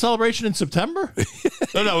 Wasn't the celebration in September?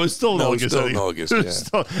 No, it was still in August. Still in August,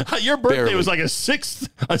 your birthday was like a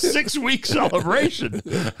 6-week celebration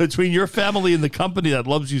between your family and the company that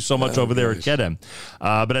loves you so much over there at Kedem.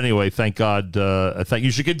 But anyway, thank God.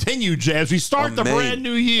 You should continue, Jay, as we start the brand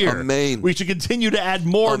new year. Amen. We should continue to add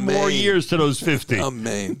more and more years to those 50.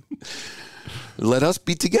 Amen. Let us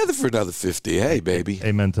be together for another 50. Hey, baby.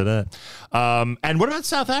 Amen to that. And what about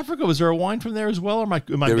South Africa? Was there a wine from there as well, or am I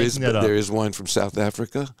making that up? There is wine from South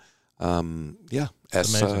Africa.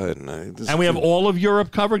 Essa. And we have all of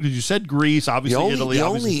Europe covered, because you said Greece, obviously Italy,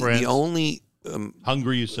 obviously France.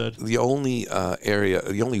 Hungary, you said? The only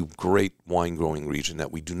the only great wine growing region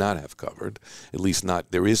that we do not have covered, at least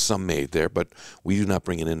not, there is some made there, but we do not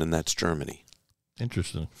bring it in, and that's Germany.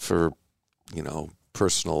 Interesting. For,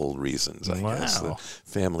 personal reasons, I guess. The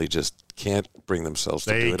family just can't bring themselves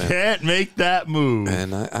to do it. They can't make that move.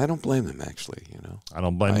 And I don't blame them, actually, I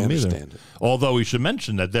don't blame them either. It. Although we should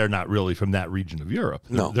mention that they're not really from that region of Europe.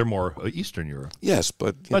 No. They're more Eastern Europe. Yes,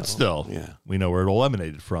 but still, we know where it all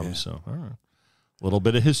emanated from. Yeah. So, all right. A little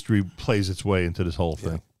bit of history plays its way into this whole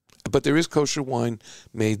thing. But there is kosher wine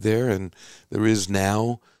made there, and there is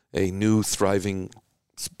now a new thriving,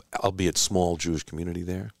 albeit small, Jewish community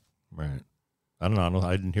there. Right. I don't know.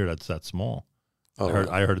 I didn't hear that's that small. Oh,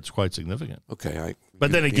 I heard it's quite significant. Okay.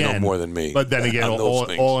 But then again, you know more than me. But then again,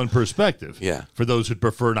 all in perspective. Yeah. For those who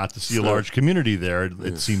prefer not to see a large community there,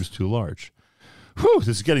 it seems too large. Whew, this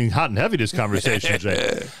is getting hot and heavy, this conversation,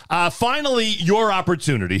 Jay. Finally, your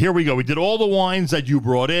opportunity. Here we go. We did all the wines that you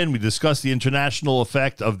brought in. We discussed the international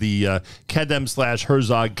effect of the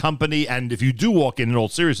Kedem/Herzog company. And if you do walk in all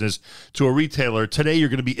seriousness, to a retailer, today you're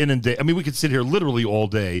going to be inundated. I mean, we could sit here literally all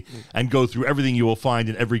day and go through everything you will find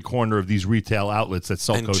in every corner of these retail outlets that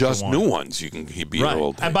sell kosher just wine. New ones. You can be here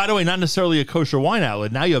all day. And by the way, not necessarily a kosher wine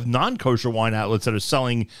outlet. Now you have non-kosher wine outlets that are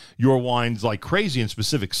selling your wines like crazy in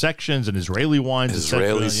specific sections, and Israeli wines.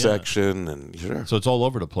 Israeli section, and sure. So it's all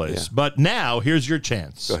over the place. Yeah. But now, here's your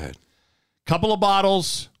chance. Go ahead. Couple of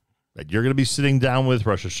bottles that you're going to be sitting down with,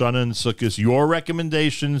 Rosh Hashanah and Sukkot, your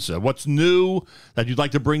recommendations, what's new that you'd like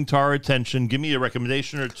to bring to our attention. Give me a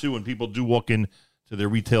recommendation or two when people do walk in to their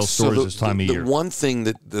retail stores this time of year. The one thing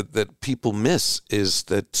that people miss is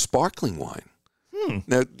that sparkling wine.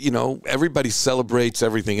 Now, everybody celebrates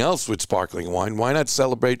everything else with sparkling wine. Why not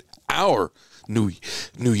celebrate our New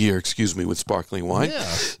Year, with sparkling wine?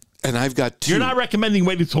 Yeah. And I've got 2. You're not recommending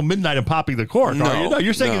waiting until midnight and popping the cork, are you? No,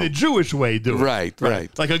 you're saying the Jewish way, do it.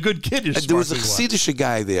 Right. Like a good Kiddush. There was a Chassidish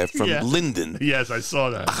guy there from Linden. Yes, I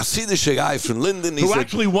saw that. A Chassidish guy from Linden. Who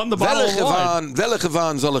actually won the bottle of wine. Welche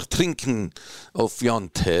Wein soll ich trinken auf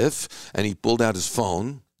Yontif? And he pulled out his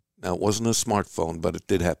phone. Now, it wasn't a smartphone, but it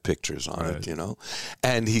did have pictures on it,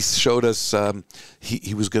 And he showed us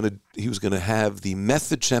he was going to have the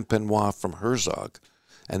Method Champenois from Herzog.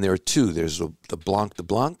 And there are 2. There's the Blanc de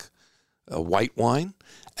Blanc, a white wine,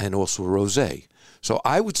 and also a rosé. So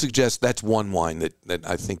I would suggest that's one wine that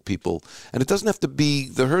I think people, and it doesn't have to be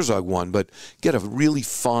the Herzog one, but get a really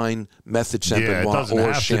fine Method Champenois it doesn't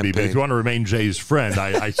or have champagne. To be, but if you want to remain Jay's friend,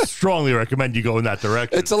 I strongly recommend you go in that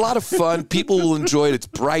direction. It's a lot of fun. People will enjoy it. It's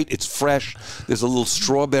bright. It's fresh. There's a little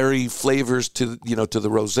strawberry flavors to the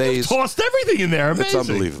rosés. You've tossed everything in there. Amazing. It's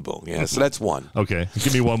unbelievable. Yeah, so that's one. Okay,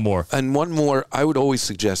 give me one more. And one more, I would always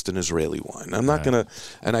suggest an Israeli wine. I'm not going to,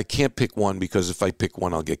 and I can't pick one because if I pick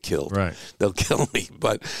one, I'll get killed. Right. They'll kill me.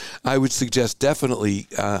 But I would suggest definitely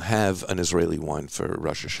have an Israeli wine for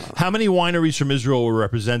Rosh Hashanah. How many wineries from Israel were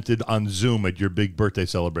represented on Zoom at your big birthday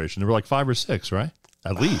celebration? There were like 5 or 6, right?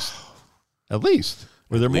 At least.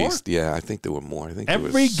 Were there more? Yeah, I think there were more. I think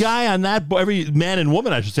every guy on that board, every man and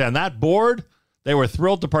woman, I should say, on that board, they were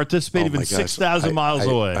thrilled to participate even 6,000 miles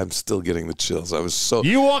away. I'm still getting the chills. I was so...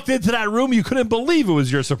 You walked into that room, you couldn't believe it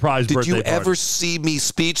was your surprise birthday party. Did you party. ever see me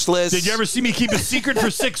speechless? Did you ever see me keep a secret for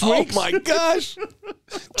 6 weeks? Oh, my gosh.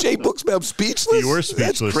 Jay Buchsbaum speechless? You were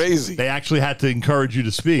speechless. That's crazy. They actually had to encourage you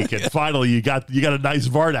to speak, and finally you got a nice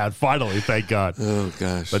vart out, finally, thank God. Oh,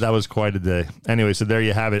 gosh. But that was quite a day. Anyway, so there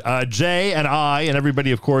you have it. Jay and I and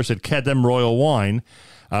everybody, of course, at Kedem Royal Wine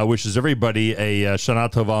wishes everybody a Shana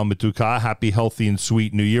Tova Metuka, happy, healthy, and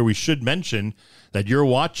sweet New Year. We should mention that you're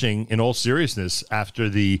watching, in all seriousness, after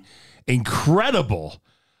the incredible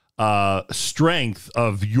strength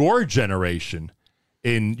of your generation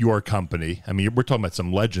in your company. I mean, we're talking about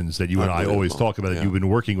some legends that you and I always talk about that you've been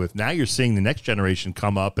working with. Now you're seeing the next generation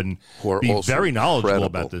come up and be very knowledgeable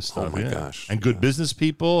about this stuff. Oh, my gosh. And good business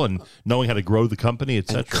people and knowing how to grow the company,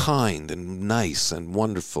 etc. And kind and nice and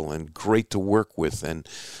wonderful and great to work with and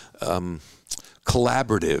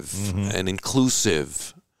collaborative and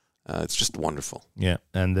inclusive. It's just wonderful. Yeah,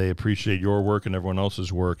 and they appreciate your work and everyone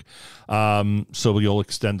else's work. So you'll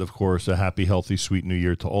extend, of course, a happy, healthy, sweet New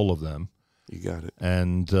Year to all of them. You got it.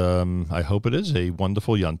 And I hope it is a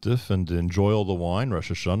wonderful Yontif, and enjoy all the wine,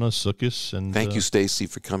 Rosh Hashanah, Sukkot. And thank you, Stacy,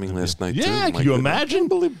 for coming last night, too. Yeah, can you imagine? I can't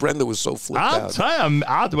believe Brenda was so flipped out. I'll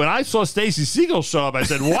tell you, when I saw Stacy Siegel show up, I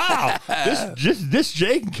said, wow, this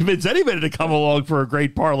Jay can convince anybody to come along for a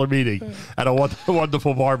great parlor meeting at a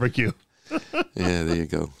wonderful barbecue. Yeah, there you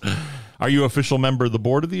go. Are you an official member of the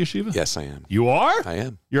board of the yeshiva? Yes, I am. You are? I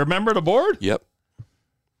am. You're a member of the board? Yep.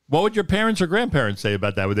 What would your parents or grandparents say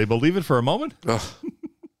about that? Would they believe it for a moment?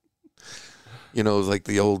 Like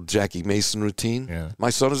the old Jackie Mason routine. Yeah. My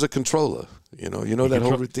son is a controller. You know that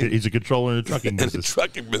whole routine. He's a controller in the trucking business. In the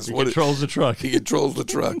trucking business. He controls the truck. He controls the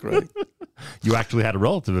truck, right? You actually had a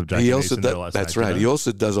relative of Jackie Mason there last night. That's right. He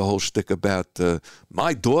also does a whole shtick about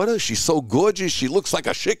my daughter. She's so gorgeous. She looks like a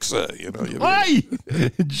shiksa. Hey,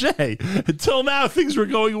 Jay, until now, things were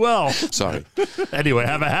going well. Sorry. Anyway,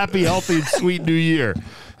 have a happy, healthy, and sweet New Year.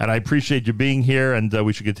 And I appreciate you being here, and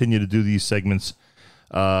we should continue to do these segments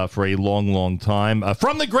for a long, long time.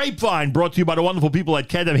 From the Grapevine, brought to you by the wonderful people at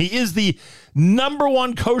Kedem. He is the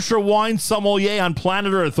 #1 kosher wine sommelier on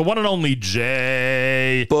planet Earth, the one and only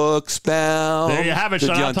Jay Buchsbaum. There you have it.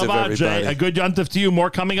 Shana Tova, Jay. A good yontif to you. More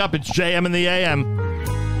coming up. It's JM in the AM.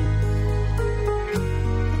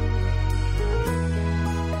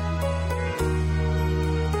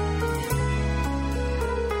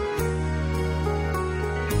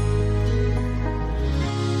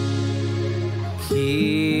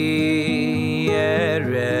 Ki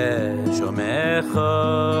ere shomecha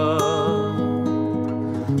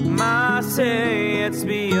Maseh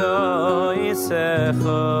etzbiyo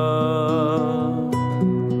yisecha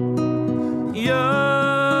Yoreach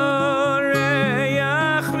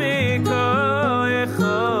v'koichavi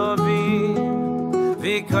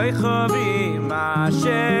V'koichavi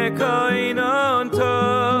Mashe koinon to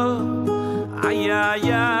Ay,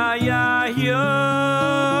 ay, ay, ay,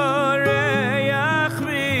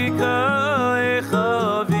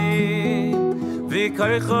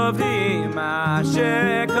 Koichovi ma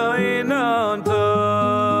shekoinon to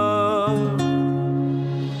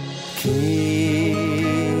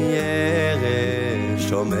Ki ere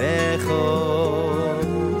shomecho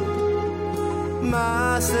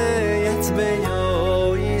Ma se yatzbeyo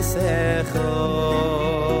secho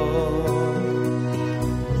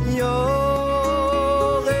yoreach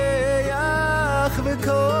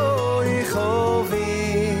v'koi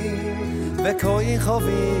chovim v'koi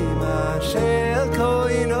chovim asher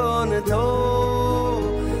koi non to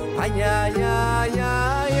ay ay ay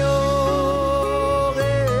ay yoreach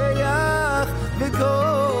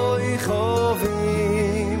v'koi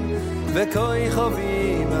chovim v'koi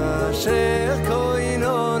chovim asher koi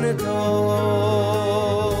non to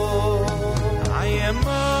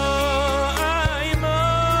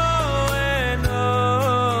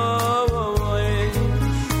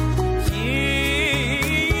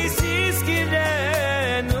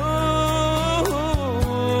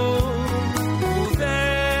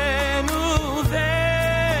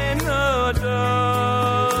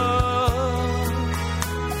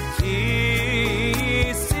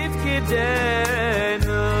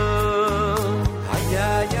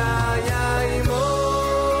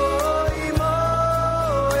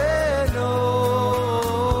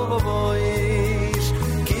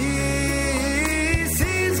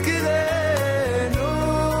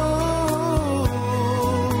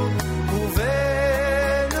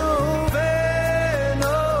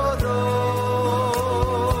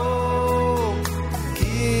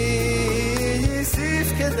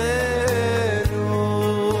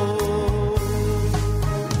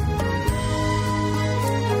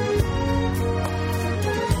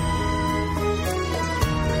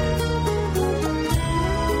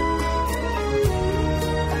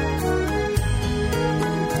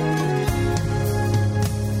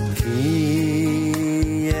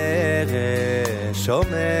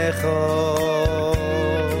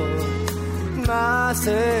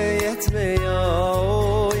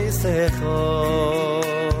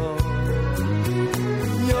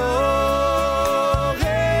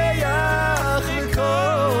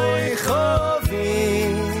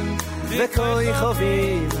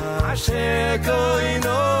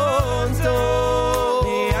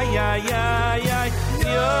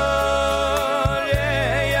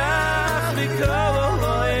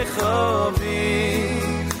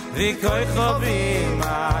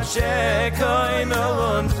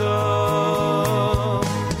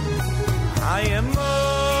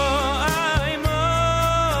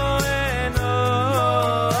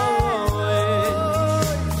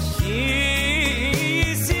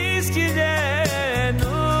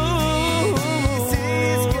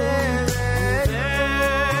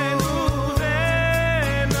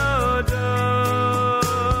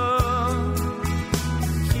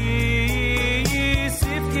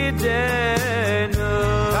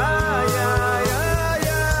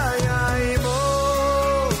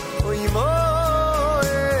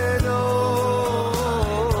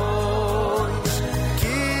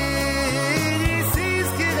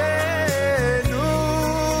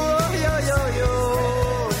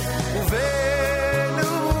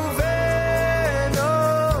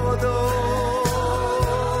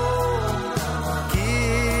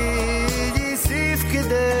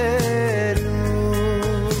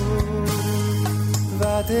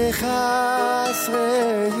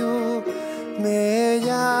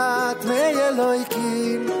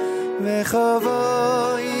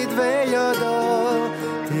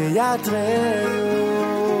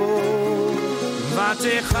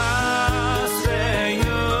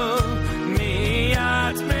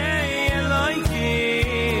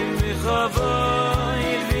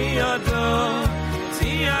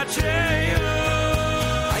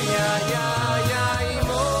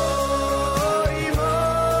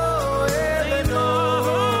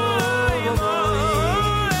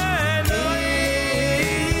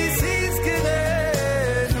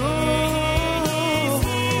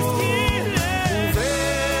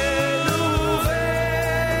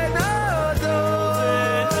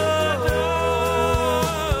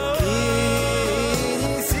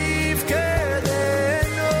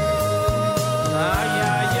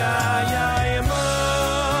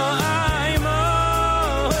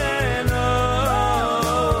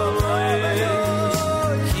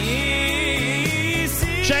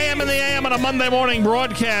Monday morning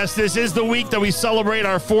broadcast. This is the week that we celebrate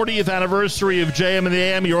our 40th anniversary of JM and the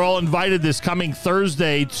AM. You're all invited this coming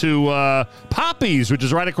Thursday to Poppy's, which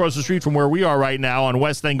is right across the street from where we are right now on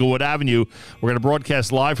West Englewood Avenue. We're going to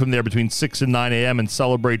broadcast live from there between 6 and 9 a.m. and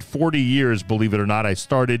celebrate 40 years, believe it or not. I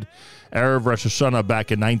started Erev Rosh Hashanah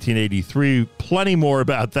back in 1983. Plenty more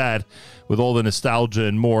about that with all the nostalgia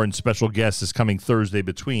and more, and special guests is coming Thursday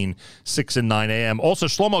between 6 and 9 a.m. Also,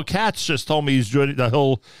 Shlomo Katz just told me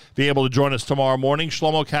he'll be able to join us tomorrow morning.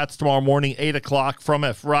 Shlomo Katz tomorrow morning, 8 o'clock from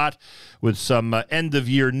Efrat. with some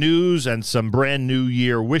end-of-year news and some brand-new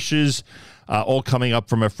year wishes, all coming up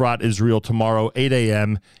from Efrat, Israel tomorrow, 8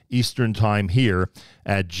 a.m. Eastern Time here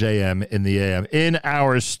at JM in the AM. In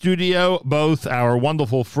our studio, both our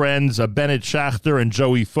wonderful friends, Bennett Schachter and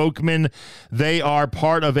Joey Folkman. They are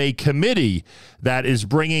part of a committee that is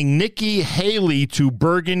bringing Nikki Haley to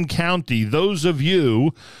Bergen County. Those of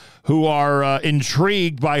you who are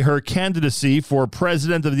intrigued by her candidacy for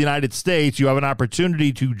President of the United States, you have an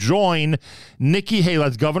opportunity to join Nikki Haley,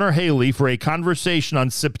 that's Governor Haley, for a conversation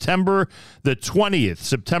on September the 20th.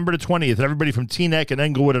 September the 20th. Everybody from Teaneck and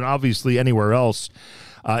Englewood and obviously anywhere else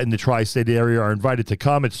in the tri-state area are invited to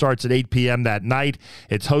come. It starts at 8 p.m. that night.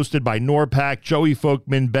 It's hosted by NORPAC. Joey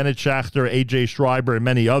Folkman, Bennett Schachter, A.J. Schreiber, and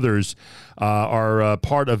many others are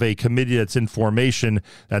part of a committee that's in formation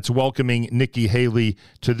that's welcoming Nikki Haley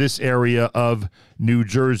to this area of New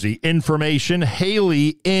Jersey. Information,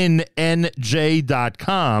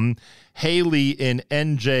 HaleyInNJ.com,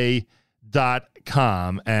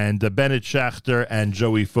 HaleyInNJ.com. And Bennett Schachter and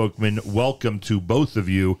Joey Folkman, welcome to both of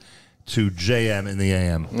you to JM in the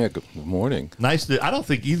AM. Yeah, good morning. Nice. I don't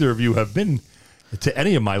think either of you have been to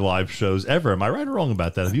any of my live shows ever. Am I right or wrong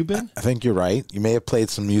about that? Have you been? I think you're right. You may have played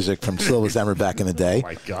some music from Slow as Ever back in the day. Oh,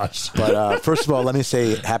 my gosh. But first of all, let me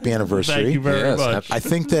say happy anniversary. Thank you very much. I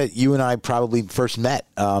think that you and I probably first met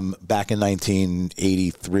back in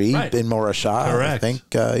 1983 in Morashah. Correct. I think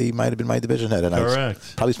you might have been my division head. And I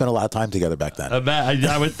probably spent a lot of time together back then.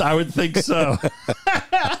 I would think so.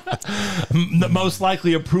 Most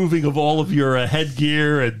likely approving of all of your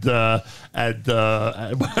headgear and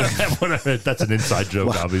whatever. That's an inside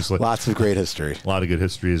joke, obviously. Lots of great history. A lot of good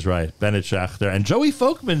history is right. Bennett Schachter and Joey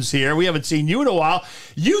Folkman's here. We haven't seen you in a while.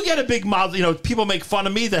 You get a big mouth. You know, people make fun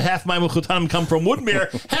of me that half my Mechutanim come from Woodmere,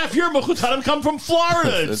 half your Mechutanim come from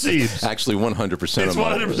Florida, it seems. Actually, 100% It's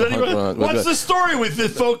 100%. What's the story with the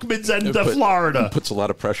Folkmans and Florida? It puts a lot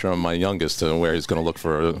of pressure on my youngest to where he's going to look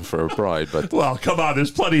for a bride. But well, come on.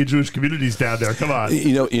 There's plenty of Jewish communities down there. Come on.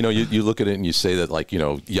 You look at it and you say that, like,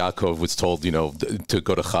 Yaakov was told, to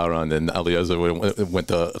go to Haran, and Eliezer went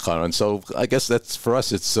to Haran. So I guess that's, for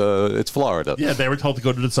us, it's Florida. Yeah, they were told to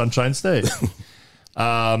go to the Sunshine State.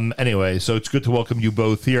 Anyway, so it's good to welcome you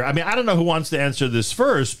both here. I mean, I don't know who wants to answer this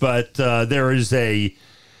first, but there is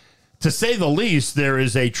to say the least, there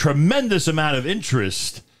is a tremendous amount of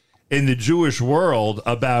interest in the Jewish world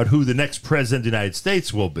about who the next president of the United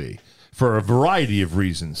States will be, for a variety of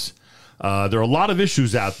reasons. There are a lot of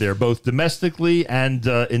issues out there, both domestically and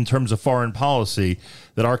in terms of foreign policy,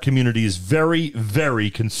 that our community is very, very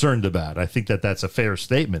concerned about. I think that that's a fair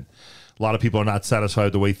statement. A lot of people are not satisfied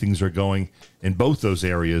with the way things are going in both those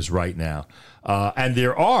areas right now. And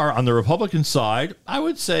there are, on the Republican side, I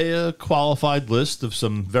would say a qualified list of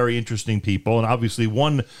some very interesting people, and obviously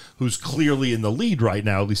one who's clearly in the lead right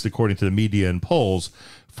now, at least according to the media and polls,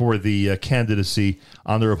 for the candidacy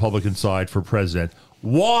on the Republican side for president.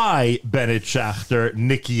 Why, Bennett Schachter,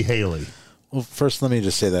 Nikki Haley? Well, first, let me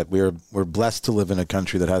just say that we're blessed to live in a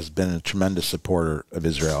country that has been a tremendous supporter of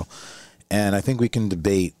Israel. And I think we can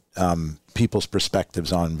debate people's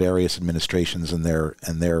perspectives on various administrations and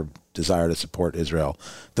their desire to support Israel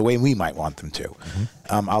the way we might want them to.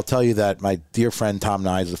 Mm-hmm. I'll tell you that my dear friend Tom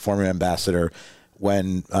Nye, the former ambassador,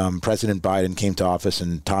 when President Biden came to office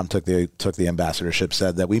and Tom took the ambassadorship,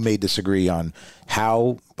 said that we may disagree on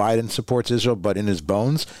how Biden supports Israel, but in his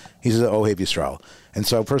bones, he's an Ohev Yisrael. And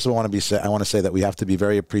so, first of all, I want to say that we have to be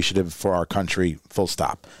very appreciative for our country, full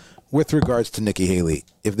stop. With regards to Nikki Haley,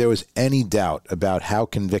 if there was any doubt about how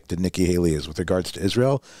convicted Nikki Haley is with regards to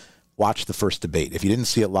Israel, watch the first debate. If you didn't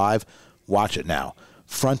see it live, watch it now.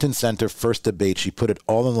 Front and center, first debate, she put it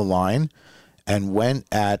all on the line and went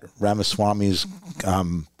at Ramaswamy's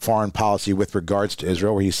foreign policy with regards to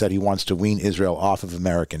Israel, where he said he wants to wean Israel off of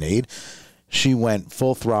American aid. She went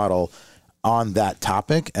full throttle on that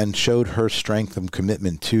topic and showed her strength and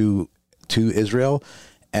commitment to Israel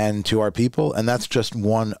and to our people. And that's just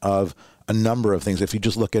one of a number of things. If you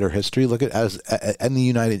just look at her history, look at in the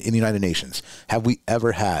United Nations, have we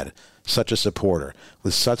ever had such a supporter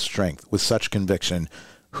with such strength, with such conviction,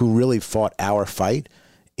 who really fought our fight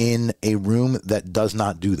in a room that does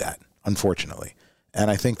not do that, unfortunately? And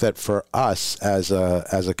I think that for us as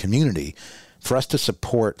a community, for us to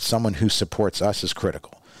support someone who supports us is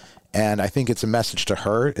critical. And I think it's a message to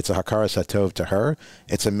her. It's a hakaras hatov to her.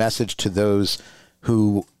 It's a message to those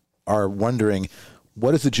who are wondering,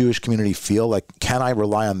 what does the Jewish community feel like? Can I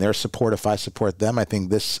rely on their support if I support them? I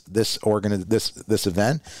think this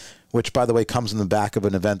event which, by the way, comes in the back of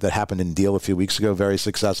an event that happened in Deal a few weeks ago, very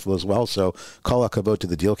successful as well. So kol hakavod to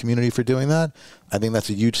the Deal community for doing that. I think that's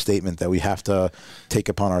a huge statement that we have to take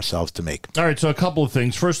upon ourselves to make. All right, so a couple of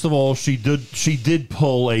things. First of all, she did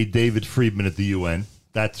pull a David Friedman at the UN,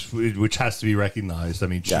 which has to be recognized. I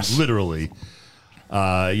mean, she literally,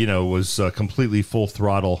 was completely full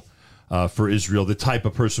throttle for Israel, the type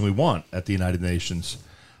of person we want at the United Nations.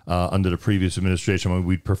 Under the previous administration, I mean,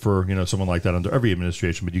 we'd prefer, someone like that under every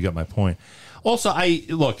administration. But you got my point. Also, we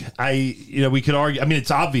could argue. I mean,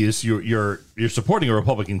 it's obvious you're supporting a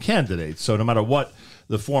Republican candidate. So no matter what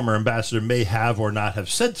the former ambassador may have or not have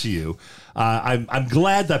said to you, I'm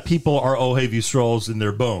glad that people are Ohev Yisraels in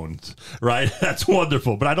their bones, right? That's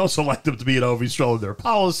wonderful. But I'd also like them to be an Ohev Yisrael in their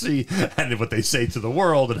policy and what they say to the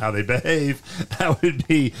world and how they behave. That would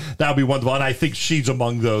be wonderful. And I think she's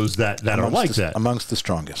among those that are like that. Amongst the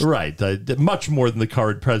strongest. Right. Much more than the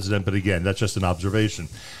current president. But again, that's just an observation.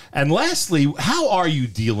 And lastly, how are you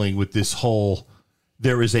dealing with this whole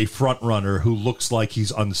there is a front runner who looks like he's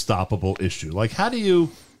unstoppable issue? Like, how do you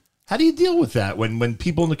deal with that when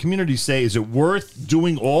people in the community say, is it worth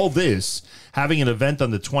doing all this, having an event on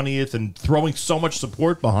the 20th and throwing so much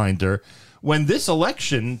support behind her, when this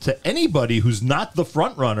election, to anybody who's not the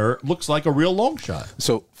front runner, looks like a real long shot?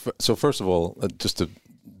 So first of all, just to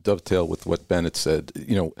dovetail with what Bennett said,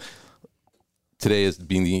 today is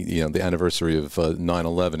being the anniversary of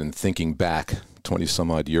 9/11, and thinking back 20 some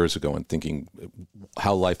odd years ago and thinking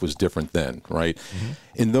how life was different then, right? Mm-hmm.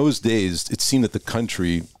 In those days, it seemed that the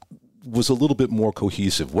country was a little bit more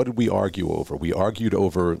cohesive. What did we argue over? We argued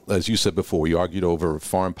over, as you said before, we argued over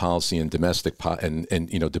foreign policy and domestic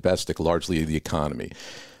domestic, largely the economy.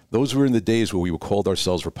 Those were in the days where we called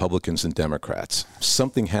ourselves Republicans and Democrats.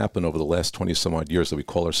 Something happened over the last 20 some odd years that we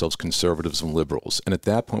call ourselves conservatives and liberals. And at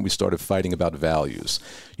that point, we started fighting about values.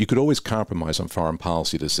 You could always compromise on foreign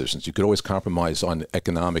policy decisions. You could always compromise on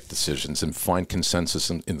economic decisions and find consensus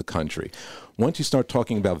in the country. Once you start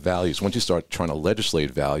talking about values, once you start trying to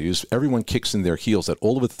legislate values, everyone kicks in their heels that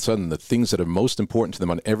all of a sudden the things that are most important to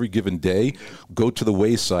them on every given day go to the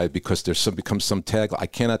wayside because there's becomes some tag. I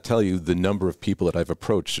cannot tell you the number of people that I've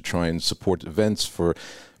approached to try and support events for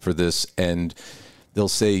this, and they'll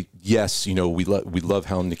say, yes, we love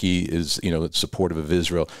how Nikki is, supportive of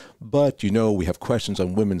Israel, but, we have questions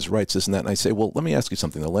on women's rights, this and that. And I say, well, let me ask you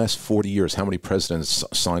something. The last 40 years, how many presidents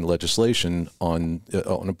signed legislation on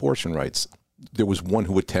abortion rights? There was one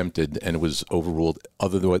who attempted, and it was overruled.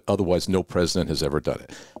 Otherwise, no president has ever done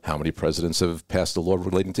it. How many presidents have passed a law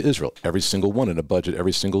relating to Israel? Every single one in a budget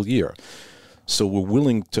every single year. So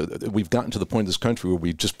we've gotten to the point in this country where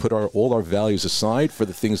we just put all our values aside for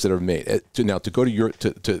the things that are made. Now, to go to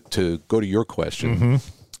your question, mm-hmm.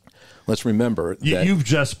 Let's remember that you've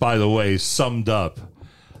just, by the way, summed up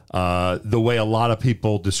the way a lot of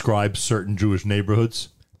people describe certain Jewish neighborhoods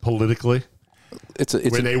politically.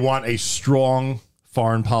 Where they want a strong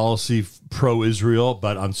foreign policy pro-Israel,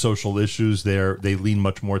 but on social issues, they lean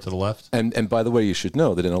much more to the left. And by the way, you should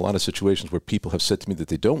know that in a lot of situations where people have said to me that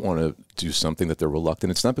they don't want to do something, that they're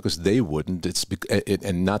reluctant, it's not because they wouldn't,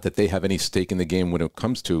 and not that they have any stake in the game when it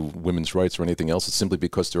comes to women's rights or anything else. It's simply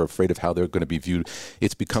because they're afraid of how they're going to be viewed.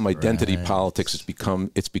 It's become identity politics.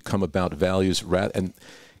 It's become about values. And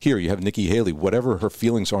here you have Nikki Haley. Whatever her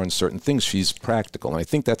feelings are on certain things, she's practical. And I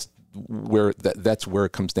think that's where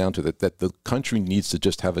it comes down to, that the country needs to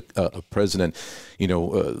just have a president.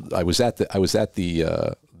 I was at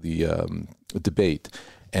the debate,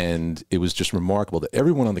 and it was just remarkable that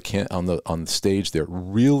everyone on the stage there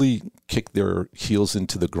really kicked their heels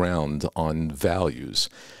into the ground on values,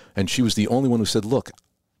 and she was the only one who said, "Look,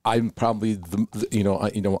 I'm probably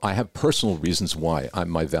I have personal reasons why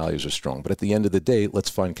my values are strong, but at the end of the day, let's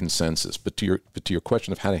find consensus." But to your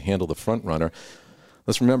question of how to handle the front runner.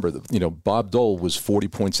 Let's remember that, Bob Dole was 40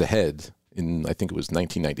 points ahead in, I think it was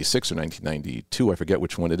 1996 or 1992, I forget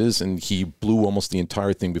which one it is, and he blew almost the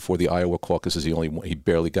entire thing before the Iowa caucuses. He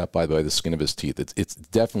barely got by the skin of his teeth. It's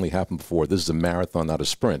definitely happened before. This is a marathon, not a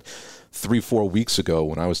sprint. 3-4 weeks ago,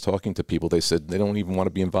 when I was talking to people, they said they don't even want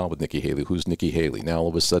to be involved with Nikki Haley. Who's Nikki Haley? Now all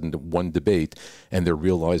of a sudden, one debate, and they're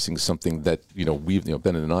realizing something that Bennett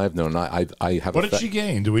and I have known. I have. What did she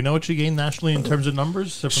gain? Do we know what she gained nationally in terms of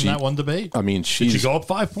numbers from that one debate? I mean, did she go up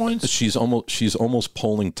 5 points? She's almost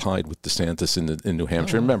polling tied with DeSantis in New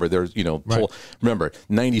Hampshire. Remember, there's remember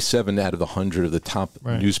 97 out of the 100 of the top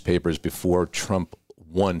newspapers before Trump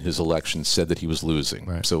won his election said that he was losing.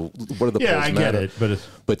 Right. So what are the Yeah, polls I matter? get it,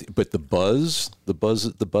 but the buzz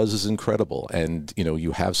is incredible, and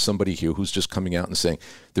you have somebody here who's just coming out and saying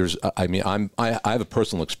I have a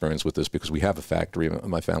personal experience with this because we have a factory.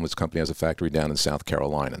 My family's company has a factory down in South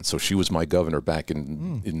Carolina, and so she was my governor back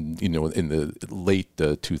in the late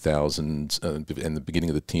 2000s and the beginning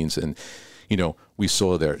of the teens, and we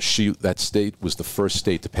saw there that state was the first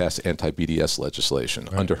state to pass anti-BDS legislation.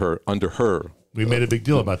 Right. under her. We made a big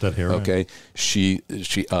deal about that here. Right? Okay, she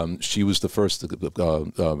was the first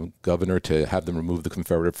governor to have them remove the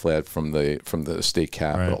Confederate flag from the state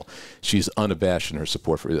capitol. Right. She's unabashed in her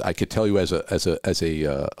support for it. I could tell you as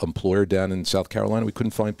a employer down in South Carolina, we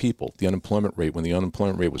couldn't find people. The unemployment rate, when the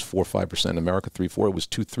unemployment rate was 4 or 5%, in America 3-4, it was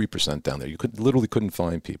 2-3% down there. You literally couldn't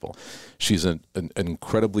find people. She's an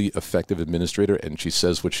incredibly effective administrator, and she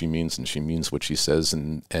says what she means, and she means what she says,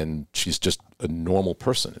 and she's just a normal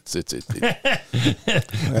person.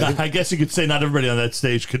 I guess you could say not everybody on that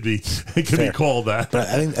stage could be called that. But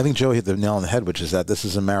I think Joe hit the nail on the head, which is that this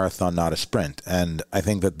is a marathon, not a sprint. And I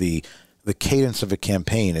think that the cadence of a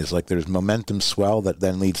campaign is like there's momentum swell that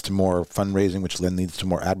then leads to more fundraising, which then leads to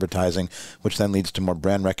more advertising, which then leads to more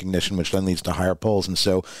brand recognition, which then leads to higher polls. And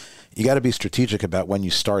so you got to be strategic about when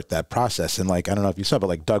you start that process. And I don't know if you saw,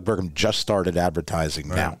 but Doug Burgum just started advertising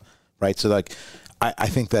now, right? So I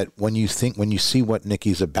think that when you see what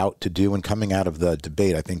Nikki's about to do and coming out of the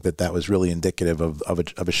debate, I think that was really indicative of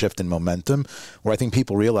a shift in momentum, where I think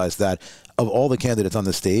people realize that of all the candidates on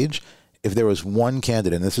the stage, if there was one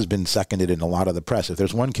candidate, and this has been seconded in a lot of the press, if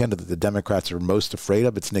there's one candidate the Democrats are most afraid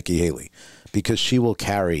of, it's Nikki Haley, because she will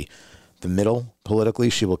carry the middle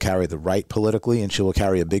politically, she will carry the right politically, and she will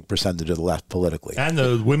carry a big percentage of the left politically, and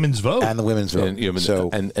the women's vote, and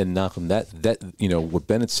Nachum, that what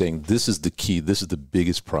Bennett's saying, this is the key, this is the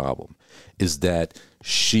biggest problem, is that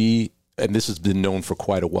she, and this has been known for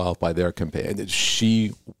quite a while by their campaign, that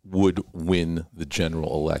she would win the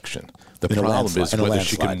general election. The problem is whether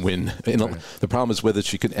she can win. The problem is whether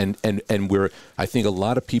she can, and where I think a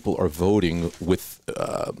lot of people are voting with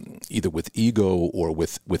either with ego or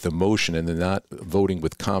with emotion, and they're not voting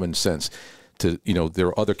with common sense. There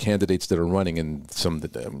are other candidates that are running, and some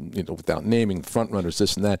that without naming front runners,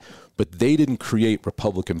 this and that, but they didn't create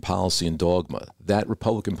Republican policy and dogma. That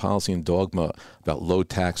Republican policy and dogma about low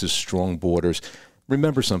taxes, strong borders.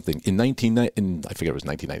 Remember something in I forget it was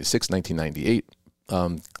 1996, 1998.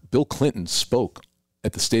 Bill Clinton spoke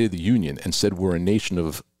at the State of the Union and said we're a nation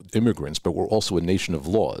of immigrants, but we're also a nation of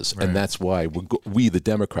laws. Right. And that's why we, the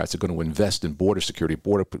Democrats, are going to invest in border security,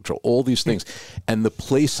 border patrol, all these things. And the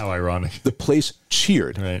place... How ironic. The place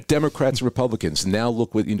cheered. Right. Democrats and Republicans. Now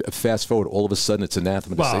look, fast forward, all of a sudden it's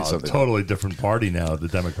anathema to say something. Totally different party now, the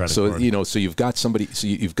Democratic Party. So you've got somebody,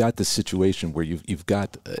 you've got this situation where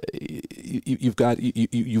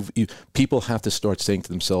people have to start saying to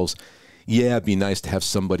themselves, yeah, it'd be nice to have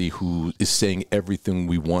somebody who is saying everything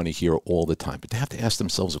we want to hear all the time. But they have to ask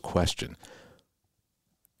themselves a question.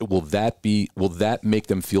 Will that make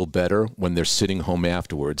them feel better when they're sitting home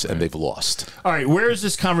afterwards and they've lost? All right, where is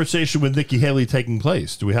this conversation with Nikki Haley taking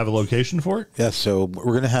place? Do we have a location for it? Yeah, so we're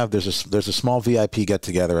going to have, there's a small VIP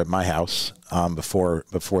get-together at my house before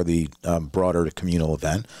the broader communal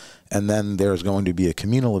event. And then there's going to be a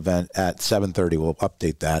communal event at 7:30. We'll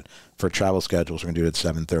update that for travel schedules. We're going to do it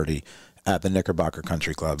at 7:30 at the Knickerbocker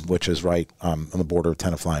Country Club, which is right on the border of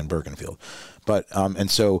Tenafly and Bergenfield. But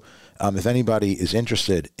if anybody is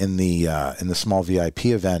interested in the small VIP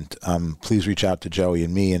event, please reach out to Joey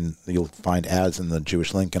and me, and you'll find ads in the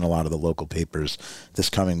Jewish Link and a lot of the local papers this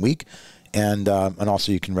coming week. And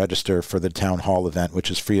also you can register for the town hall event,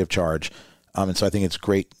 which is free of charge. And so I think it's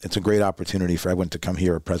great. It's a great opportunity for everyone to come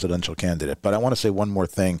hear a presidential candidate. But I want to say one more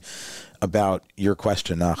thing about your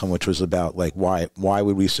question, Nachum, which was about why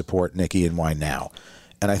would we support Nikki and why now?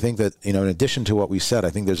 And I think that, in addition to what we said, I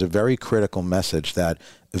think there's a very critical message that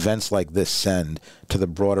events like this send to the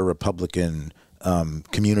broader Republican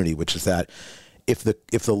community, which is that if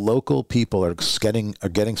the local people are getting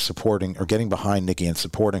behind Nikki and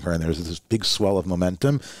supporting her, and there's this big swell of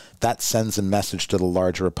momentum, that sends a message to the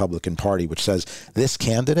larger Republican Party, which says this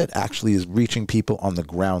candidate actually is reaching people on the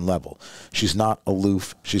ground level. She's not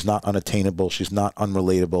aloof. She's not unattainable. She's not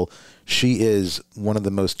unrelatable. She is one of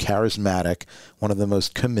the most charismatic, one of the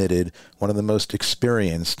most committed, one of the most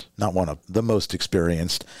experienced, not one of the most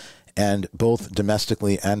experienced, and both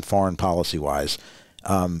domestically and foreign policy-wise.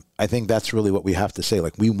 I think that's really what we have to say.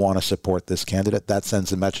 We want to support this candidate. That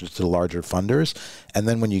sends a message to the larger funders. And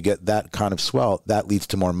then when you get that kind of swell, that leads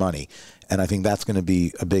to more money. And I think that's going to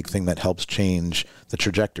be a big thing that helps change the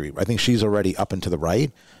trajectory. I think she's already up and to the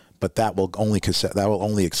right, but that will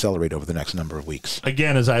only accelerate over the next number of weeks.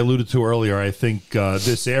 Again, as I alluded to earlier, I think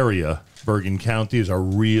this area, Bergen County, is a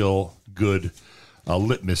real good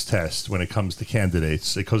litmus test when it comes to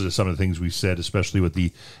candidates because of some of the things we said, especially with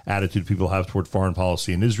the attitude people have toward foreign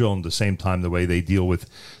policy in Israel, and at the same time the way they deal with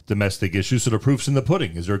domestic issues. So the proof's in the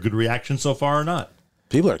pudding. Is there a good reaction so far or not?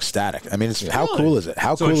 People are ecstatic. I mean, how cool is it?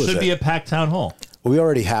 How so cool is it? So it should be a packed town hall. Well, we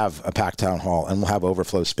already have a packed town hall, and we'll have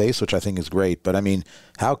overflow space, which I think is great. But, I mean,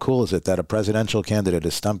 how cool is it that a presidential candidate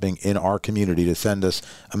is stumping in our community to send us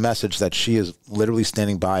a message that she is literally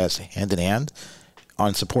standing by us hand in hand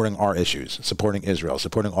on supporting our issues, supporting Israel,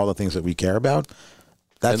 supporting all the things that we care about?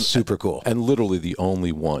 That's super cool. And literally the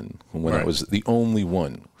only one, when Right. I was the only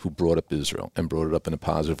one who brought up Israel and brought it up in a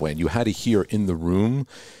positive way. And you had to hear in the room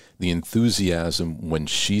the enthusiasm when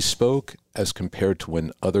she spoke as compared to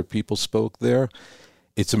when other people spoke there.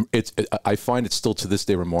 I find it still to this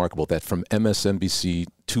day remarkable that from MSNBC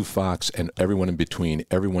to Fox and everyone in between,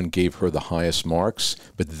 everyone gave her the highest marks.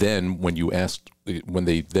 But then when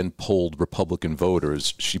they then polled Republican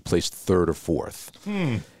voters, she placed third or fourth.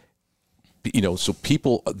 So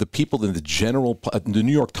the people in the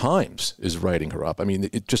New York Times is writing her up. I mean,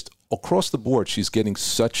 it just across the board, she's getting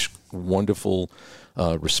such wonderful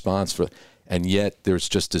response and yet there's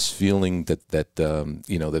just this feeling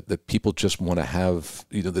that people just want to have,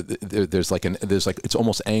 there's like it's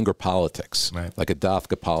almost anger politics, right. like a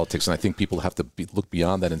Dafka politics, and I think people have to look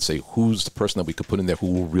beyond that and say, who's the person that we could put in there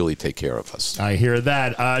who will really take care of us? I hear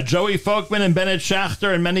that. Joey Folkman and Bennett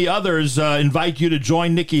Schachter and many others invite you to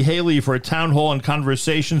join Nikki Haley for a town hall and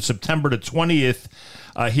conversation September the 20th.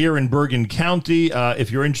 Here in Bergen County.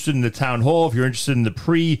 If you're interested in the town hall, if you're interested in the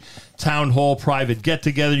pre-town hall private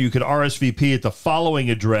get-together, you could RSVP at the following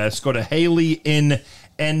address. Go to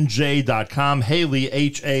HaleyInNJ.com, Haley,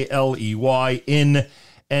 Haley,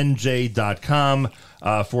 InNJ.com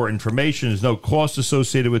for information. There's no cost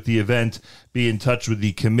associated with the event. Be in touch with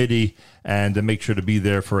the committee and make sure to be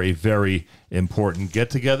there for a very important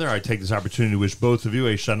get-together. I take this opportunity to wish both of you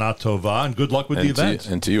a Shana Tova and good luck with the event.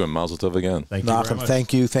 And to you, and Mazel Tov again. Thank you very much.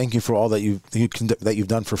 Thank you for all that you've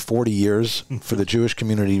done for 40 years for the Jewish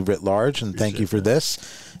community writ large, and thank you for this.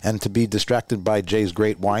 And to be distracted by Jay's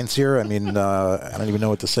great wines here, I mean, I don't even know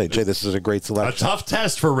what to say. Jay, this is a great selection. A tough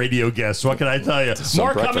test for radio guests. What can I tell you?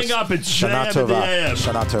 More coming up. It's Shana JM in the Tova. AM.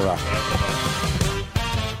 Shana Tova.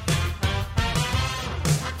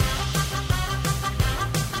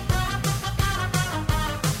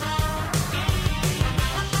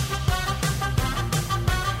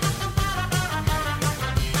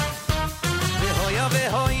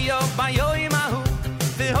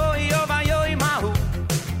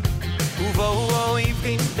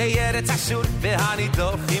 בארץ אשור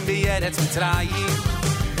והנידוחים בארץ מצרים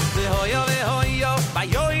והויו והויו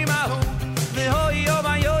ביום ההוא והויו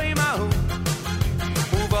ביום ההוא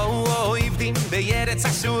ובואו אויבים בארץ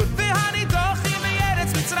אשור והנידוחים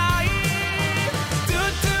בארץ מצרים דו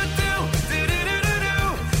דו דו דו דו דו דו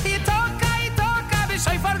יתוקה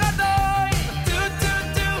בשויפר גדול דו דו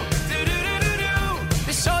דו דו דו דו דו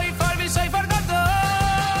בשויפר גדול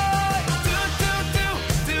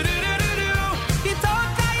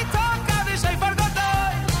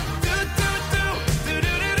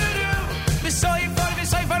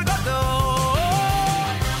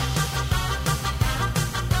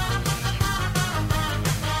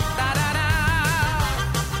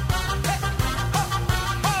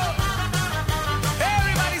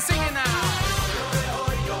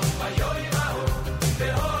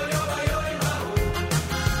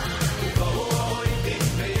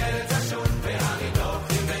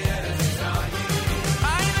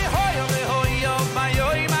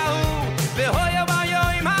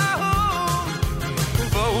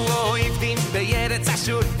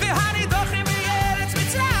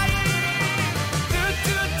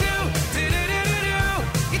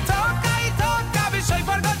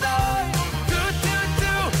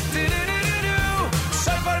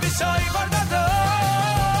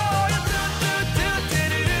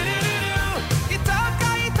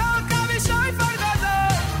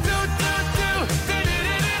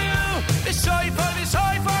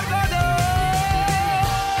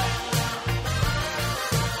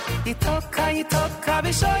יתוקה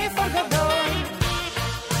בשויפר גדול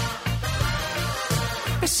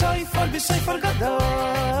בשויפר גדול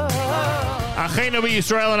Achenu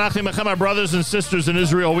Yisrael and Achim Echem, our brothers and sisters in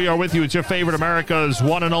Israel, we are with you. It's your favorite America's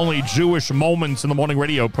one and only Jewish Moments in the Morning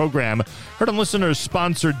radio program. Heard on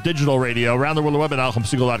listeners-sponsored digital radio around the world, the web at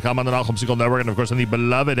NachumSegal.com, on the Nachum Segal Network, and of course on the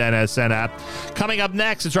beloved NSN app. Coming up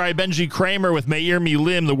next, it's Rabbi Benji Kramer with Meir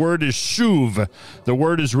Milim. The word is shuv. The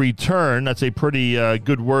word is return. That's a pretty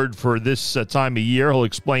good word for this time of year. He'll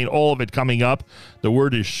explain all of it coming up. The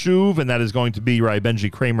word is shuv, and that is going to be Rabbi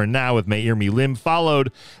Benji Kramer now with Meir Milim,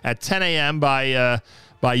 followed at 10 a.m. by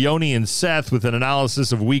Yoni and Seth with an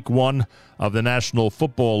analysis of Week 1 of the National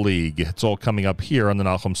Football League. It's all coming up here on the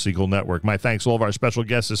Nachum Segal Network. My thanks to all of our special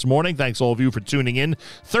guests this morning. Thanks to all of you for tuning in.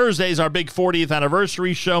 Thursday's our big 40th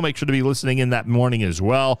anniversary show. Make sure to be listening in that morning as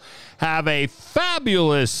well. Have a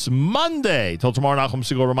fabulous Monday. Till tomorrow, Nachum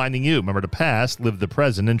Segal reminding you, remember the past, live the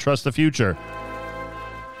present, and trust the future.